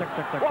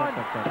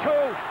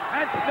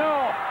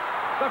no!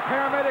 The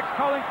paramedics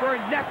calling for a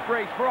neck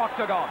brace for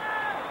Octagón.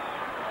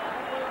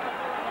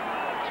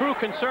 True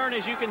concern,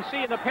 as you can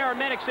see, the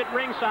paramedics at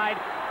ringside.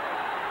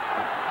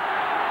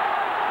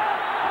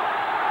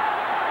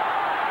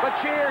 The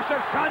cheers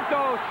of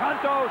Santo,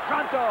 Santo,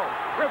 Santo,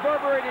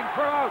 reverberating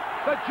throughout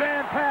the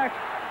jam-packed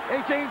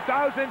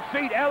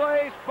 18,000-seat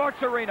LA Sports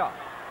Arena.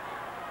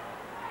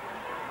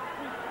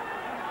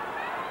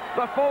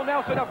 The full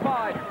Nelson of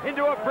 5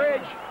 into a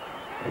bridge.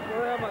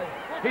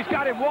 He's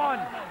got him 1,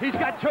 he's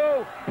got 2,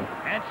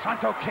 and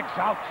Santo kicks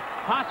out.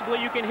 Possibly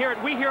you can hear it.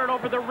 We hear it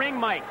over the ring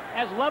mic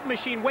as Love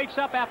Machine wakes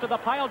up after the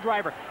pile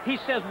driver. He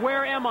says,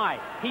 "Where am I?"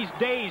 He's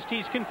dazed,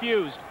 he's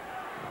confused.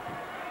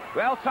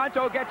 Well,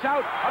 Santo gets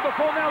out of the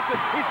full Nelson.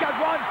 He's got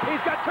 1,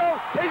 he's got 2,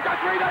 he's got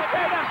 3, that's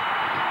it!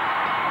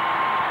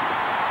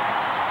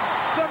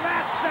 The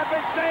masks have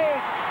been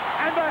saved,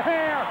 and the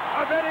hair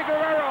of Eddie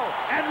Guerrero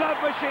and Love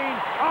Machine,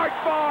 Art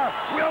Barr,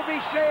 will be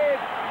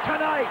shaved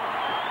tonight,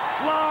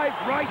 live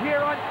right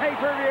here on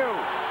pay-per-view.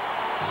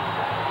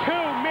 2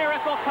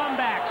 miracle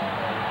comebacks.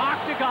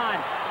 Octagón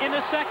in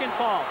the second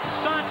fall,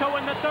 Santo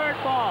in the third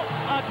fall.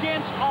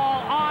 Against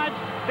all odds,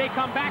 they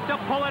come back to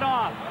pull it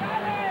off.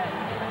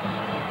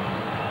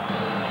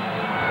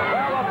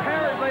 Well,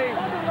 apparently,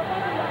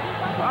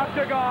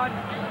 Octagón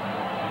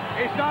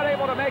is not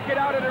able to make it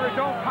out under his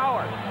own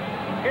power.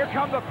 Here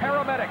come the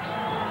paramedics.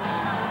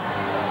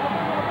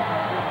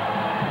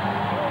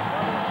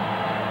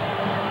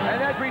 And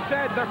as we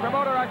said, the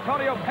promoter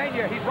Antonio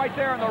Pena, he's right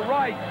there on the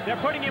right.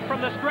 They're putting him from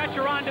the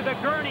stretcher onto the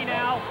gurney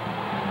now.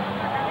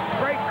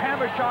 Great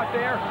camera shot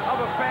there of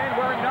a fan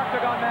wearing an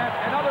Octagón mask.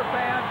 Another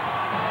fan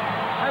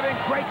having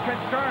great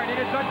concern. It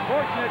is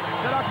unfortunate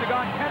that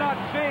Octagón cannot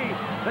see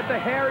that the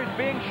hair is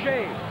being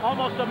shaved.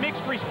 Almost a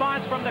mixed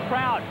response from the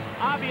crowd.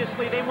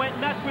 Obviously, they went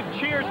nuts with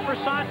cheers for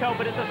Santo,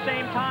 but at the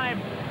same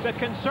time, the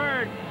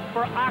concern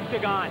for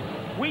Octagón.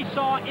 We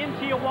saw in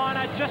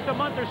Tijuana just a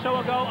month or so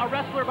ago a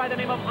wrestler by the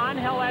name of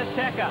Angel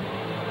Azteca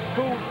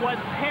who was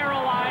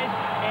paralyzed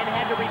and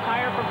had to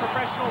retire from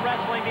professional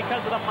wrestling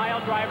because of the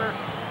pile driver.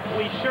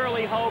 We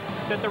surely hope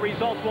that the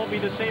results won't be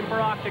the same for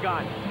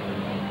Octagón.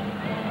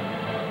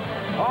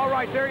 All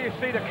right, there you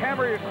see the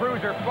camera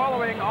crews are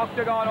following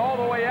Octagón all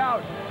the way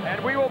out,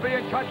 and we will be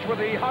in touch with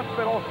the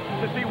hospital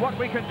to see what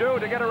we can do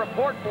to get a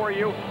report for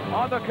you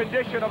on the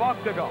condition of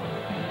Octagón.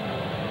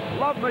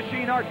 Love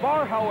Machine Art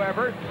Barr,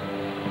 however,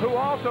 who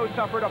also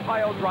suffered a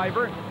pile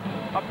driver,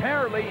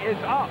 apparently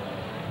is up.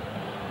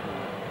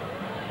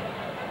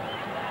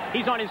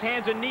 He's on his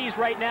hands and knees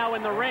right now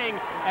in the ring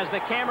as the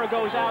camera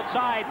goes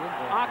outside.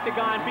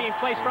 Octagón being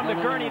placed from the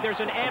gurney. There's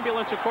an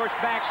ambulance, of course,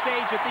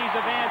 backstage at these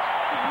events.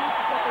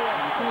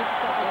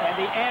 And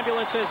the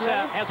ambulance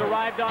has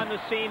arrived on the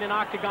scene, and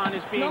Octagón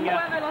is being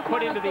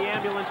put into the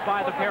ambulance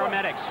by the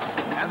paramedics.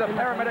 And the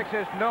paramedic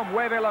says, "No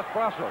mueve los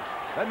brazos."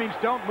 That means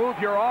don't move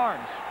your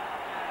arms.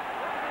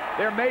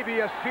 There may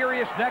be a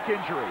serious neck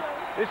injury.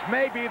 This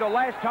may be the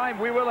last time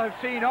we will have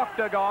seen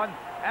Octagón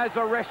as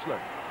a wrestler.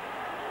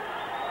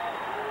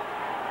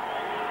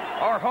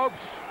 Our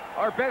hopes,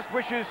 our best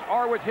wishes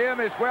are with him,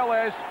 as well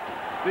as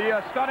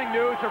the stunning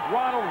news of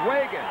Ronald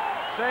Reagan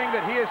saying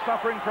that he is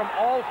suffering from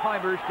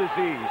Alzheimer's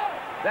disease.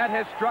 That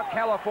has struck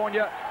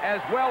California, as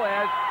well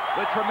as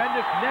the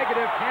tremendous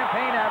negative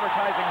campaign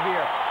advertising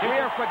here. We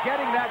are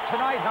forgetting that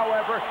tonight,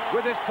 however,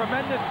 with his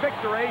tremendous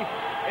victory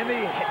in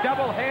the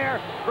double hair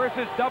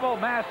versus double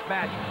mask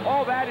match.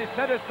 All that is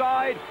set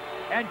aside,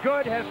 and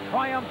good has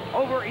triumphed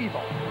over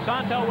evil.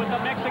 Santo with the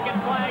Mexican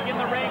flag in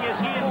the ring as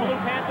he and Blue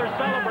Panther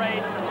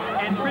celebrate.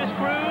 And Chris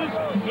Cruz,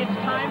 it's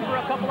time for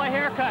a couple of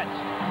haircuts.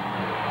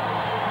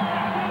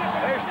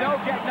 There's no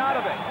getting out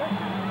of it.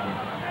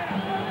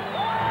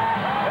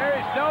 There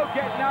is no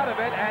getting out of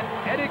it, and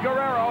Eddie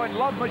Guerrero and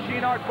Love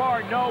Machine Art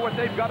Barr know what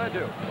they've got to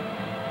do.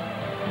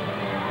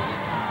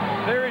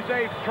 There is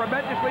a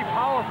tremendously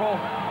powerful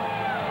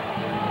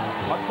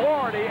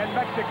authority in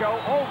Mexico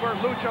over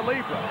Lucha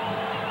Libre.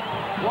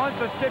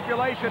 Once a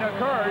stipulation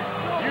occurs,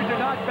 you do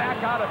not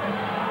back out of it.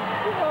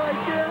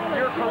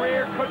 Your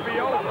career could be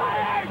over.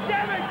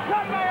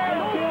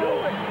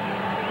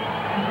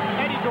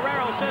 Eddie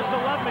Guerrero says to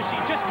Love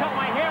Machine, "Just cut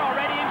my hair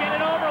already and get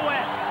it over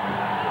with."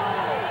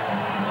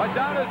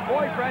 Madonna's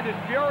boyfriend is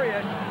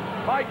furious.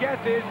 My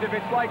guess is if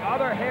it's like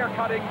other hair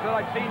cuttings that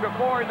I've seen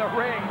before in the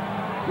ring,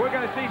 we're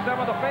going to see some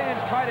of the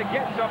fans try to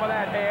get some of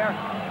that hair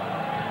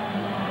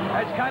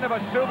as kind of a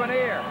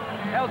souvenir.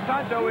 El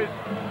Santo is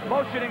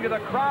motioning to the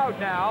crowd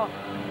now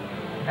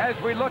as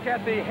we look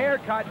at the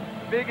haircut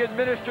being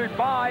administered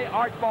by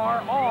Art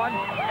Barr on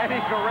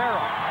Eddie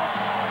Guerrero.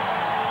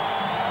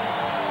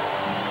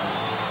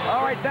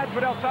 All right, that's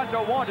what El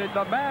Santo wanted,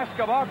 the mask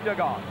of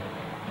Octagón.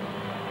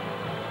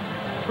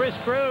 Chris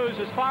Cruz,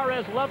 as far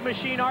as Love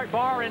Machine Art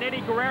Barr and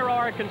Eddie Guerrero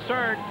are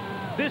concerned,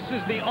 this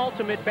is the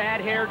ultimate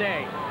bad hair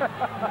day.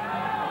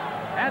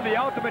 And the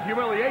ultimate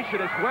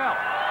humiliation as well,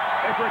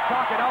 if we're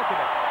talking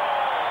ultimate.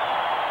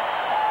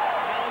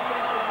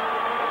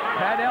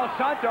 And El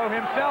Santo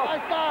himself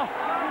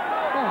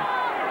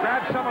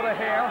grabs some of the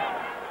hair.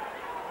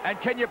 And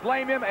can you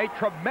blame him? A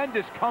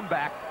tremendous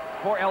comeback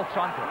for El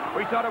Santo.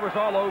 We thought it was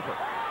all over.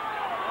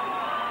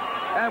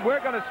 And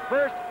we're going to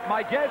first,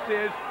 my guess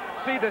is,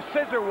 see the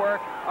scissor work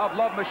of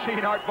Love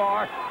Machine Art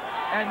Barr.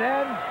 And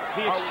then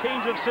the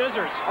exchange of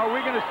scissors. Are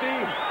we going to see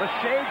the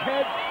shaved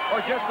head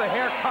or just the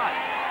haircut?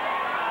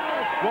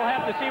 We'll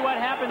have to see what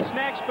happens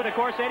next. But, of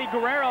course, Eddie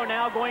Guerrero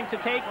now going to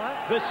take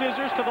the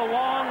scissors to the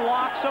long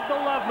locks of the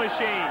Love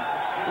Machine.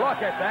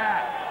 Look at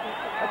that.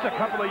 That's a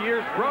couple of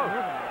years' growth.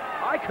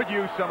 I could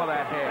use some of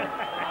that hair.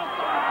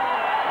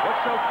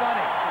 What's so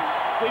funny?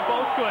 We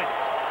both could.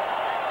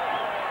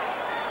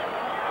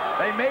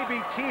 They may be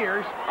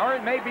tears, or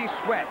it may be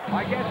sweat.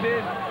 My guess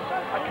is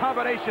a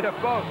combination of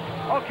both.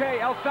 Okay,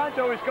 El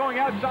Santo is going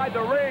outside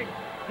the ring.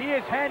 He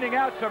is handing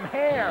out some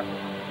hair.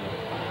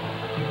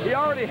 He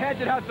already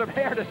handed out some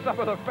hair to some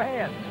of the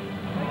fans.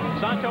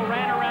 Santo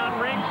ran around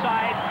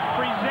ringside,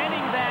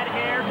 presenting that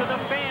hair to the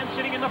fans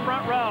sitting in the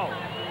front row.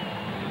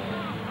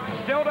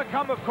 Still to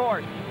come, of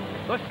course,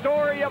 the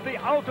story of the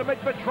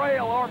ultimate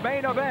betrayal, or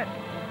main event.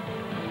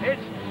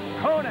 It's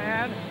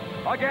Konnan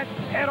against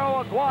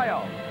Perro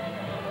Aguayo.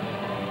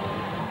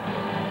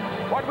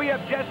 What we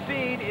have just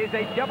seen is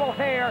a double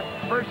hair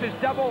versus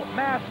double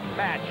mask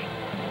match.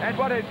 And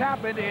what has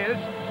happened is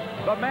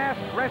the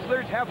masked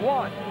wrestlers have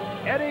won.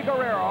 Eddie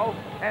Guerrero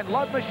and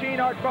Love Machine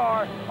Art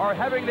Barr are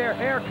having their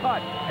hair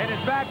cut. And in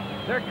fact,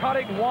 they're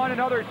cutting one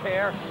another's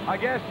hair, I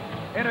guess,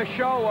 in a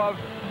show of,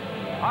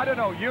 I don't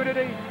know,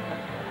 unity.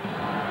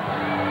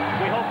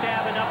 We hope to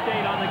have an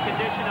update on the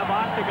condition of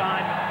Octagón.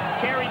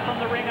 Carried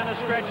from the ring on a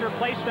stretcher,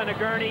 placed on a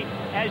gurney.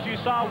 As you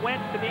saw, went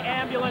to the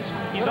ambulance.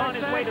 He's on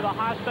his way to the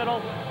hospital.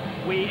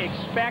 We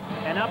expect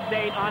an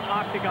update on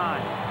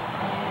Octagón.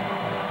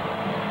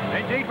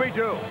 Indeed we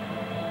do.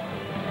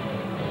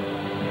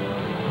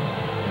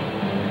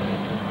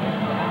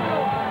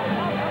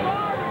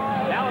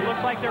 Now it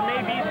looks like there may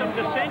be some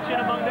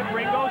dissension among the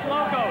Gringos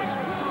Locos.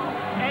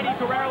 Eddie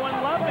Guerrero and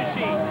Love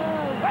Machine.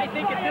 I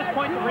think at this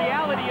point the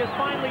reality is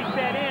finally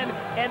set in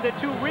and the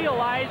two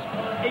realize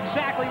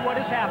exactly what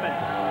has happened.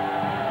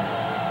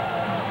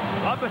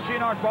 Love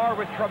Machine Art Barr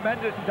with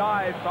tremendous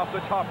dives off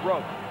the top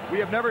rope. We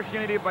have never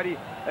seen anybody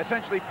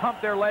essentially pump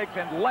their legs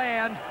and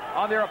land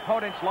on their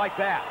opponents like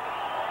that.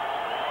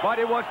 But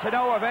it was to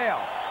no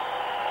avail.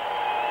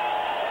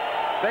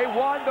 They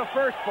won the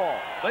first fall.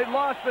 They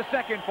lost the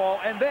second fall.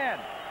 And then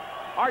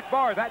Art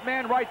Barr, that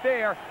man right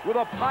there, with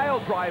a pile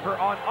driver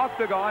on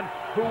Octagón,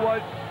 who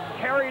was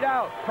carried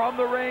out from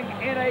the ring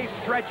in a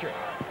stretcher.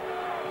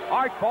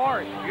 Art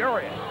Barr is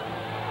furious.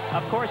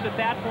 Of course, at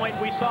that point,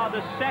 we saw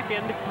the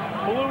second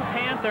Blue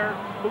Panther,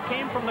 who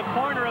came from the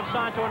corner of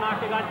Santo and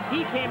Octagón.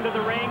 He came to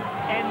the ring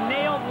and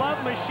nailed Love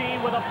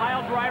Machine with a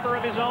pile driver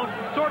of his own,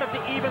 sort of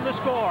to even the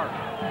score.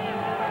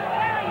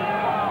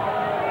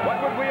 What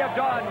would we have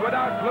done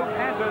without Blue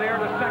Panther there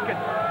in a second?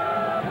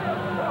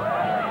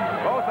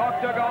 Both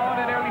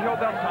Octagón and El Hijo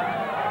del Santo.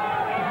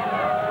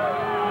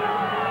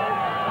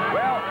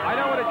 Well, I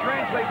don't want to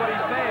translate what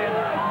he's saying.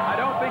 I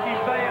don't think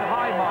he's saying,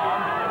 "Hi,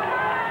 Mom."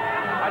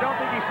 I don't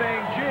think he's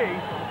saying, "Gee,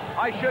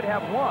 I should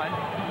have won."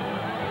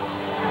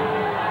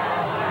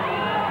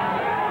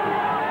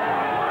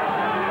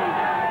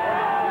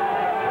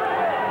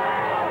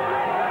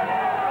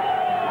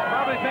 He's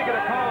probably thinking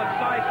of calling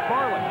Cy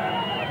Sparling.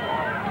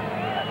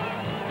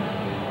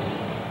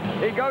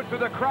 He goes through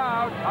the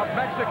crowd of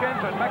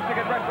Mexicans and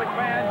Mexican wrestling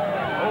fans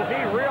who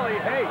he really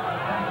hates.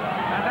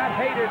 And that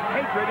hatred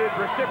is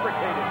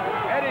reciprocated.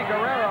 Eddie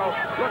Guerrero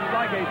looks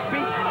like a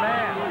beaten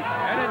man.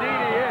 And indeed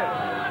he is.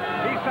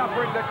 He's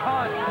suffering the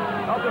taunt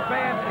of the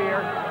fans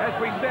here. As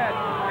we said,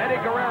 Eddie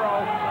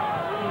Guerrero,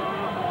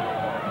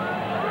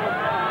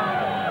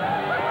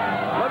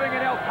 living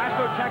in El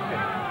Paso, Texas.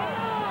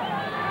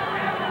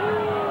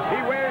 He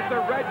wears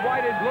the red,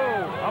 white, and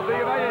blue of the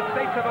United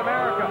States of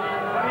America.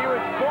 But he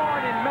was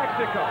born in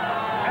Mexico.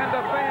 And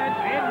the fans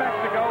in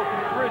Mexico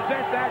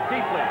resent that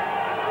deeply.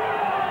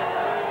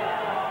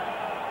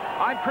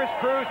 I'm Chris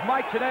Cruz.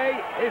 Mike Tenay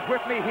is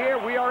with me here.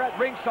 We are at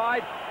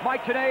ringside.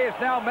 Mike Tenay is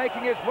now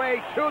making his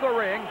way to the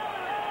ring.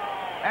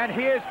 And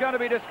he is going to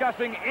be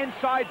discussing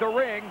inside the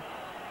ring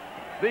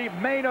the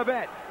main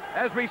event.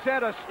 As we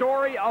said, a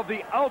story of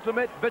the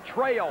ultimate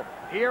betrayal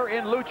here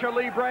in Lucha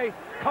Libre.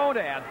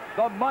 Konnan,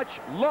 the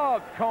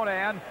much-loved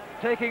Konnan,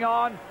 taking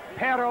on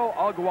Perro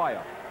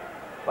Aguayo.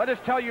 Let us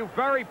tell you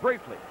very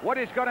briefly what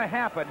is going to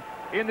happen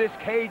in this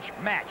cage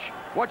match.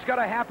 What's going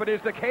to happen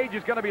is the cage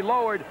is going to be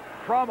lowered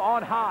from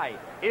on high.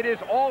 It is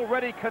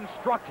already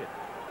constructed.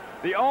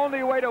 The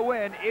only way to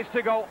win is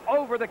to go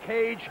over the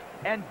cage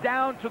and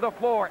down to the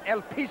floor,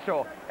 el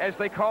piso, as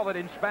they call it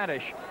in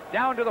Spanish,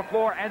 down to the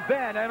floor, and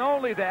then, and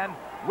only then,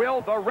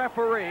 will the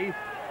referee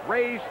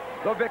raise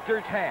the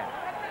victor's hand.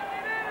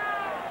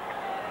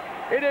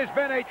 It has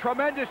been a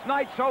tremendous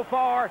night so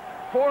far.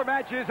 4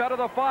 matches out of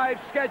the 5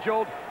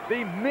 scheduled.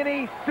 The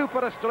mini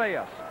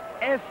superestrellas,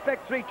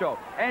 Espectrito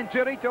and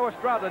Jerrito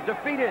Estrada,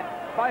 defeated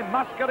by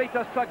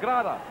Mascarita,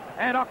 Sagrada,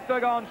 and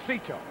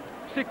Octagóncito.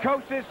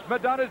 Psicosis,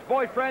 Madonna's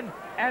boyfriend,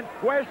 and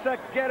Fuerza,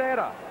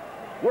 Guerrera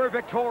were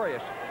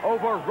victorious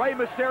over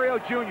Mysterio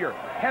Jr.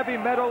 heavy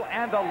metal,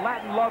 and a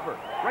Latin lover.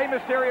 Rey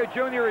Mysterio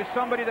Jr. is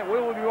somebody that we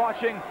will be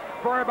watching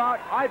for about,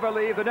 I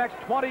believe, the next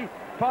 20,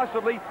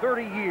 possibly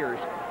 30 years.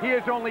 He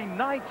is only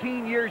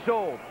 19 years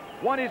old.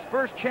 Won his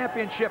first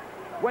championship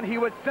when he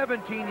was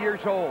 17 years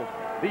old.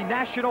 The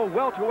national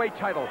welterweight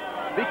title,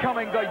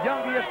 becoming the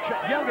youngest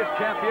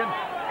champion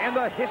in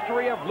the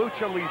history of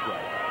Lucha Libre.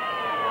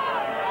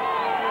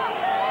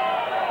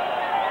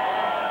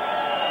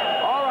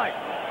 All right,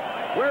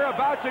 we're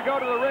about to go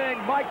to the ring.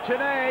 Mike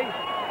Tenay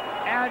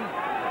and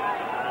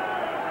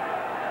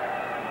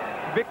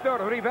Victor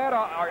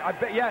Rivera,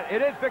 yeah,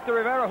 it is Victor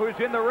Rivera who's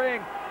in the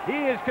ring. He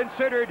is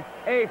considered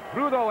a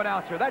Rudo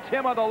announcer. That's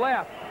him on the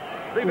left.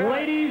 Rivera.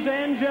 Ladies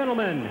and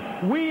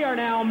gentlemen, we are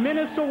now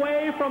minutes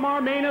away from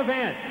our main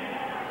event.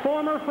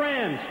 Former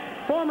friends,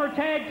 former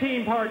tag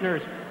team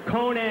partners,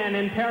 Konnan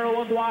and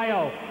Perro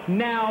Aguayo,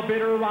 now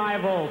bitter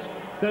rivals.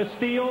 The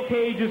steel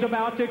cage is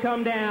about to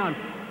come down.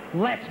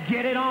 Let's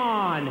get it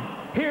on.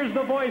 Here's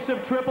the voice of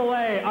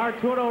AAA,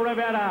 Arturo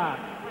Rivera.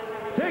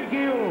 Thank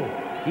you.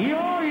 Y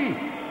hoy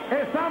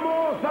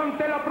estamos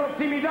ante la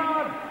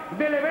proximidad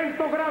del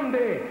evento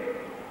grande.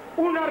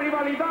 Una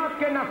rivalidad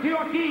que nació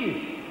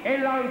aquí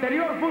en la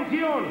anterior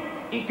función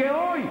y que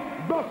hoy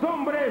dos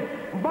hombres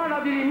van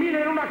a dirimir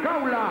en una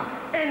jaula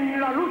en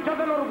la lucha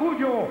del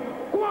orgullo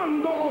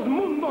cuando los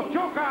mundos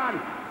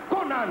chocan.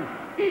 Konnan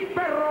y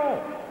Perro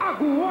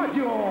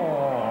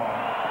Aguayo.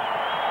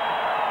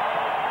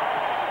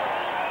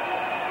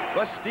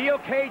 The steel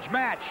cage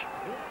match,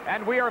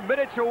 and we are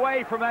minutes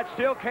away from that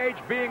steel cage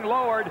being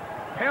lowered.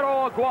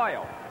 Perro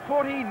Aguayo,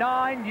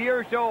 49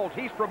 years old.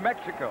 He's from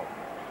Mexico.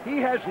 He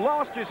has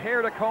lost his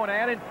hair to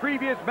Konnan in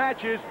previous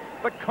matches,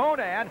 but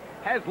Konnan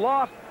has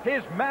lost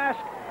his mask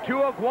to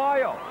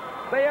Aguayo.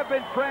 They have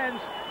been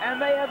friends,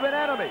 and they have been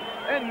enemies,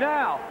 and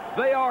now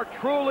they are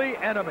truly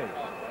enemies.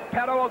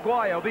 Perro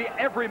Aguayo, the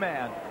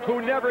everyman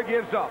who never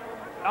gives up,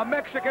 a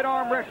Mexican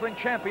arm wrestling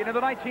champion in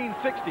the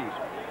 1960s.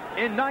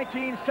 In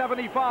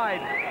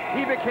 1975,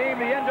 he became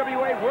the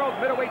NWA World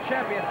Middleweight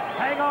Champion.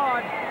 Hang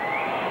on.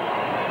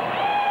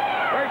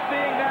 We're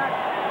seeing that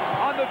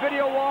on the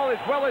video wall as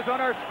well as on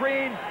our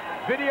screen.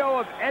 Video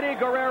of Eddie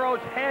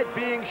Guerrero's head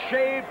being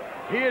shaved.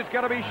 He is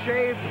going to be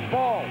shaved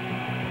bald.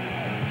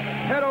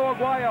 Perro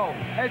Aguayo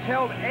has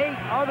held 8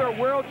 other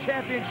world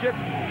championships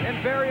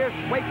in various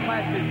weight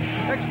classes.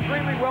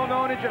 Extremely well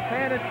known in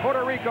Japan and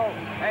Puerto Rico,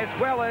 as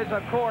well as,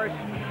 of course,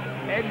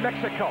 in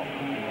Mexico.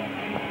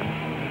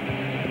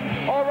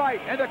 All right,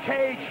 and the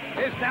cage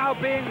is now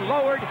being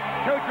lowered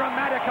to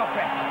dramatic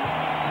effect.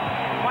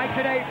 Mike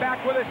Tenay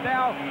back with us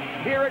now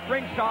here at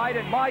ringside.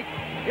 And Mike,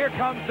 here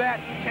comes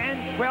that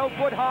 10,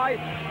 12-foot high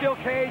steel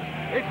cage.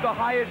 It's the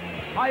highest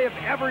I have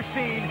ever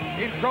seen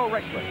in pro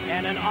wrestling.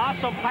 And an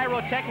awesome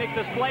pyrotechnic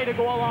display to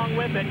go along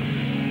with it.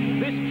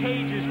 This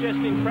cage is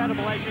just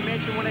incredible, as you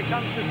mentioned, when it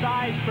comes to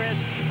size, Chris.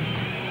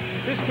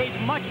 This cage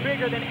much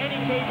bigger than any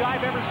cage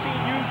I've ever seen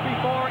used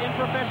before in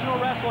professional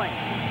wrestling.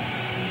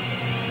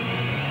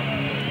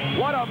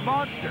 What a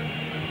monster.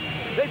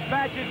 This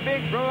match is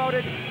being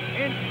promoted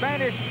in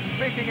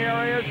Spanish-speaking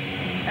areas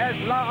as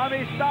La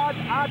Amistad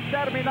ha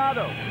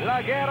terminado.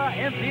 La guerra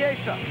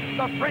empieza.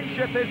 The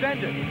friendship is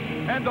ended,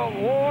 and the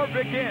war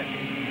begins.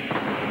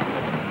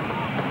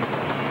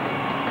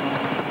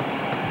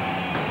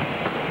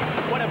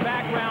 What a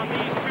background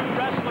these two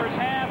wrestlers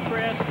have,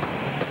 Chris.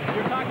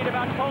 You're talking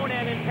about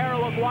Konnan and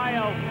Perro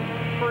Aguayo.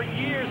 For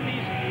years,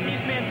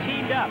 these men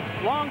teamed up.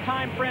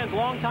 Longtime friends,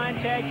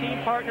 longtime tag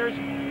team partners.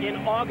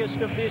 In August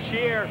of this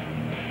year,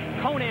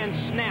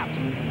 Konnan snapped.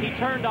 He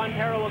turned on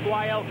Perro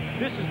Aguayo.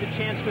 This is the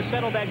chance to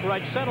settle that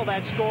grudge, settle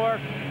that score.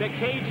 The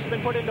cage has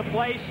been put into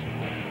place,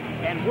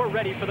 and we're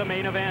ready for the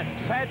main event.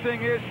 Sad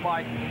thing is,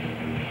 Mike,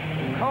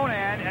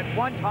 Konnan, at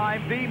one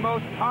time, the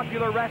most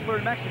popular wrestler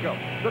in Mexico.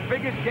 The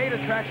biggest gate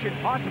attraction,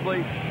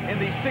 possibly, in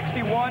the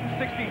 61,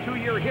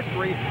 62-year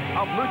history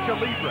of Lucha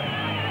Libre.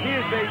 He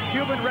is a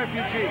Cuban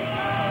refugee,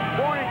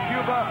 born in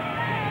Cuba,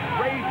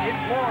 raised in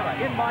Florida,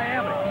 in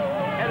Miami.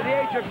 And at the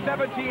age of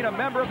 17, a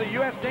member of the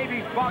U.S.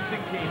 Navy's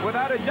boxing team.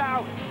 Without a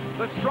doubt,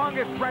 the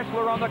strongest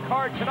wrestler on the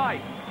card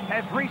tonight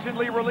has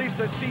recently released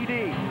a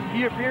CD.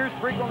 He appears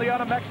frequently on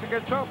a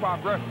Mexican soap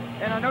opera,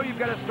 and I know you've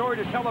got a story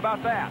to tell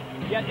about that.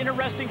 Yeah,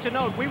 interesting to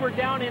note. We were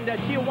down in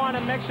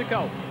Tijuana,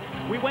 Mexico.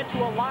 We went to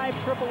a live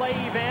AAA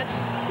event.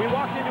 We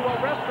walked into a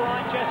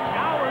restaurant just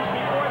hours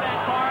before that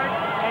card,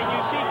 and you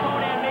see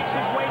Konnan makes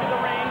his way to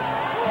the ring.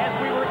 As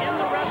we were in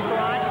the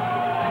restaurant,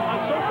 a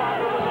soap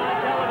opera was on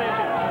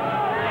television.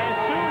 As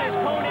soon as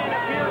Konnan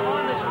appeared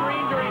on the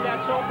screen during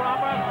that soap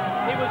opera,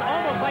 it was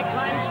almost like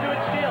time stood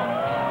still.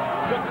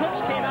 The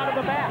cooks came out of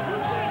the back.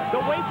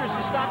 The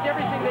waitresses stopped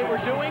everything they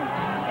were doing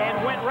and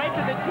went right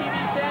to the TV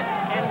set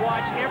and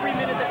watched every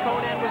minute that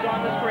Konnan was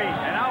on the screen.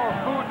 And our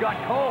food got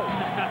cold.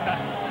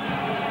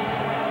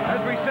 As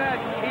we said,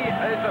 he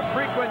is a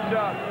frequent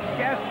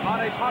guest on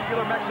a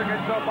popular Mexican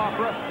soap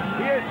opera.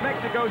 He is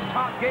Mexico's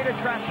top gate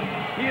attraction.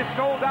 He has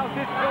sold out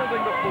this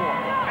building before,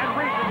 and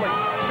recently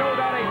sold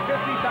out a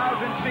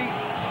 50,000-seat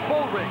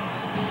full ring.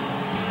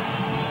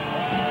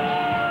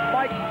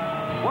 Mike,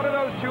 What are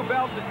those two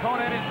belts that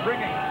Konnan is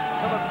bringing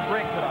to the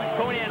ring tonight?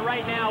 Konnan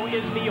right now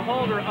is the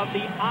holder of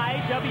the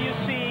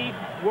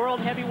IWC World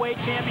Heavyweight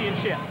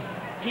Championship.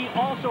 He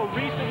also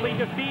recently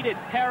defeated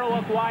Perro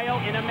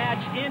Aguayo in a match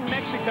in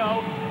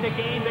Mexico to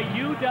gain the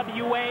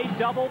UWA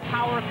Double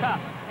Power Cup.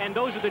 And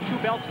those are the two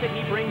belts that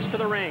he brings to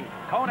the ring.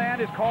 Konnan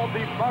is called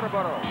the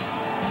Barbaro.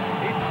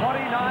 He's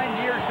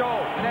 29 years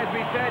old. And as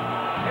we said,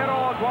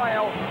 Perro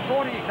Aguayo,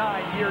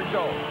 49 years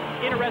old.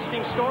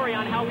 Interesting story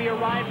on how he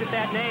arrived at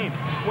that name.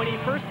 When he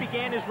first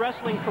began his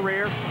wrestling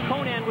career,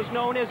 Konnan was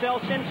known as El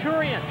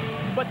Centurion.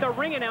 But the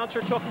ring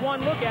announcer took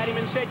one look at him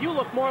and said, "You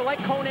look more like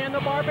Konnan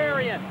the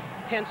Barbarian."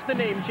 Hence the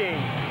name change.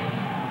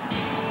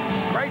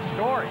 Great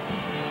story.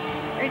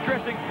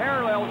 Interesting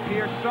parallels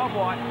here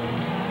somewhat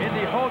in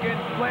the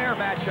Hogan-Flair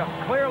matchup.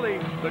 Clearly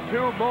the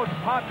two most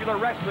popular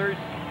wrestlers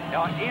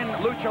in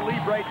Lucha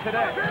Libre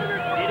today.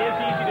 It is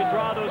easy to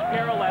draw those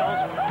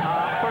parallels.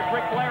 Of course,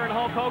 Ric Flair and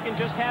Hulk Hogan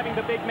just having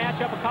the big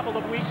matchup a couple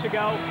of weeks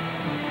ago.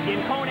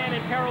 In Konnan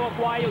and Perro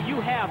Aguayo, you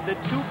have the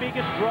two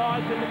biggest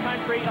draws in the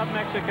country of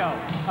Mexico.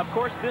 Of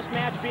course, this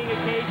match being a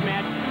cage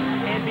match,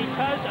 and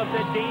because of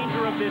the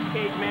danger of this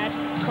cage match,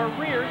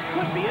 careers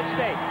could be at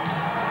stake.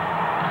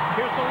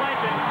 Here's the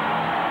legend.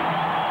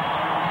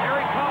 Here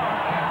he comes.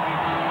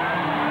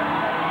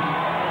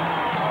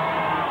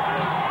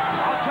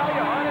 I'll tell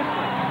you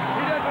honestly,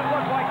 he doesn't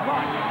look like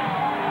much.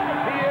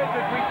 He is,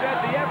 as we said,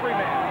 the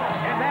everyman,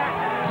 and that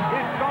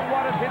is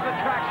somewhat of his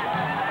attraction.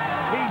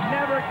 He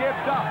never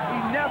gives up. He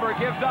never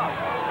gives up.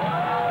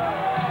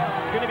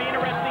 It's going to be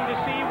interesting to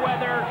see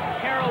whether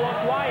Perro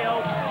Aguayo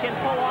can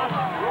pull off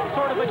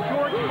sort of a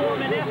George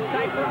Foreman-esque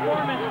type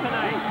performance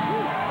tonight.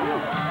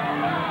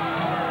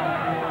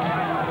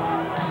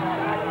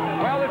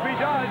 Well, if he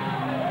does,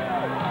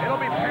 it'll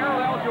be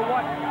parallel to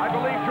what I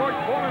believe George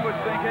Foreman was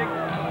thinking.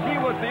 He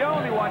was the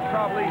only one,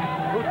 probably,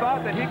 who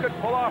thought that he could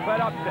pull off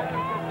that upset.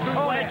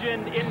 True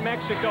legend in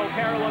Mexico,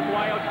 Perro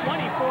Aguayo,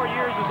 24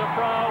 years as a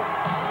pro.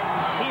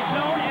 He's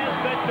known as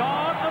the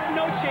Dog of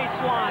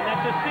Nochetzlan.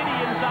 That's a city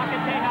in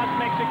Zacatecas,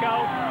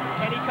 Mexico.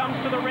 And he comes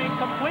to the ring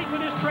complete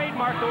with his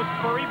trademark, those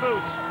furry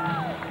boots.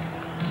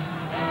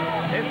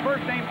 His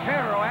first name,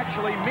 Perro,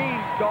 actually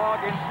means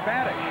dog in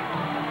Spanish.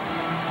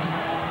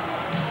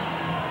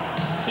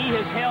 He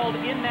has held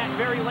in that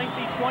very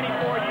lengthy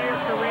 24-year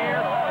career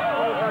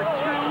over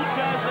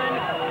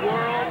 24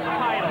 world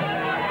titles.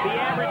 The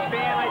average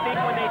fan, I think,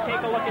 when they take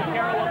a look at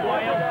Perro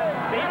Aguayo,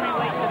 they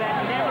relate to that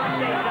never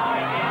say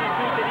die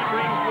attitude that he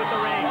brings with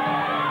the ring.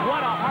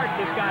 What a heart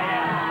this guy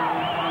has.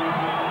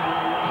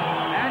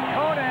 And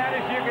Konnan,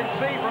 as you can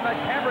see from that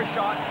camera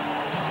shot,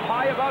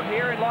 high above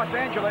here in Los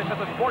Angeles at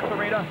the sports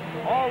arena,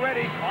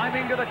 already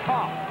climbing to the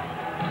top.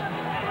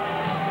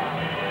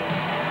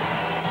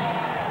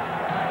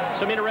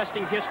 Some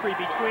interesting history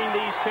between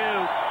these two.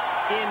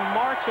 In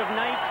March of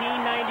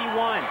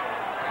 1991,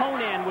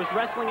 Konnan was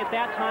wrestling at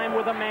that time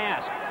with a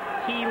mask.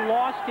 He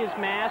lost his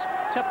mask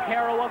to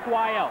Perro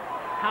Aguayo.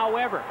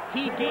 However,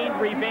 he gained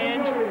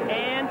revenge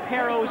and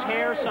Perro's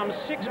hair some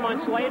 6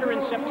 months later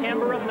in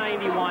September of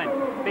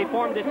 91. They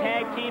formed a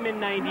tag team in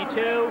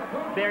 92.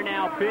 They're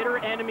now bitter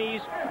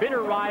enemies,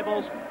 bitter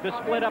rivals. The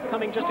split up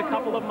coming just a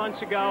couple of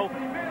months ago.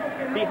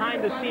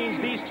 Behind the scenes,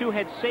 these two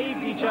had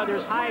saved each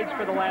other's hides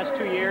for the last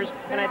 2 years,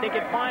 and I think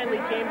it finally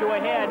came to a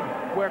head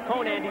where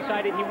Konnan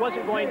decided he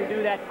wasn't going to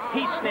do that.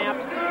 He snapped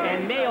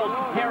and nailed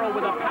Perro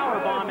with a power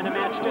bomb in a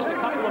match just a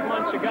couple of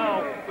months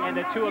ago, and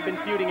the two have been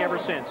feuding ever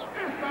since.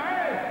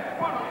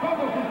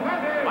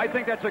 I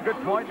think that's a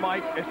good point,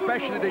 Mike,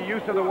 especially the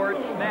use of the word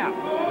snap.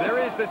 There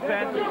is the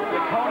sense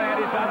that Konnan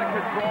is out of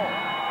control.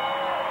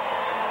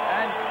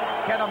 And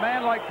can a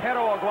man like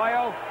Perro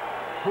Aguayo,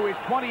 who is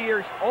 20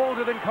 years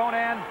older than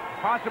Konnan,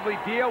 possibly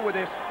deal with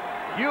this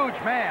huge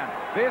man,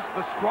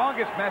 the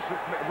strongest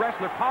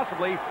wrestler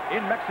possibly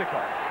in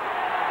Mexico?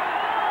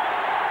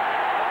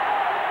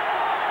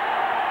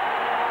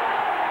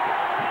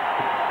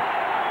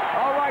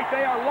 All right,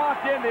 they are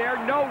locked in there.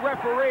 No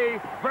referee,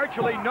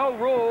 virtually no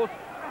rules.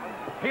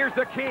 Here's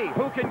the key.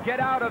 Who can get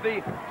out of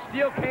the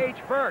steel cage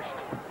first?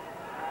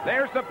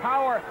 There's the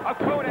power of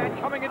Konnan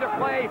coming into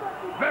play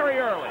very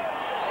early.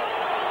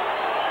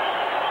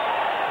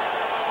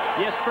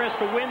 Yes, Chris,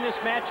 to win this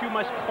match, you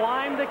must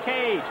climb the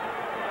cage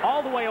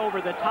all the way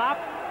over the top,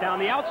 down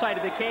the outside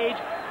of the cage.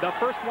 The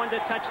first one to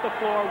touch the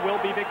floor will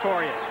be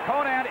victorious.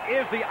 Konnan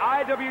is the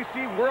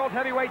IWC World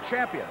Heavyweight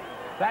Champion.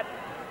 That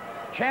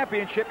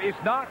championship is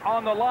not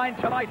on the line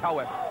tonight,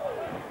 however.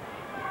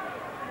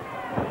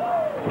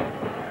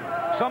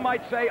 Some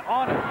might say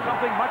on it.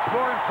 Something much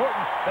more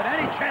important than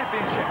any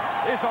championship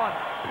is on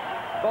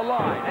the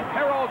line. And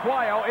Perro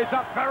Aguayo is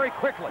up very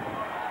quickly.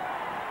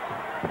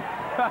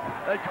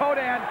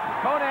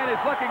 Konnan is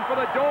looking for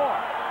the door.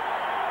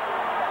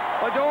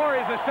 The door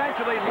is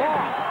essentially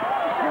locked.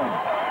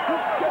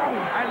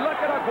 And look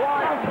at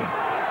Aguayo.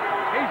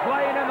 He's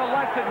laying in the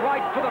left and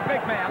right for the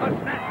big man. The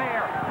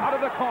snapmare out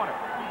of the corner.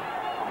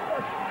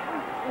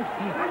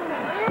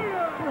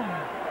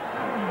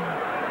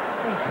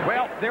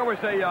 Well, there was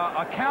a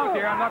count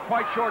there. I'm not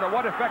quite sure to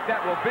what effect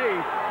that will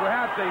be.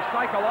 Perhaps a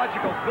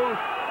psychological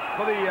boost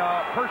for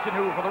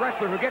the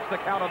wrestler who gets the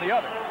count on the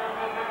other.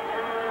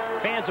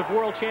 Fans of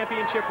World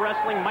Championship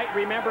Wrestling might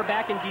remember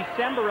back in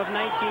December of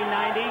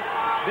 1990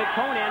 that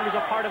Konnan was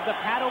a part of the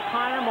Pat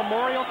O'Connor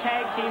Memorial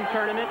Tag Team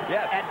Tournament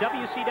at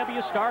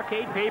WCW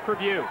Starrcade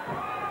pay-per-view.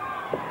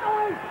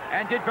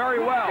 And did very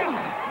well.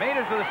 Made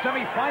it to the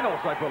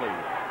semifinals, I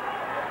believe.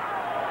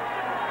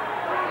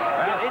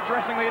 Well,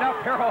 interestingly enough,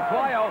 Perro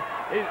Aguayo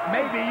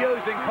may be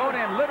using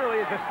Konnan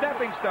literally as a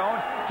stepping stone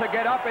to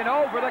get up and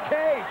over the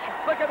cage.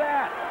 Look at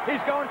that.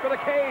 He's going for the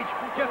cage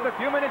just a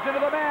few minutes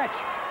into the match.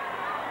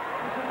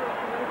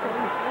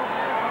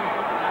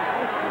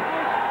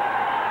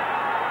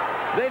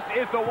 This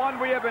is the one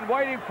we have been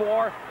waiting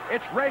for.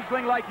 It's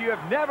wrestling like you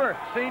have never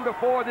seen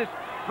before. This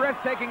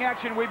breathtaking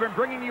action we've been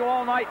bringing you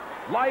all night,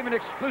 live and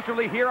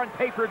exclusively here on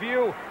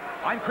pay-per-view.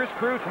 I'm Chris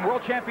Cruz from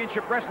World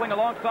Championship Wrestling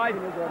alongside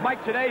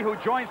Mike today, who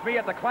joins me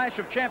at the Clash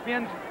of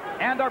Champions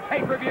and our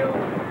pay-per-view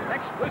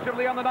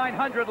exclusively on the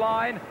 900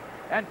 line.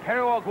 And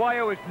Perro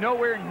Aguayo is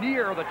nowhere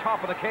near the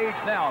top of the cage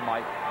now,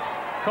 Mike.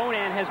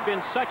 Konnan has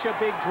been such a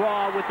big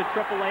draw with the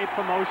AAA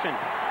promotion.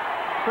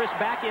 Chris,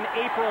 back in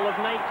April of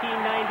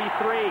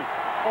 1993,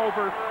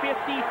 over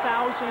 50,000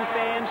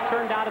 fans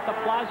turned out at the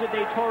Plaza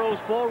de Toros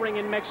Bull Ring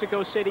in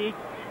Mexico City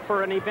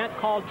for an event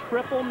called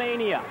Triple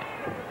Mania.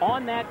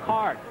 On that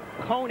card,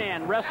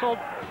 Konnan wrestled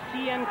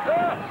Cien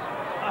Caras.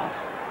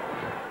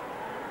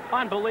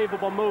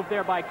 Unbelievable move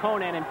there by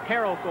Konnan, and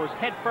Perro goes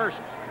head first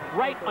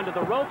right under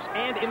the ropes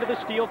and into the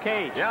steel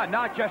cage. Yeah,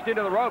 not just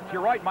into the ropes,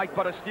 you're right, Mike,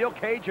 but a steel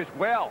cage as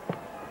well.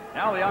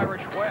 Now the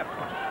Irish whip.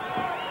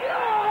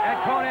 And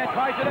Konnan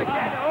tries it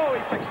again. Oh, he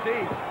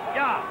succeeds.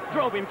 Yeah,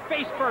 drove him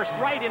face first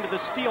right into the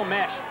steel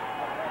mesh.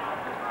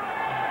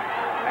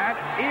 And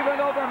even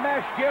though the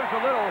mesh gives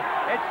a little,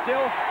 it's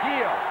still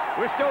steel.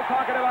 We're still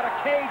talking about a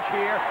cage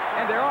here,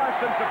 and there are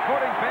some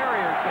supporting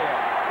barriers there.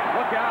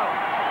 Look out.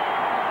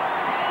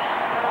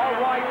 All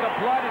right, the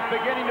blood is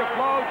beginning to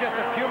flow just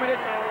a few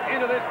minutes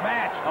into this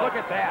match. Look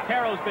at that.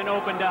 Perro's been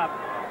opened up.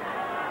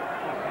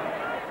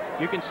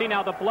 You can see now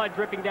the blood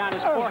dripping down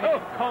his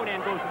forehead. Konnan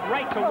goes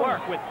right to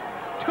work with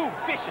two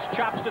vicious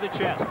chops to the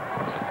chest.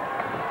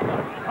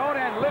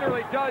 Konnan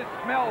literally does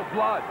smell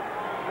blood.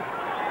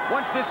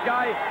 Once this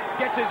guy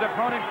gets his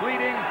opponent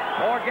bleeding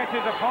or gets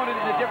his opponent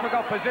in a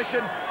difficult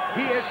position,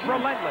 he is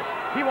relentless.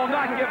 He will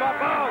not give up.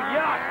 Oh,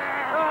 yuck!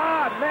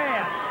 Ah,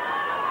 man!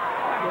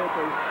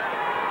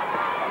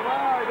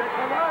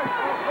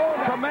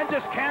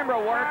 Tremendous camera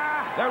work.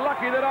 They're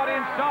lucky they're not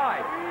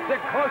inside.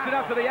 They're close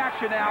enough to the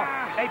action now.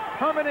 A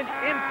permanent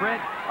imprint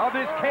of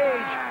his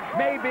cage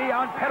may be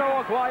on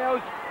Perro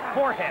Aguayo's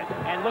forehead.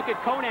 And look at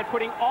Konnan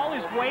putting all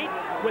his weight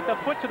with the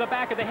foot to the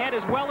back of the head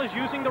as well as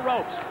using the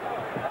ropes.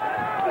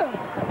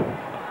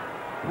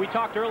 We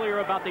talked earlier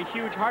about the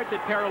huge heart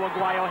that Perro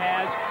Aguayo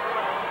has.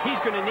 He's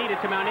going to need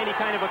it to mount any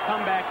kind of a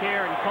comeback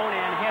here, and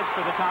Konnan heads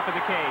for the top of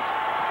the cage.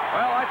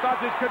 Well, I thought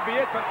this could be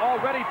it, but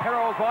already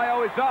Perro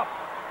Aguayo is up.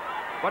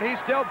 But he's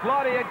still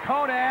bloody, and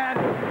Konnan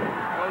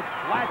goes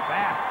flat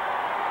back.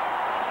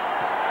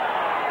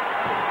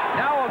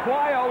 Now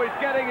Aguayo is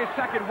getting his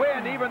second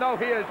win, even though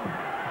his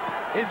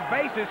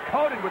face is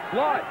coated with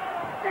blood.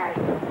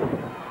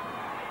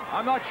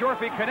 I'm not sure if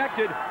he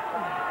connected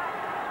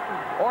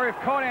or if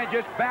Konnan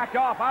just backed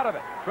off out of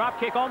it. Drop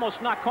kick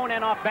almost knocked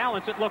Konnan off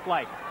balance, it looked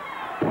like.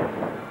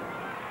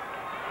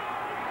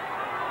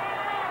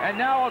 And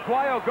now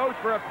Aguayo goes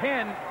for a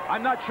pin.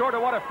 I'm not sure to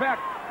what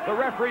effect. The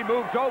referee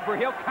moves over.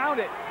 He'll count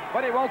it,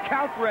 but it won't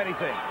count for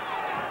anything.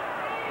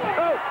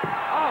 Oh!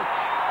 Ouch!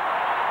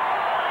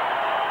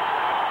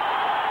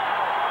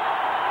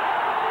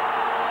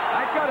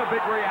 That got a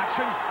big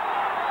reaction.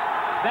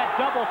 That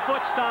double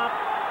foot stomp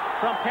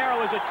from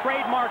Perro is a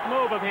trademark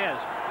move of his.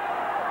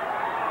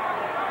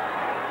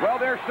 Well,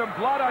 there's some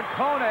blood on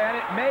Konnan.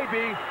 It may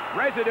be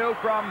residue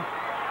from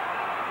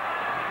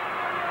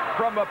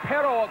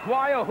Perro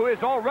Aguayo, who is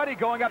already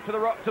going up to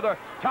the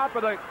top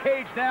of the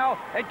cage now,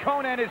 and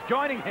Konnan is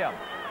joining him.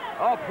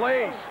 Oh,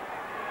 please.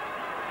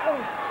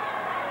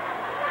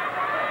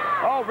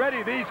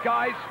 Already these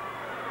guys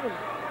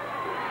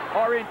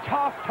are in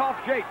tough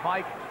shape,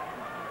 Mike.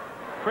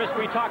 Chris,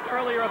 we talked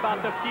earlier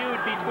about the feud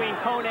between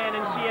Konnan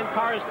and Cien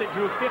Caras that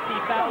drew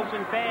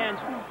 50,000 fans.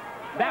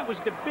 That was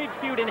the big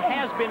feud and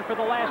has been for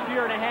the last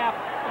year and a half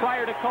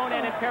prior to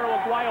Konnan and Perro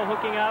Aguayo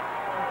hooking up.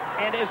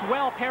 And as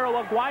well, Perro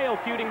Aguayo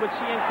feuding with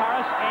Cien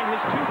Caras and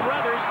his two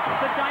brothers,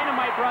 the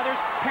Dynamite Brothers.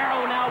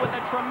 Perro now with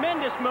a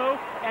tremendous move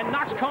and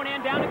knocks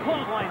Konnan down and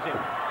clotheslines him.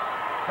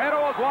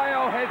 Perro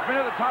Aguayo has been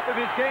at the top of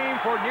his game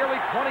for nearly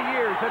 20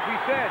 years, as we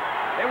said.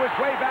 It was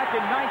way back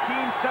in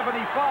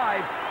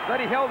 1975 that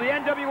he held the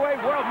NWA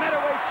World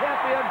Middleweight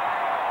Champion.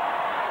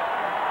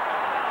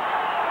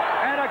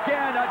 And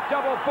again, a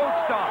double boot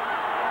stomp.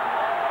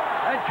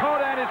 And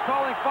Konnan is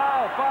calling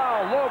foul,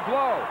 low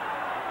blow.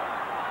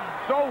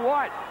 So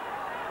what?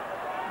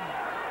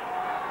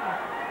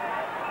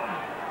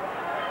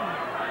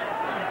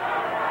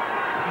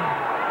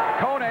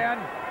 Konnan,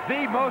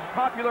 the most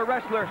popular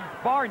wrestler,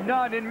 bar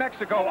none, in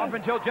Mexico up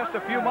until just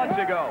a few months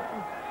ago.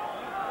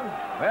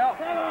 Well,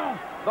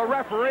 the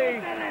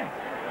referee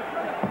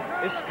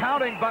is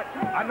counting, but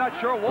I'm not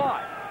sure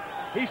why.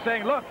 He's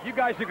saying, look, you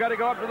guys have got to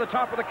go up to the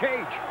top of the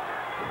cage.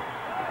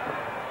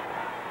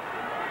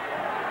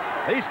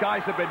 These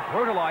guys have been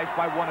brutalized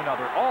by one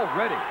another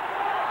already.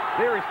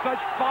 There is such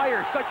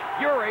fire, such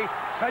fury,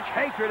 such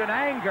hatred and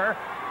anger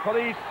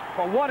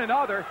for one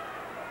another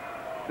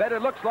that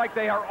it looks like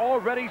they are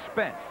already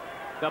spent.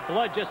 The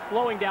blood just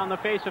flowing down the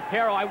face of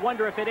Perro. I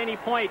wonder if at any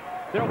point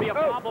there will be a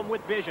problem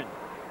with vision.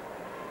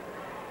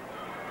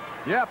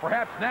 Yeah,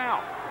 perhaps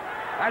now.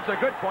 That's a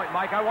good point,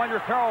 Mike. I wonder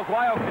if Perro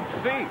Aguayo can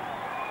see.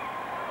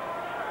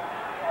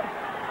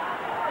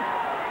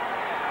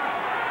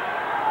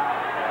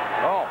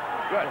 Oh,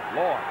 good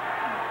Lord.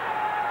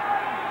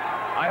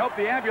 I hope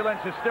the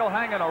ambulance is still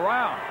hanging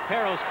around.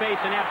 Perro's face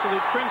an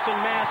absolute crimson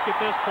mask at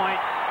this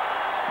point.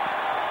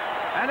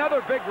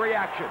 Another big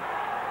reaction.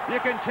 You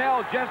can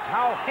tell just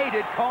how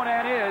hated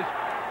Konnan is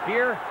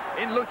here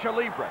in Lucha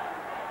Libre.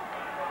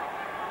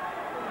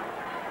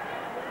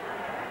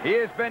 He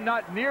has been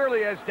not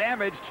nearly as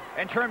damaged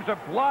in terms of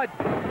blood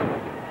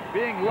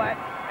being let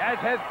as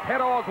has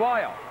Perro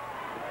Aguayo.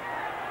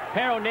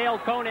 Perro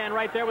nailed Konnan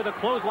right there with a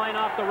clothesline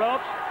off the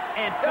ropes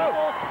and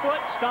double foot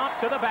stomp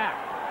to the back.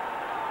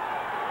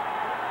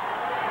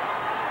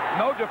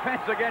 No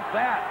defense against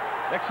that,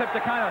 except to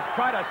kind of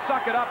try to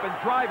suck it up and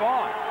drive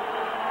on.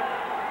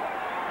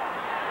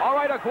 All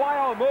right,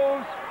 Aguayo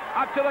moves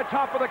up to the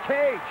top of the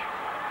cage.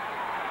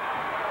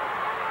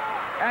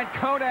 And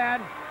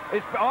Konnan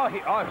is,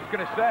 I was going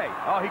to say,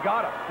 he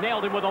got him.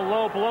 Nailed him with a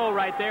low blow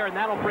right there, and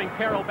that'll bring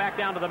Perro back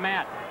down to the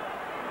mat.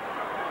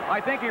 I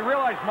think he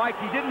realized, Mike,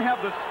 he didn't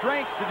have the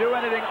strength to do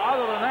anything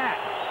other than that.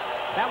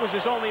 That was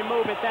his only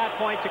move at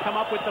that point, to come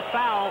up with the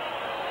foul,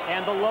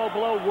 and the low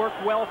blow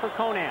worked well for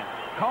Konnan.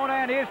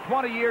 Konnan is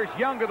 20 years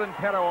younger than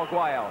Perro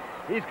Aguayo.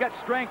 He's got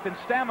strength and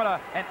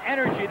stamina and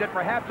energy that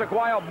perhaps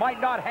Aguayo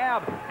might not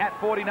have at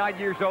 49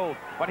 years old.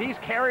 But he's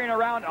carrying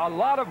around a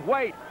lot of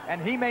weight,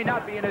 and he may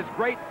not be in as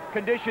great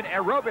condition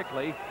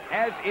aerobically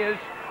as is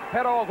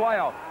Perro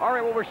Aguayo. All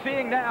right, what we're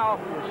seeing now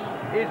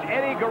is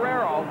Eddie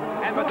Guerrero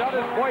and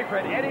Madonna's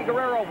boyfriend, Eddie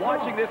Guerrero,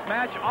 watching this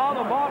match on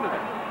the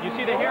monitor. You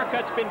see the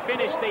haircut's been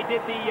finished. They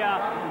did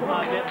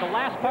the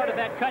last part of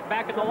that cut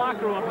back in the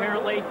locker room,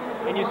 apparently.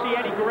 And you see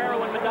Eddie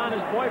Guerrero and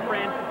Madonna's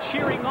boyfriend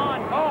cheering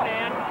on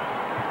Konnan,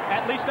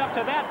 at least up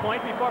to that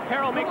point, before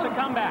Perro makes a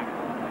comeback.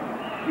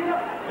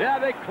 Yeah,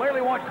 they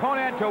clearly want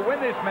Konnan to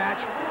win this match.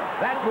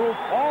 That move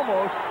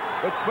almost,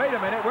 but wait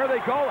a minute, where are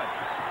they going?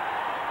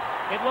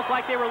 It looked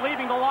like they were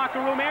leaving the locker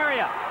room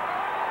area.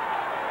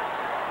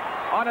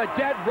 On a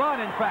dead run,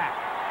 in fact.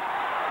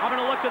 I'm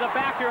going to look to the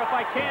back here if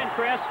I can,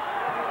 Chris.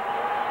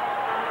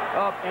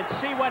 And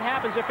see what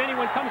happens if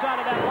anyone comes out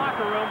of that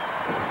locker room.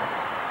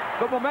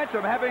 The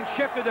momentum having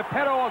shifted to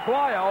Perro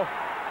Aguayo.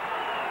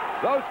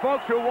 Those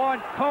folks who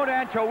want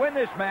Konnan to win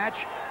this match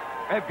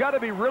have got to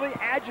be really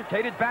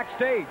agitated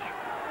backstage.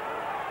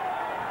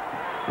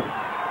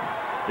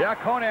 Yeah,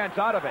 Konnan's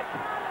out of it.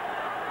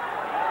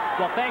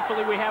 Well,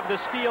 thankfully, we have the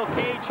steel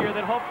cage here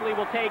that hopefully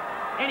will take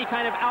any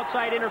kind of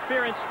outside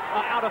interference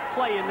out of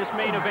play in this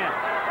main event.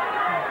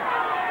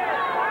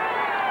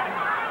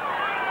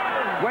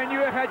 When you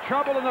have had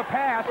trouble in the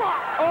past,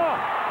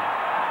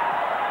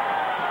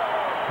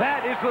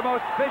 that is the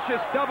most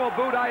vicious double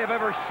boot I have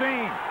ever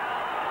seen.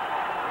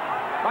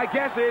 My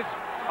guess is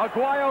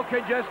Aguayo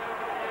can just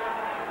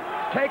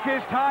take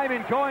his time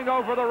in going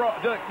over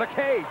the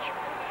cage.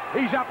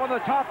 He's up on the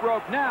top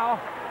rope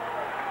now.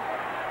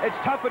 It's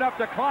tough enough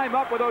to climb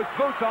up with those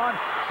boots on.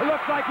 It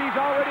looks like he's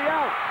already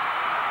out.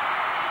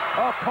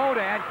 Oh,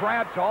 Konnan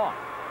grabs on.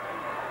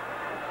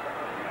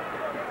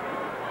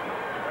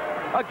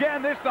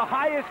 Again, this is the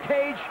highest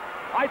cage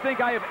I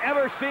think I have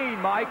ever seen,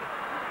 Mike.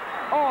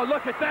 Oh,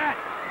 look at that.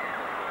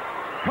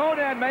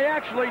 Konnan may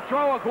actually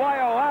throw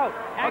Aguayo out.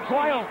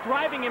 Actually, he's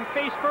driving him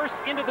face first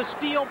into the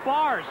steel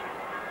bars.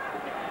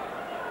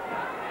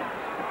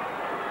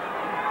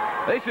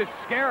 This is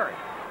scary.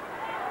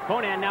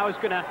 Konnan now is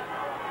going to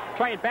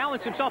try and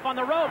balance himself on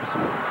the ropes.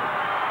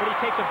 But he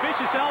takes a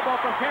vicious elbow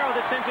from Perro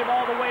that sends him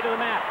all the way to the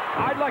mat.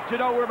 I'd like to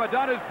know where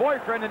Madonna's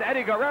boyfriend and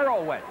Eddie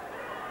Guerrero went.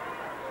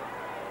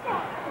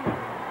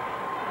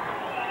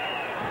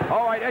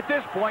 All right, at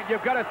this point,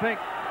 you've got to think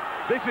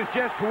this is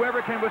just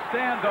whoever can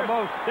withstand the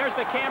most. There's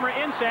the camera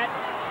inset,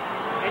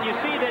 and you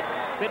see that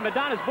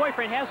Madonna's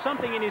boyfriend has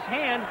something in his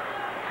hand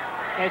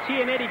as he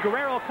and Eddie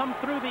Guerrero come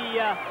through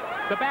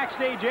the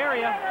backstage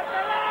area.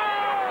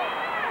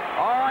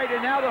 All right, and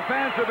now the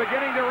fans are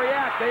beginning to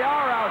react. They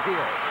are out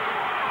here.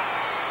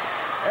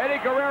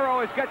 Eddie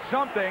Guerrero has got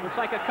something. It's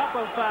like a cup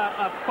of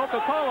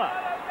Coca-Cola.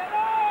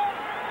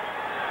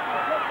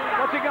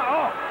 What's he got?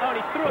 Oh,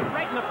 and he threw it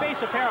right in the face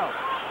of Perro.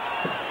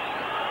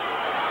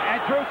 And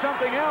threw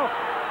something else.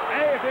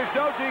 Hey, if there's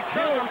no DQ.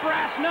 Those are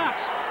brass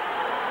knucks.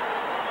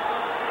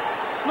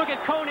 Look at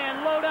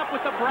Konnan load up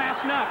with the brass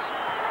knucks.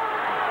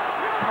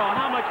 Oh,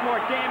 how much more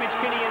damage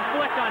can he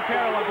inflict on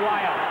Perro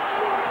Aguayo?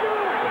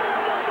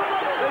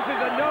 This is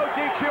a no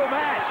DQ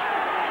match.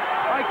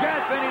 I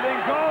guess anything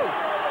goes.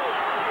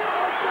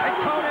 And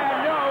Konnan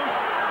knows,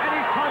 and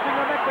he's taunting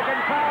the Mexican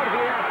crowd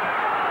here.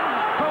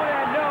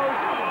 Konnan knows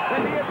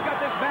that he has got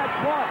this match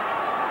won.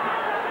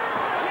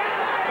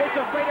 It's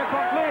a fait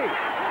accompli.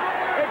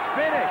 It's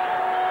finished.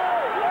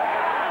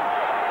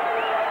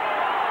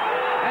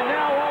 And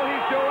now all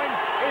he's doing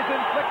is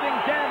inflicting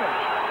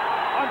damage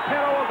on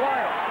Perro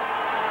Aguayo.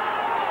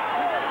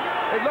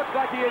 It looks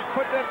like he has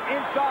put them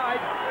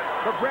inside,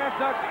 the brass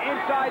knucks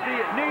inside the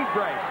knee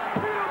brace.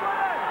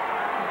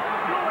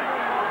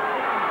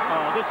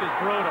 Oh, this is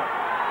brutal.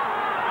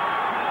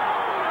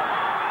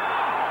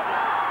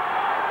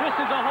 This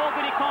is a hold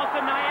that he calls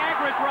the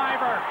Niagara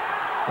driver.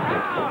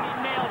 Oh, he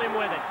nailed him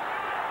with it.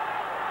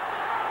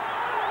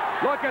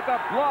 Look at the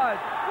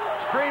blood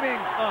streaming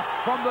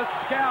from the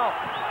scalp.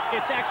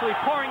 It's actually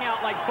pouring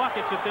out like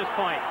buckets at this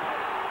point.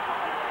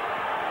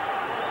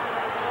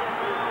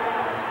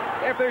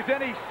 If there's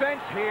any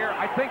sense here,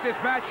 I think this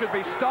match should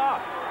be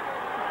stopped.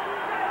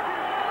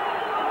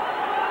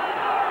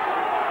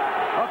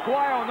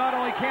 Aguayo not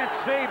only can't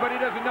see, but he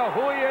doesn't know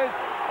who he is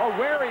or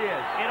where he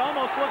is. It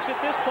almost looks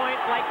at this point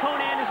like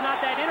Konnan is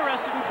not that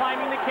interested in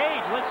climbing the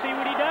cage. Let's see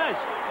what he does.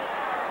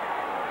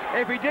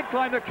 If he did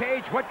climb the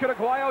cage, what could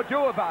Aguayo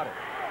do about it?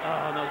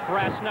 Oh, and those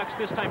brass knucks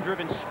this time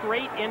driven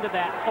straight into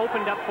that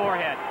opened up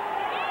forehead.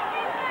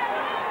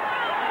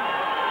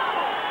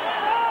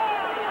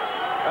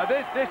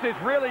 This is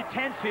really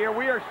tense here.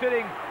 We are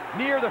sitting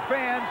near the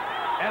fans,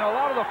 and a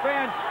lot of the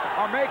fans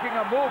are making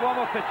a move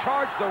almost to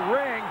charge the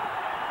ring.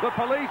 The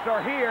police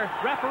are here.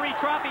 Referee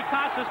Pepe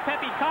Casas is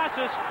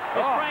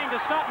trying to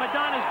stop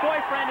Madonna's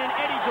boyfriend and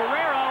Eddie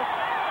Guerrero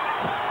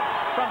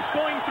from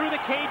going through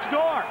the cage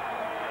door.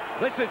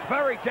 This is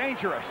very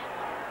dangerous.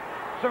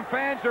 Some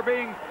fans are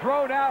being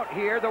thrown out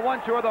here, the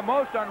ones who are the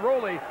most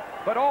unruly,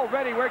 but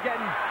already we're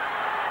getting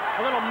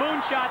a little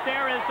moonshot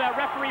there as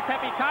referee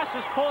Pepe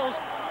Casas pulls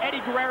Eddie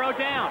Guerrero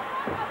down.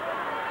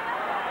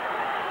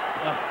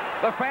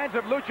 The fans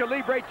of Lucha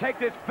Libre take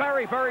this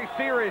very, very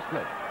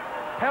seriously.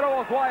 Perro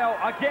Aguayo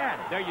again.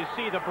 There you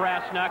see the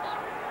brass knucks.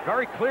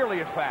 Very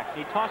clearly, in fact.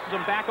 He tosses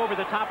him back over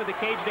the top of the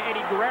cage to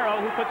Eddie Guerrero,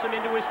 who puts him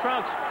into his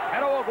trunks.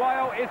 Perro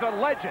Aguayo is a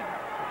legend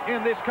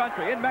in this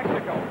country, in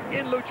Mexico,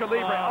 in Lucha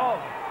Libre.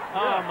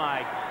 Oh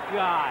my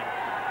God.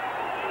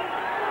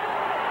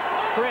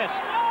 Chris,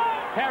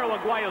 Perro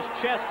Aguayo's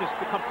chest is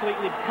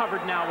completely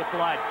covered now with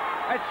blood.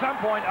 At some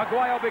point,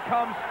 Aguayo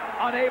becomes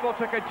unable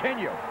to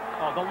continue.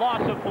 Oh, the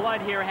loss of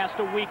blood here has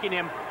to weaken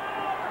him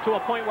to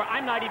a point where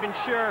I'm not even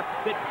sure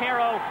that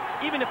Perro,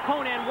 even if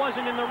Konnan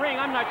wasn't in the ring,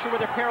 I'm not sure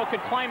whether Perro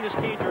could climb this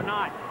cage or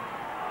not.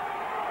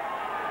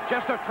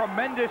 Just a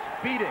tremendous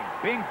beating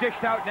being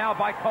dished out now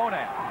by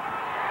Konnan.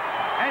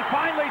 And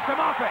finally, some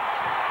offense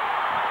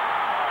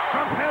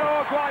from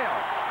Perro Aguayo.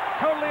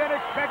 Totally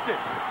unexpected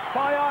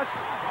by us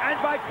and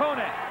by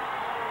Konnan.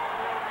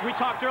 We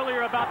talked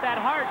earlier about that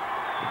heart.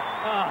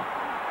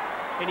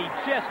 And he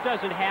just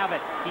doesn't have it.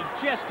 He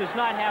just does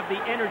not have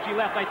the energy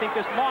left. I think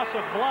this loss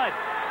of blood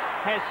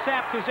has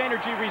sapped his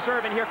energy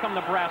reserve, and here come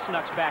the brass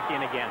knucks back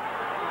in again.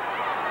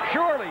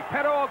 Surely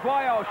Perro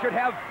Aguayo should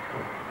have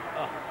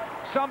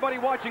somebody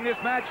watching this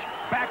match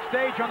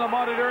backstage on the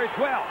monitor as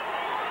well.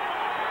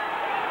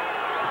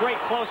 Great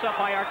close-up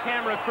by our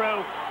camera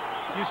crew.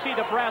 You see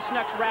the brass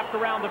knucks wrapped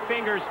around the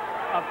fingers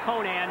of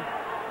Konnan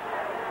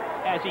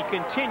as he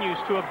continues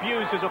to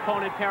abuse his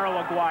opponent, Perro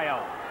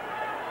Aguayo.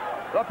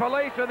 The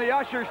police and the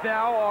ushers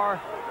now are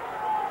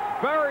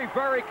very,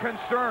 very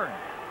concerned.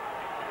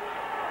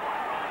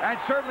 And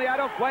certainly I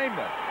don't blame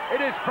them.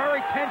 It is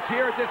very tense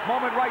here at this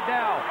moment right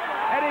now.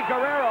 Eddie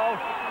Guerrero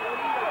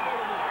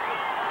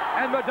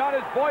and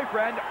Madonna's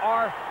boyfriend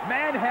are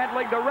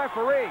manhandling the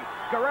referee.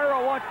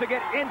 Guerrero wants to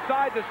get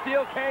inside the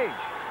steel cage.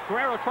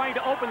 Guerrero trying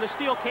to open the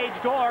steel cage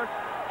door,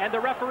 and the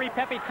referee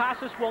Pepe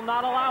Casas will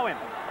not allow him.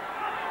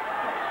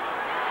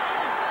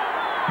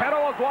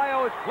 Perro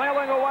Aguayo is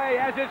flailing away,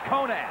 as is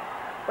Konnan.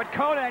 But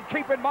Konnan,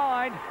 keep in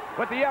mind,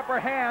 with the upper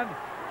hand,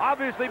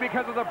 obviously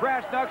because of the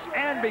brass knucks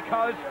and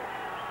because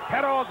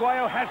Perro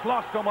Aguayo has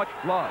lost so much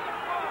blood.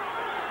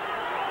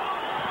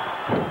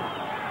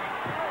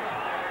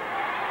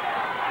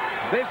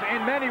 This,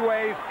 in many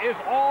ways, is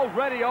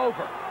already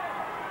over.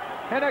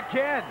 And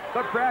again,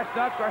 the brass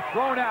knucks are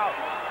thrown out.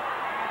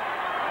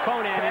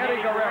 Konnan and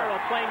Eddie Guerrero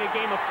playing a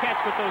game of catch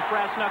with those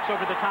brass knucks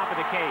over the top of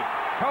the cage.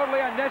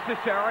 Totally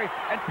unnecessary.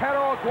 And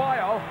Perro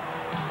Aguayo,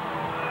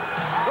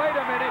 wait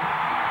a minute.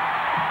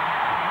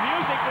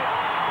 Music,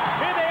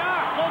 here they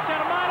are. Los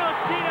Hermanos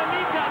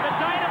Dinamita, the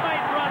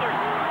Dynamite Brothers.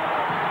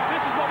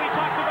 This is what we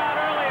talked about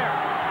earlier.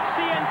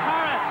 Cien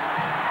Caras,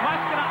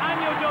 Mascara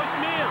Año 2000,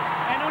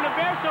 and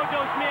Universo 2000.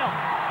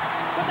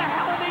 What the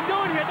hell are they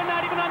doing here? They're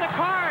not even on the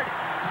card.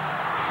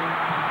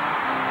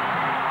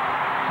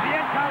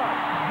 Cien Caras,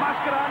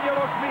 Mascara Año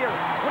 2000,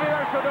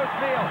 Universo 2000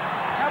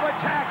 have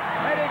attacked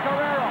Eddie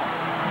Guerrero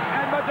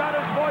and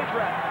Madonna's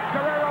boyfriend.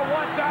 Guerrero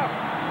wants out.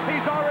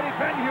 He's already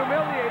been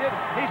humiliated.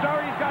 He's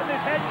already gotten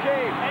his head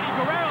shaved. Eddie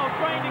Guerrero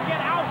trying to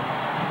get out.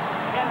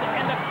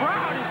 And the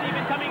crowd is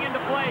even coming into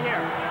play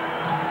here.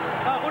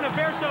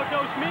 Universo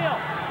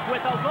 2000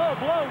 with a low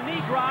blow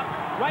knee drop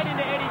right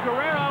into Eddie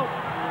Guerrero.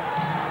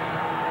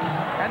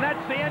 And that's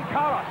Cien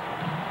Caras.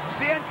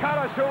 Sin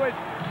Cara, who has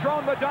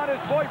thrown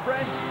Madonna's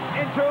boyfriend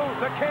into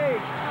the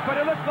cage. But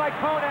it looks like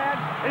Konnan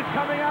is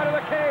coming out of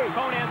the cage.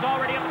 Konnan's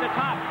already up at the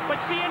top, but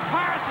Sin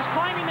Cara is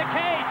climbing the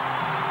cage.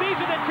 These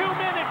are the two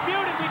men that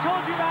feuded. We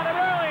told you about it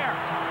earlier.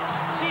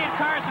 Sin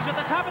Cara is at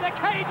the top of the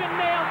cage and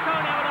nails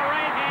Konnan with a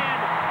right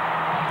hand.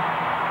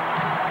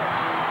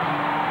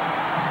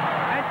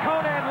 And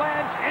Konnan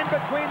lands in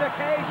between the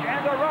cage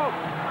and the rope.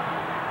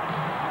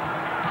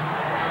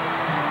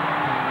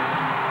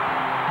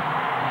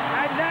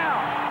 And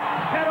now,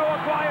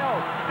 Aguayo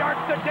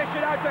starts to dish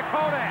it out to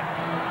Konnan.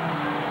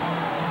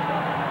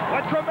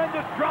 What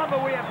tremendous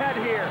drama we have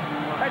had here.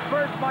 At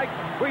first, Mike,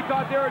 we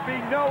thought there would be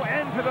no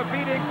end to the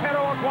beating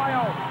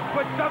Aguayo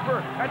would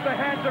suffer at the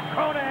hands of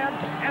Konnan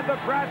and the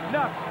brass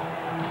knucks.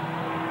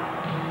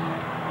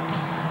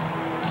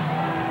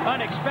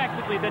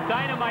 Unexpectedly, the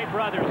Dynamite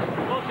brothers,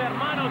 Los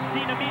Hermanos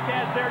Dinamita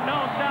as they're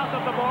known south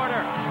of the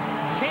border,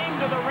 came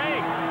to the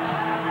ring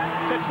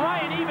to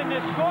try and even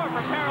this score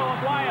for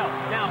Aguayo.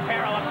 Now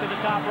Perro up to the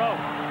top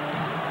rope.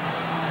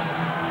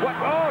 What?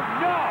 Oh,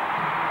 no!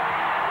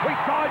 We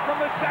saw it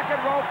from the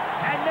second rope,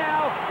 and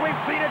now we've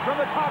seen it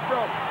from the top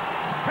rope.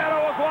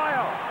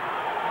 Aguayo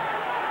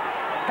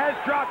has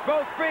dropped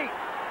both feet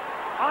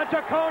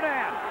onto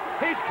Konnan.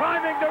 He's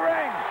climbing the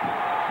ring.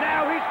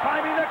 Now he's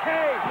climbing the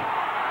cage.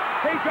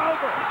 He's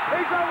over.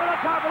 He's over the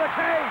top of the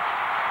cage.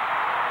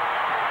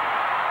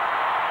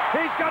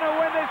 He's going to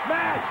win this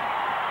match.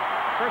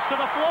 First to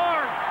the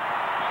floor.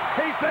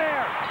 He's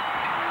there.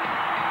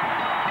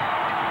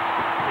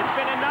 It's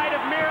been a night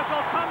of miracle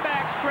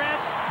comebacks,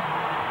 Chris.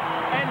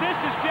 And this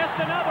is just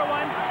another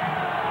one.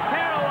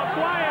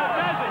 Aguayo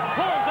does it.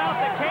 Pulls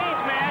out the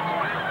cage match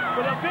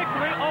with a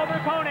victory over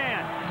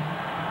Konnan.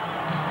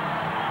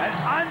 An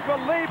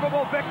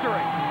unbelievable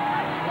victory.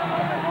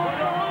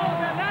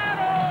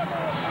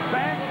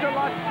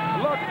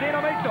 Los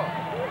Dinamito,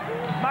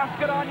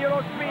 Mascarita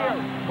 2000,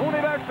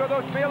 Universo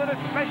 2000, and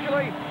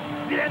especially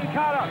Sin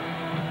Cara,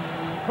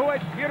 who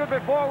had feuded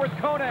before with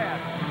Konnan.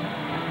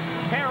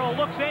 Perro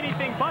looks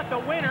anything but the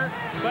winner,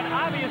 but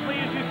obviously,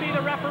 as you see,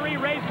 the referee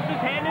raises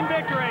his hand in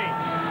victory.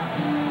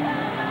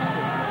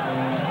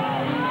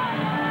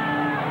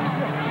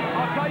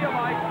 I'll tell you,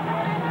 Mike.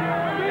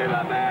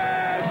 Viva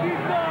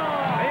Mexico!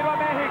 Viva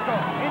Mexico,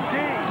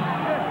 indeed.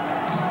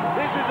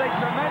 This is a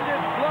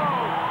tremendous blow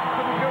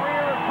to the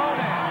career of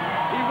Konnan.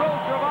 He will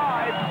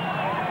survive,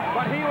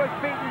 but he was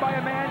beaten by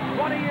a man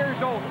 20 years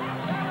old.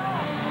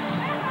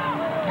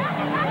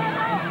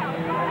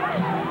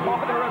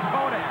 Father of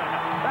Konnan.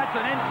 That's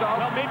an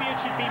insult. Well, maybe it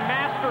should be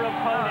Master of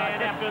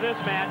Konnan after this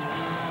match.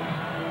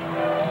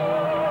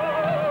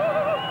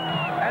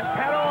 And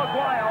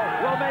Aguayo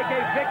will make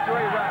a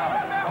victory round.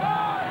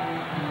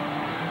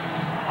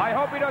 I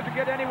hope he doesn't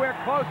get anywhere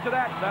close to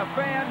that. The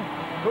fan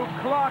who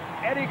clocked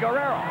Eddie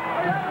Guerrero.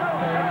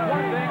 That's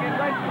one thing in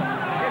wrestling.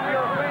 If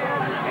you're a fan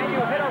and you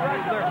hit a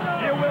wrestler,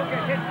 you will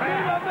get hit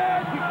back.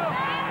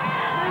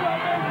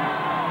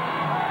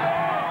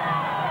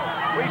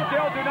 We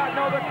still do not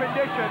know the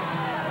condition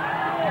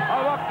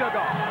of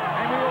Octagón,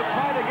 and we will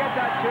try to get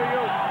that to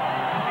you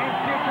in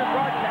future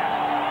broadcasts.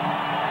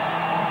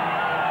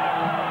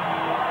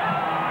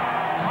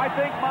 I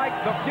think, Mike,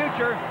 the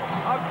future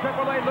of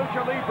AAA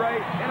Lucha Libre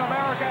in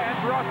America and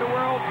throughout the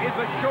world is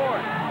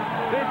assured.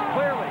 This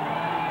clearly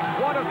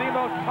one of the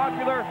most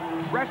popular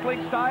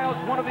wrestling styles,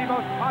 one of the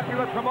most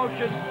popular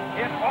promotions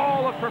in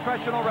all of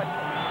professional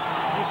wrestling.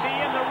 You see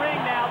in the ring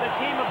now the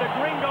team of the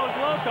Gringos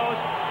Locos,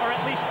 or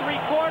at least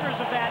three-quarters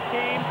of that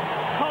team.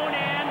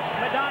 Konnan,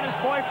 Madonna's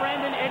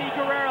boyfriend, and Eddie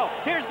Guerrero.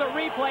 Here's the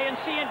replay, and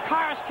Sin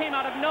Cara came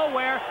out of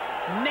nowhere,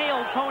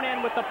 nailed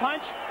Konnan with the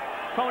punch.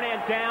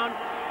 Konnan down,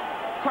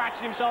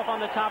 crotched himself on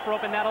the top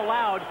rope, and that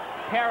allowed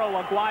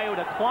Aguayo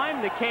to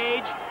climb the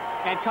cage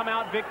and come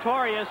out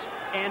victorious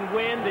and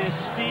win this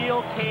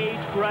steel cage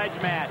grudge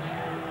match.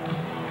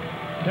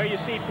 There you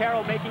see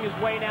Perro making his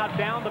way now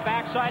down the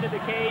backside of the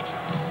cage.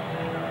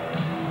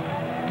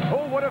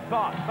 Who would have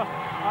thought?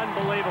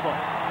 Unbelievable.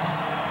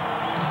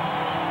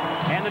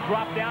 And the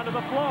drop down to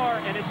the floor,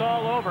 and it's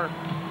all over.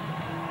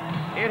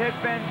 It has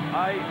been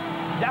a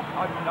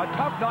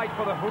tough night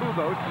for the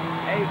Rudos,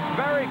 a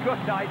very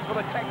good night for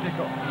the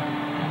technical.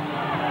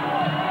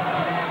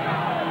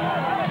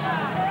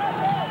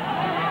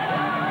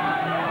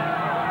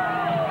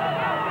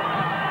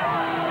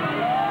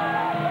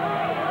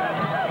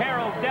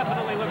 Perro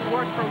definitely looks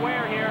worse for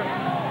wear here.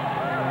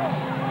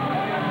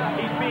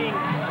 He's being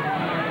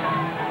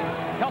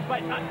helped by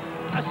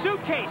a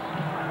suitcase.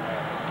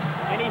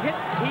 And he hit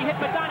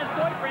Madonna's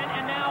boyfriend,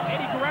 and now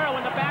Eddie Guerrero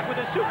in the back with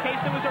a suitcase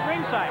that was at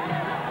ringside.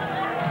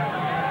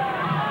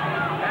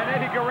 And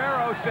Eddie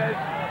Guerrero says,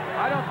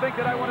 I don't think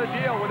that I want to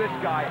deal with this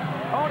guy.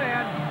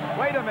 Konnan,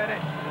 wait a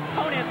minute.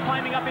 Konnan's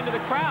climbing up into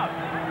the crowd.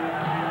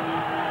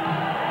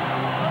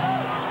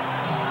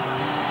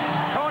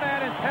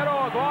 Konnan and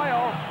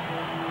Aguayo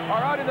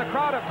are out in the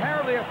crowd.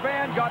 Apparently a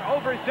fan got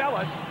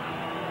overzealous.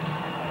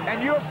 And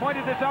you have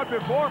pointed this out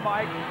before,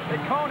 Mike, that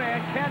Konnan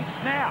can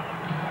snap.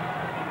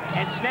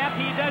 And snap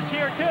he does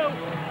here too.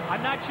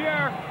 I'm not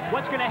sure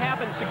what's going to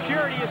happen.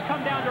 Security has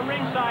come down to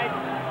ringside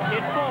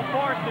in full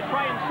force to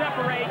try and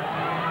separate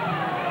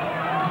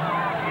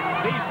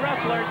these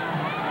wrestlers.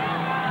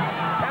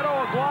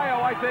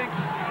 Aguayo, I think,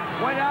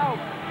 went out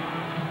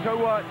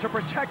to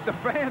protect the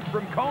fans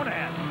from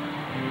Konnan.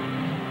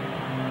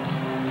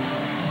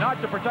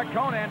 Not to protect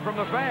Konnan from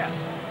the fans.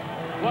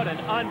 What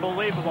an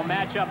unbelievable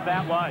matchup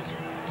that was.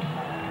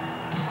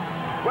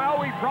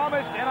 Well, we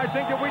promised, and I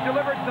think that we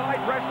delivered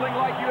tonight wrestling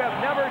like you have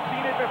never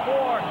seen it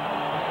before.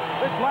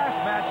 This last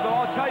match, though,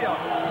 I'll tell you,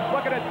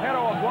 looking at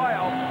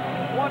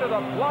Aguayo, one of the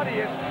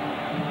bloodiest,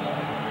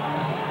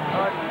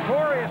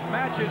 notorious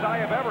matches I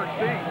have ever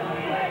seen.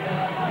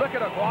 Look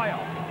at Aguayo.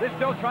 They're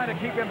still trying to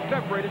keep him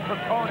separated from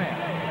Konnan.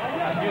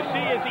 You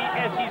see, as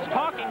he's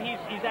talking,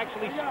 he's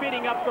actually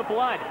spitting up the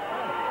blood.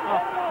 Oh.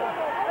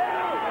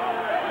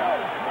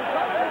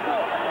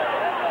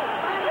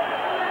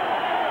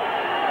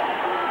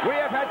 We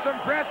have had some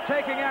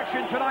breathtaking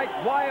action tonight,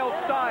 wild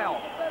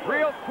style,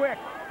 real quick,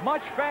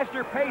 much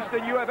faster pace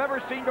than you have ever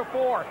seen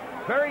before.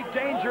 Very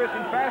dangerous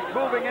and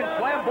fast-moving and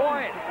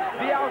flamboyant.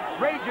 The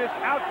outrageous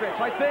outfits.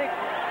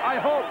 I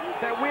hope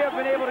that we have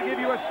been able to give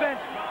you a sense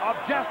of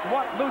just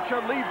what Lucha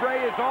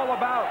Libre is all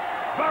about.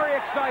 Very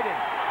exciting,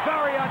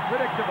 very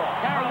unpredictable.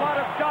 A lot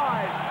of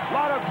dives, a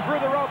lot of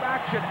through-the-rope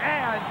action,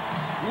 and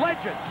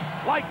legends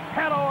like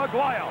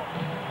Aguayo.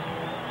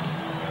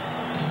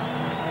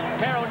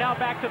 Perro now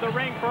back to the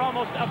ring for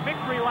almost a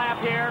victory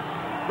lap here.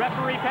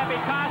 Referee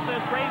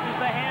Pegasus raises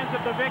the hands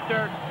of the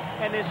victor,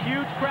 and this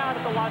huge crowd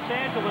at the Los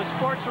Angeles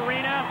Sports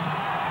Arena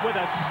with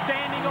a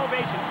standing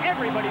ovation.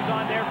 Everybody's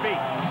on their feet.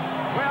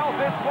 Well,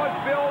 this was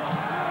billed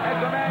as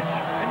a match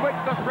in which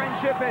the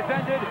friendship has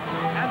ended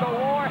and the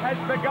war has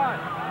begun.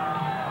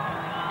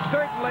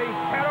 Certainly,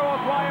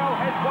 Aguayo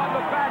has won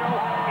the battle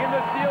in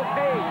the steel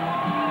cage.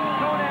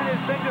 Konnan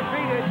has been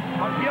defeated,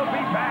 but he'll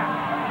be back.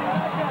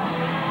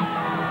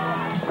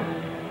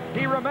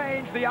 He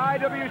remains the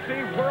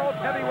IWC World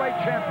Heavyweight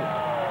Champion.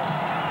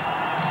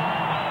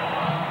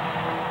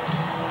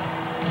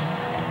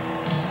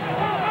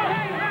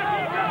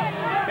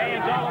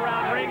 Fans all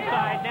around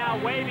ringside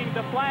now waving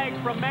the flags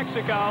from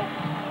Mexico.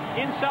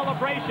 In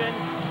celebration,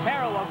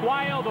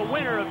 Aguayo, the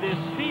winner of this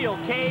steel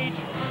cage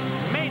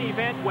main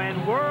event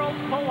when worlds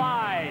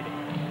collide.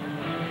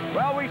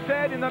 Well, we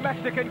said in the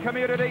Mexican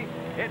community,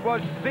 it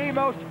was the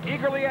most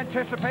eagerly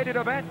anticipated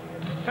event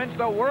since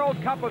the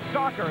World Cup of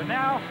Soccer.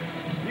 Now,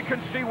 you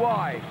can see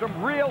why.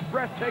 Some real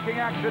breathtaking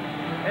action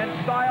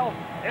and style,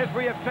 as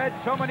we have said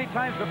so many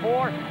times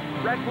before,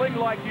 wrestling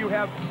like you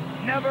have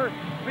never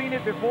seen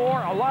it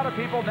before. A lot of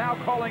people now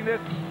calling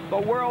this the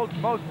world's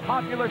most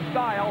popular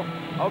style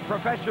of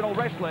professional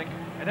wrestling,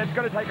 and it's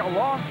going to take a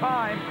long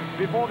time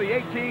before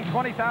the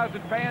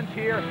 20,000 fans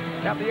here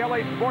at the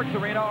LA Sports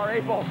Arena are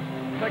able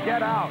to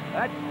get out.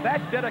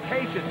 That's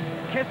dedication.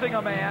 Kissing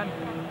a man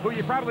who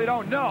you probably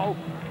don't know,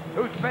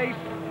 whose face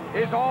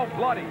is all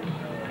bloody.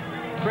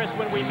 Chris,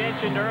 when we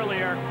mentioned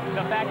earlier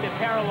the fact that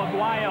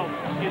Aguayo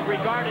is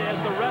regarded as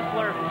the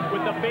wrestler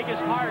with the biggest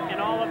heart in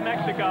all of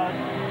Mexico,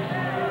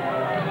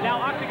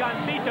 now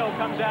Octagóncito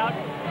comes out.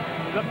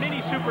 The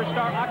mini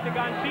superstar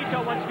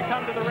Octagóncito wants to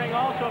come to the ring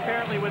also,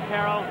 apparently, with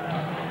Perro.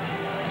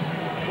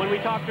 When we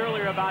talked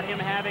earlier about him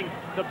having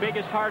the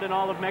biggest heart in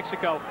all of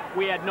Mexico,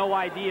 we had no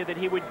idea that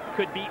he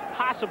could be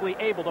possibly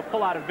able to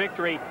pull out a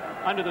victory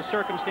under the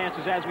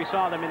circumstances as we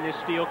saw them in this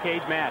steel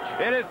cage match.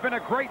 It has been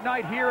a great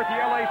night here at the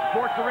LA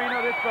Sports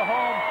Arena. This is the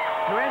home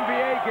to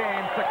NBA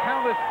games, to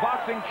countless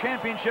boxing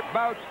championship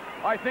bouts.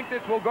 I think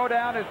this will go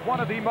down as one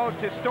of the most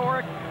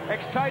historic,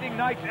 exciting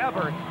nights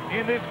ever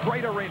in this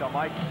great arena,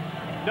 Mike.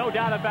 No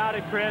doubt about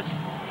it, Chris.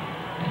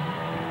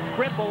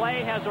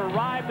 AAA has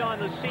arrived on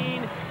the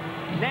scene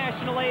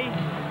nationally.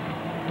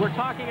 We're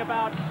talking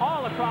about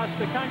all across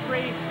the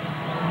country.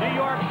 New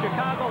York,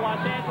 Chicago,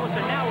 Los Angeles,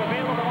 and now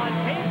available on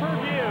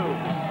pay-per-view.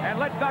 And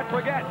let's not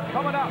forget,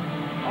 coming up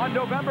on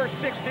November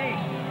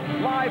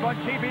 16th, live on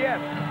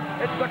TBS,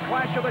 it's the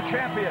Clash of the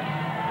Champions.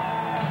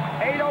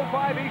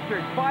 8:05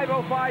 Eastern,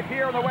 5:05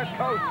 here on the West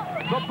Coast.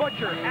 The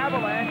Butcher,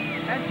 Avalanche,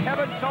 and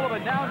Kevin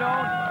Sullivan, now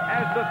known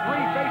as the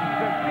Three Faces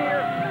of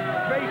Fear,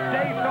 face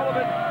Dave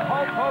Sullivan,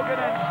 Hulk Hogan,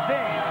 and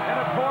Sting.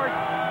 And of course,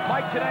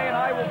 Mike Tenay and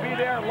I will be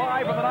there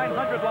live on the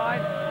 900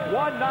 line,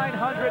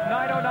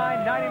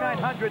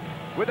 1-900-909-9900,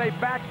 with a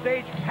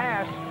backstage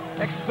pass,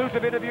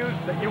 exclusive interviews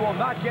that you will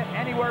not get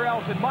anywhere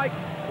else. And Mike,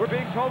 we're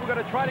being told we're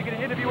going to try to get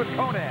an interview with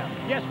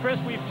Konnan. Yes, Chris,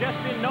 we've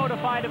just been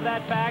notified of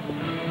that fact.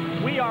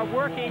 We are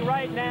working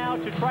right now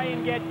to try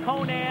and get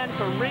Konnan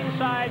to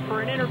ringside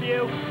for an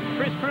interview.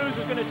 Chris Cruz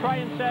is going to try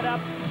and set up.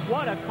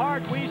 What a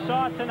card we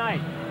saw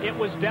tonight. It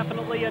was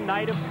definitely a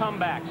night of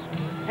comebacks.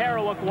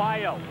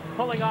 Aguayo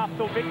pulling off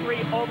the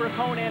victory over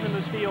Konnan in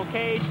the steel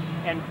cage.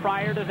 And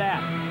prior to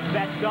that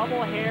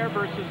double hair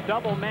versus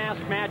double mask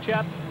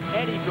matchup,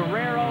 Eddie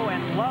Guerrero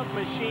and Love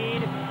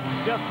Machine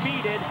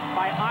defeated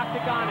by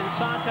Octagón and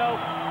Santo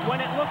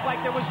when it looked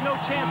like there was no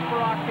chance for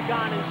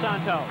Octagón and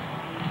Santo.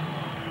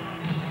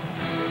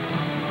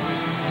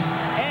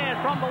 And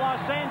from the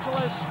Los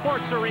Angeles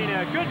Sports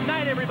Arena. Good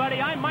night, everybody.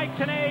 I'm Mike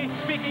Tenay,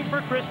 speaking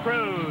for Chris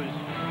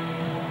Cruz.